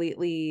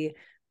completely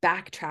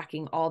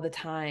backtracking all the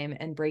time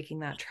and breaking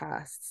that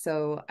trust.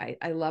 So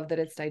I love that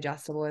it's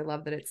digestible. I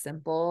love that it's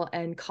simple,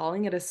 and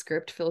calling it a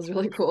script feels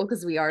really cool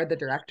because we are the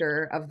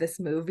director of this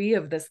movie,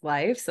 of this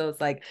life. So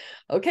it's like,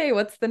 okay,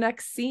 what's the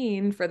next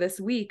scene for this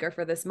week or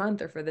for this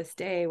month or for this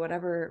day,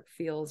 whatever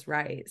feels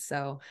right.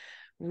 So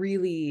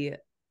really,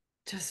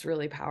 just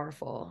really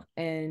powerful.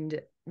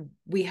 And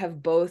we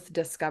have both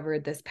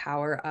discovered this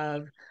power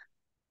of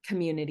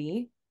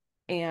community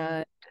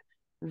and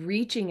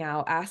reaching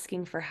out,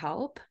 asking for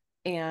help.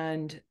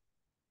 And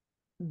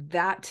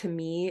that to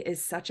me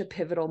is such a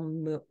pivotal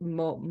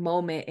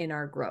moment in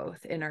our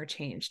growth, in our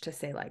change, to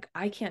say, like,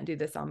 I can't do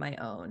this on my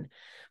own.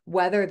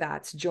 Whether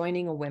that's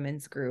joining a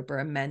women's group or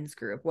a men's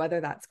group, whether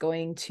that's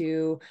going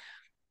to,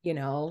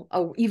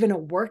 even a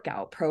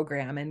workout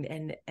program,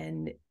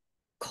 and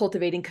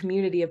cultivating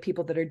community of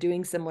people that are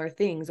doing similar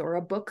things, or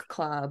a book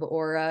club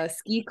or a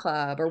ski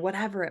club or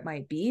whatever it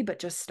might be, but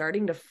just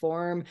starting to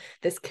form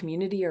this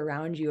community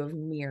around you of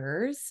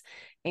mirrors.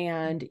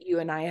 And you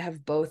and I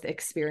have both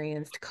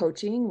experienced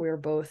coaching. We're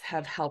both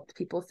have helped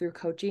people through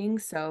coaching.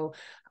 So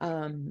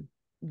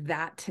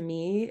that to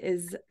me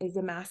is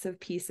a massive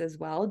piece as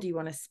well. Do you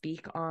want to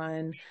speak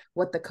on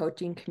what the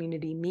coaching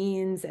community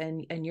means?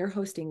 And you're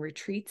hosting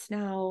retreats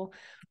now.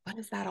 What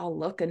does that all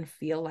look and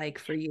feel like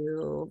for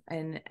you?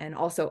 And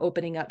also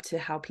opening up to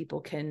how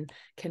people can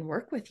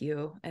work with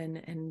you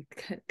and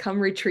come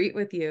retreat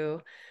with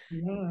you.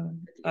 Yeah,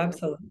 With you.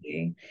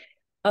 absolutely.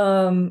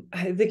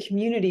 The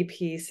community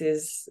piece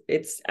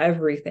it's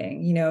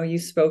everything. You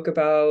spoke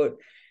about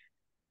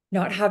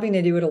not having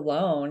to do it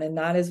alone, and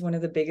that is one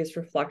of the biggest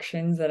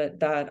reflections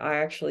that I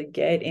actually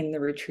get in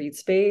the retreat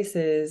space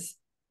is,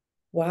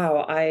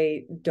 wow,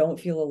 I don't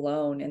feel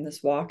alone in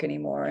this walk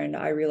anymore. And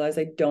I realize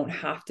I don't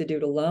have to do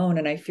it alone.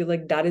 And I feel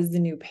like that is the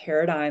new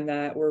paradigm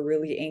that we're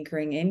really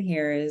anchoring in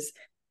here is,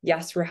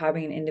 yes, we're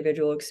having an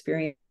individual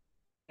experience,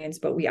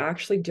 but we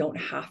actually don't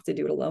have to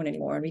do it alone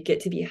anymore. And we get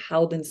to be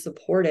held and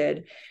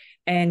supported.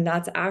 And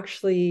that's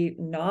actually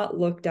not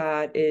looked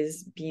at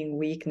as being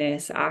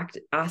weakness,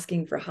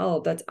 asking for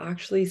help. That's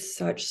actually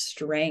such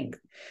strength.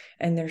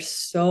 And there's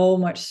so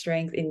much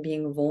strength in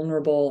being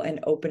vulnerable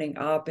and opening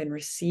up and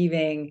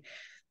receiving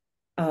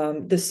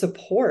the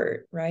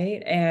support,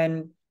 right?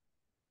 And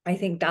I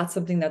think that's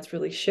something that's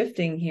really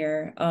shifting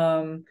here.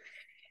 And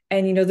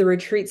the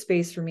retreat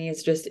space for me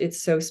is just,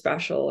 it's so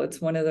special.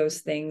 It's one of those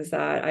things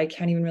that I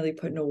can't even really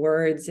put into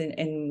words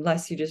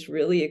unless you just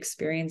really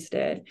experienced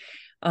it.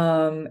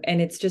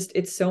 And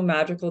it's so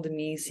magical to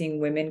me seeing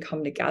women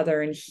come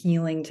together and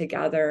healing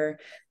together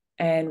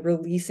and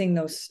releasing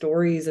those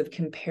stories of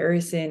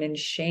comparison and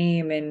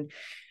shame. And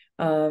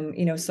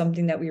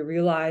something that we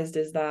realized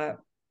is that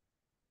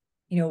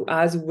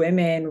as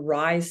women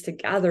rise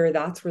together,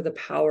 that's where the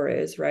power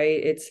is,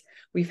 right?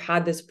 We've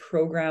had this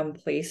program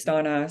placed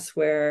on us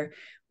where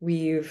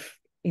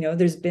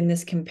there's been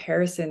this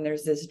comparison,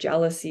 there's this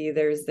jealousy,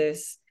 there's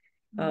this,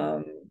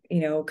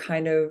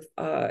 kind of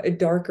a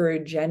darker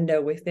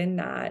agenda within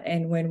that.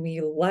 And when we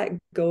let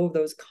go of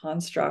those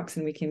constructs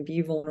and we can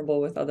be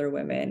vulnerable with other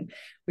women,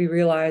 we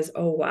realize,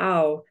 oh,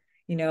 wow,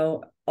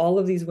 all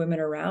of these women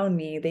around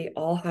me, they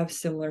all have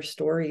similar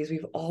stories.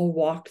 We've all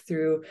walked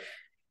through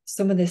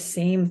some of the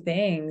same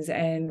things,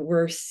 and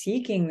we're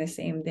seeking the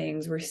same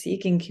things. We're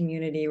seeking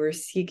community, we're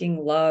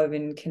seeking love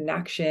and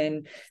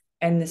connection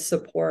and the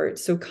support.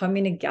 So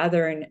coming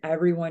together and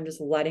everyone just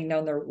letting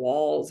down their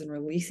walls and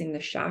releasing the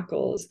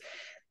shackles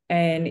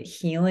and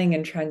healing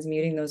and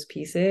transmuting those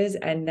pieces,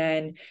 and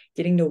then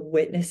getting to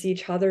witness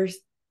each other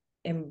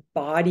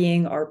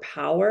embodying our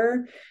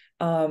power,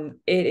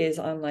 it is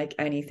unlike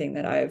anything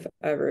that I've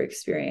ever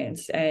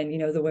experienced. And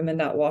the women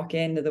that walk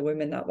in to the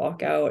women that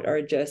walk out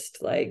are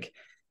just like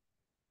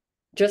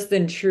just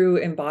the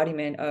true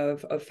embodiment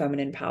of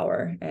feminine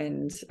power.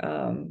 And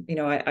you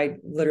know, I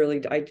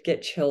literally, I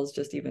get chills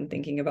just even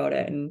thinking about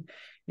it. And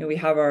you know, we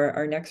have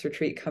our next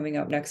retreat coming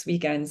up next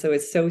weekend, so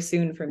it's so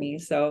soon for me.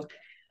 So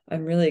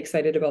I'm really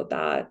excited about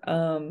that.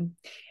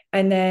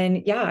 And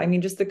then yeah, I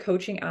mean, just the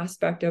coaching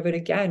aspect of it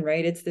again,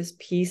 right? It's this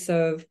piece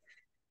of,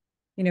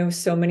 you know,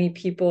 so many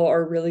people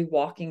are really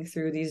walking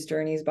through these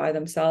journeys by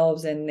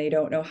themselves and they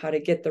don't know how to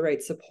get the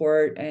right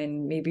support.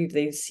 And maybe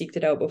they've seeked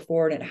it out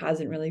before and it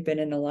hasn't really been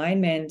in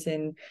alignment.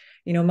 And,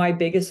 you know, my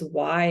biggest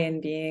why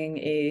in being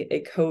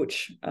a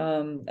coach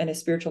and a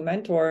spiritual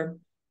mentor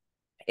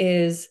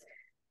is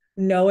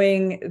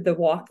knowing the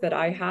walk that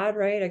I had,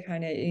 right? I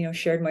kind of, you know,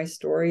 shared my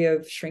story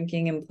of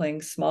shrinking and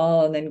playing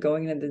small and then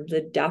going into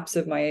the depths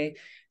of my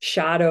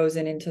shadows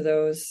and into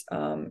those,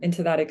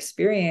 into that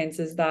experience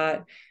is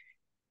that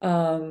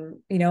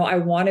you know, I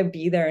want to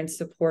be there and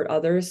support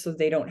others so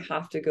they don't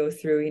have to go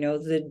through, you know,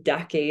 the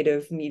decade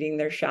of meeting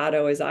their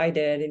shadow as I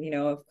did. And, you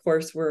know, of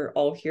course, we're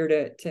all here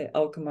to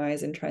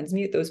alchemize and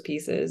transmute those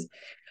pieces.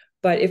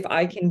 But if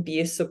I can be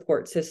a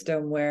support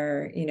system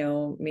where, you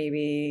know,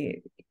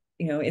 maybe,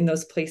 you know, in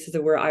those places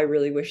where I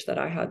really wish that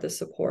I had the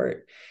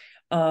support.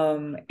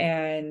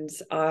 And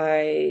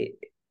I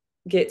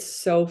get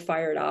so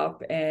fired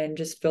up and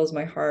just fills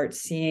my heart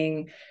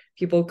seeing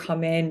people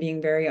come in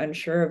being very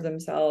unsure of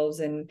themselves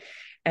and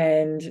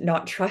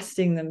not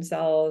trusting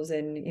themselves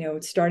and, you know,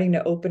 starting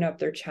to open up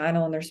their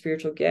channel and their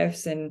spiritual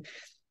gifts, and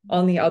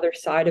on the other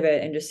side of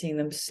it and just seeing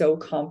them so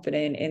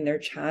confident in their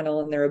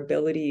channel and their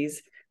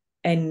abilities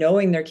and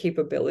knowing their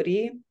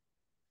capability.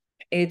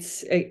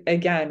 It's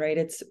again, right,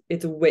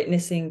 it's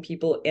witnessing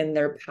people in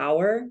their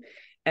power,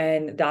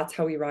 and that's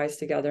how we rise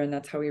together and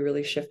that's how we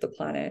really shift the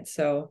planet.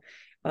 So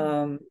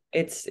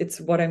it's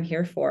what I'm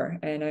here for,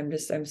 and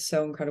I'm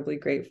so incredibly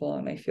grateful,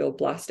 and I feel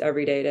blessed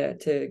every day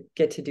to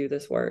get to do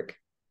this work.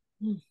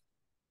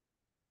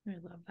 I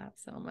love that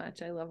so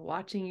much. I love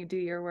watching you do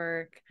your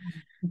work.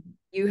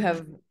 You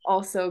have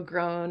also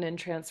grown and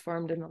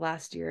transformed in the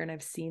last year, and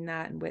I've seen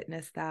that and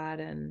witnessed that.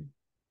 And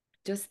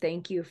just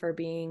thank you for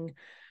being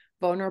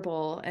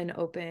vulnerable and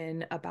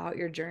open about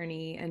your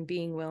journey and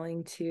being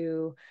willing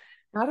to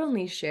not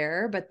only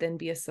share, but then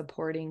be a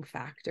supporting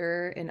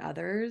factor in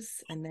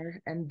others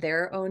and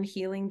their own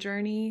healing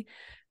journey.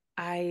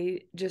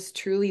 I just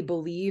truly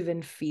believe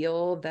and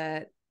feel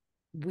that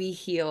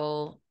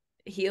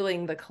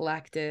healing the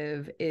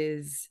collective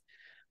is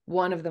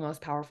one of the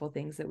most powerful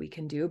things that we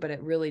can do, but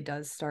it really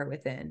does start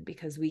within,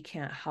 because we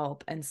can't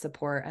help and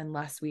support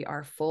unless we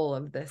are full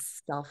of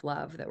this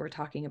self-love that we're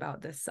talking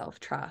about, this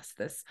self-trust,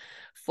 this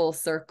full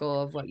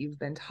circle of what you've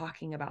been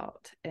talking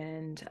about.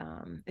 And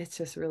it's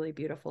just really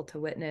beautiful to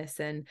witness.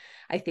 And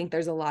I think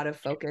there's a lot of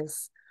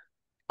focus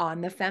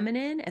on the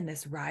feminine and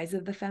this rise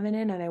of the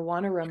feminine. And I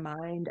want to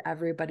remind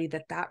everybody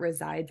that that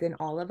resides in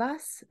all of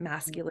us,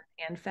 masculine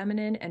and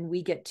feminine, and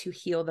we get to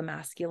heal the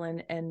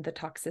masculine and the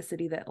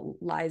toxicity that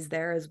lies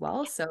there as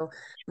well. So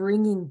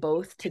bringing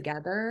both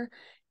together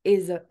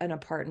is an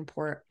important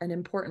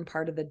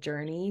part of the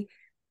journey.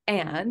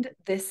 And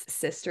this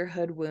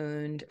sisterhood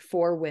wound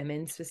for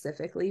women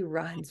specifically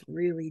runs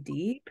really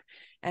deep.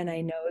 And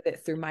I know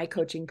that through my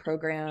coaching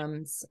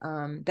programs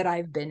that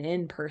I've been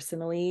in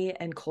personally,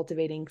 and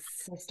cultivating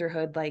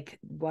sisterhood like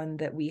one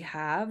that we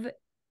have,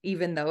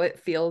 even though it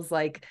feels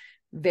like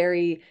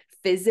very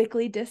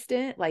physically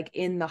distant, like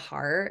in the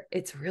heart,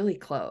 it's really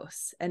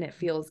close and it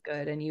feels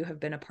good. And you have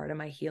been a part of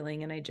my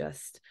healing. And I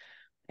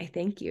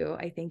thank you.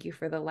 I thank you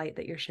for the light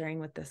that you're sharing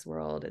with this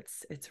world.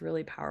 It's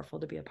really powerful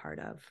to be a part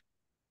of.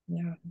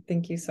 Yeah,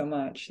 thank you so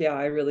much. Yeah,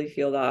 I really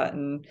feel that,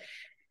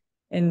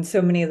 and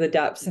so many of the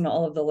depths and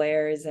all of the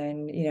layers.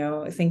 And you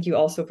know, thank you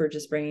also for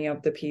just bringing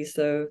up the piece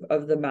of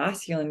the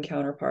masculine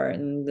counterpart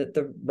and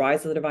the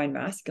rise of the divine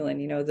masculine.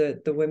 You know,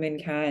 the women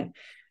can't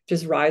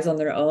just rise on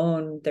their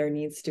own. There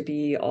needs to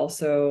be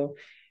also,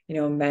 you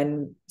know,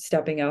 men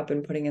stepping up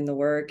and putting in the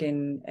work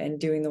and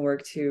doing the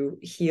work to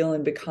heal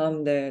and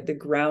become the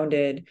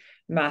grounded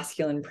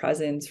masculine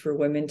presence for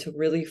women to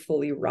really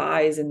fully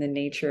rise in the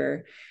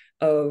nature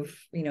of,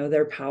 you know,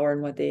 their power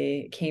and what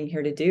they came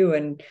here to do.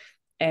 And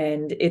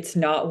it's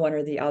not one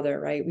or the other,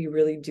 right? We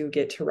really do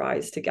get to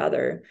rise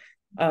together.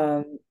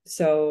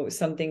 So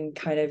something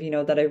kind of, you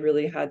know, that I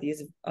really had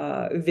these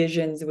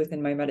visions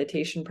within my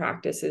meditation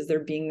practice is there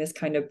being this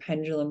kind of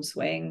pendulum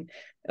swing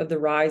of the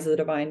rise of the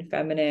divine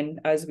feminine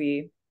as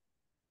we,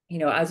 you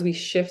know, as we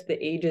shift the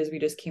ages. We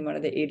just came out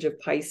of the age of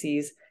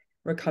Pisces,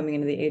 we're coming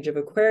into the age of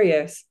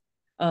Aquarius.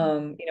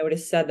 You know, it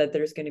is said that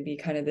there's going to be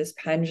kind of this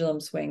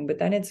pendulum swing, but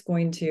then it's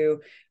going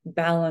to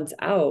balance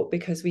out,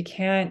 because we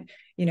can't,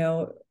 you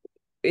know,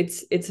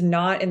 it's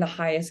not in the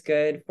highest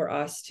good for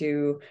us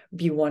to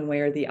be one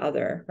way or the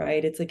other,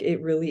 right? It's like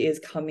it really is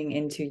coming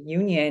into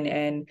union,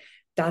 and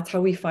that's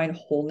how we find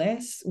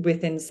wholeness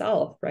within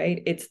self,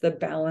 right? It's the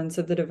balance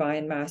of the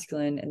divine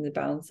masculine and the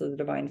balance of the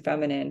divine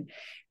feminine,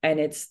 and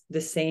it's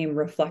the same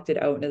reflected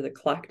out into the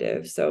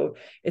collective. So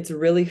it's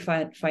really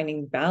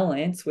finding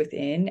balance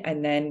within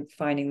and then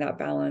finding that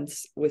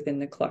balance within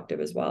the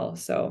collective as well.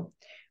 So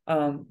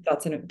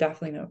That's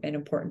definitely an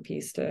important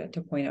piece to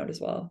point out as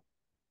well.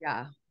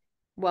 Yeah.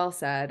 Well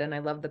said. And I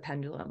love the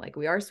pendulum. Like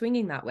we are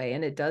swinging that way,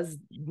 and it does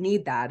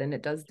need that, and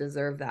it does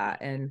deserve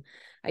that. And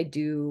I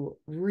do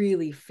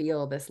really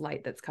feel this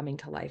light that's coming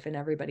to life in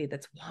everybody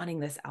that's wanting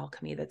this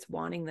alchemy, that's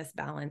wanting this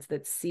balance,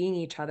 that's seeing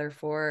each other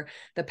for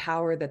the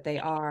power that they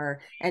are,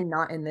 and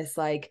not in this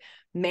like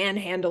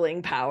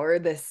manhandling power,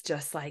 this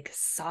just like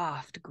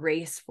soft,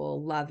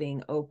 graceful,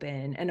 loving,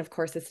 open. And of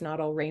course, it's not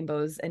all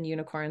rainbows and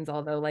unicorns,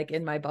 although like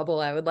in my bubble,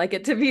 I would like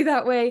it to be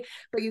that way.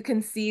 But you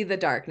can see the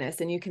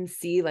darkness, and you can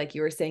see, like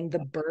you were saying, the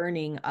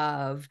burning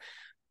of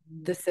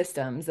the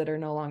systems that are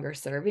no longer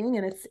serving.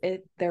 And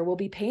there will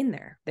be pain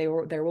there.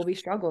 There will be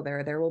struggle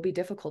there. There will be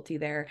difficulty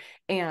there.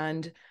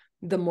 And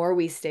the more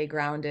we stay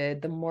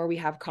grounded, the more we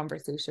have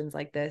conversations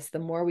like this, the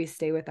more we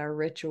stay with our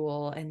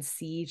ritual and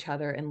see each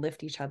other and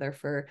lift each other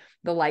for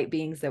the light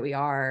beings that we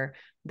are,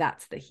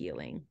 that's the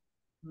healing.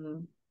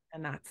 Mm.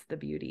 And that's the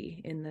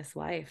beauty in this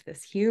life,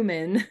 this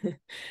human,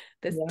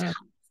 this Yeah.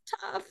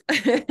 tough,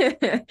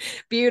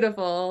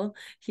 beautiful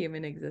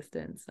human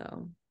existence.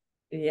 So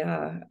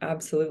Yeah,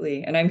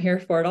 absolutely. And I'm here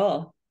for it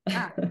all.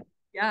 yeah,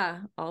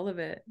 yeah, all of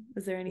it.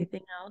 Is there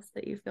anything else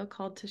that you feel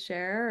called to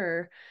share,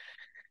 or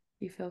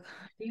you feel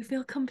do you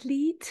feel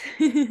complete?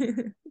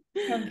 I'm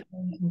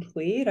feeling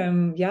complete.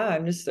 I'm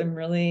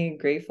really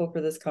grateful for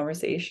this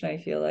conversation. I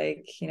feel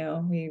like,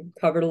 we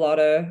covered a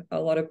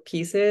lot of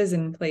pieces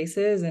and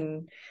places,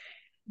 and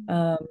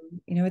um,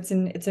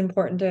 it's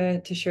important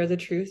to share the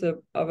truth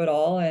of it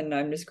all. And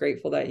I'm just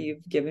grateful that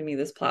you've given me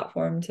this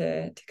platform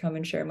to come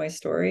and share my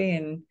story,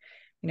 and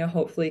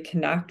hopefully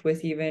connect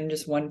with even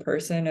just one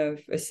person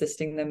of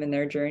assisting them in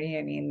their journey.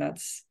 I mean,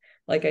 that's,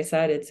 like I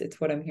said,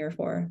 it's what I'm here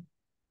for.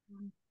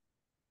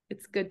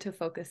 It's good to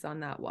focus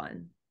on that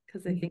one,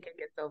 because I Mhm. think it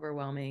gets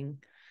overwhelming.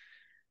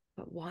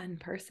 But one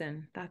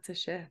person, that's a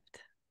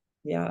shift.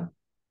 Yeah,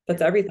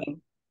 that's And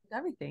everything.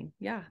 everything.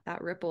 Yeah,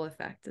 that ripple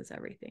effect is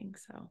everything.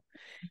 So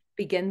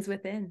begins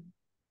within.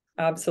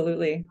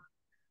 Absolutely.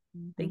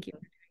 Thank you for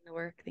doing the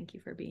work. Thank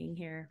you for being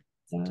here.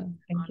 Such Yeah, an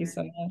thank you honor.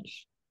 so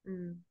much.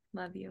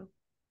 Love you.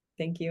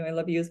 Thank you. I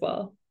love you as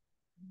well.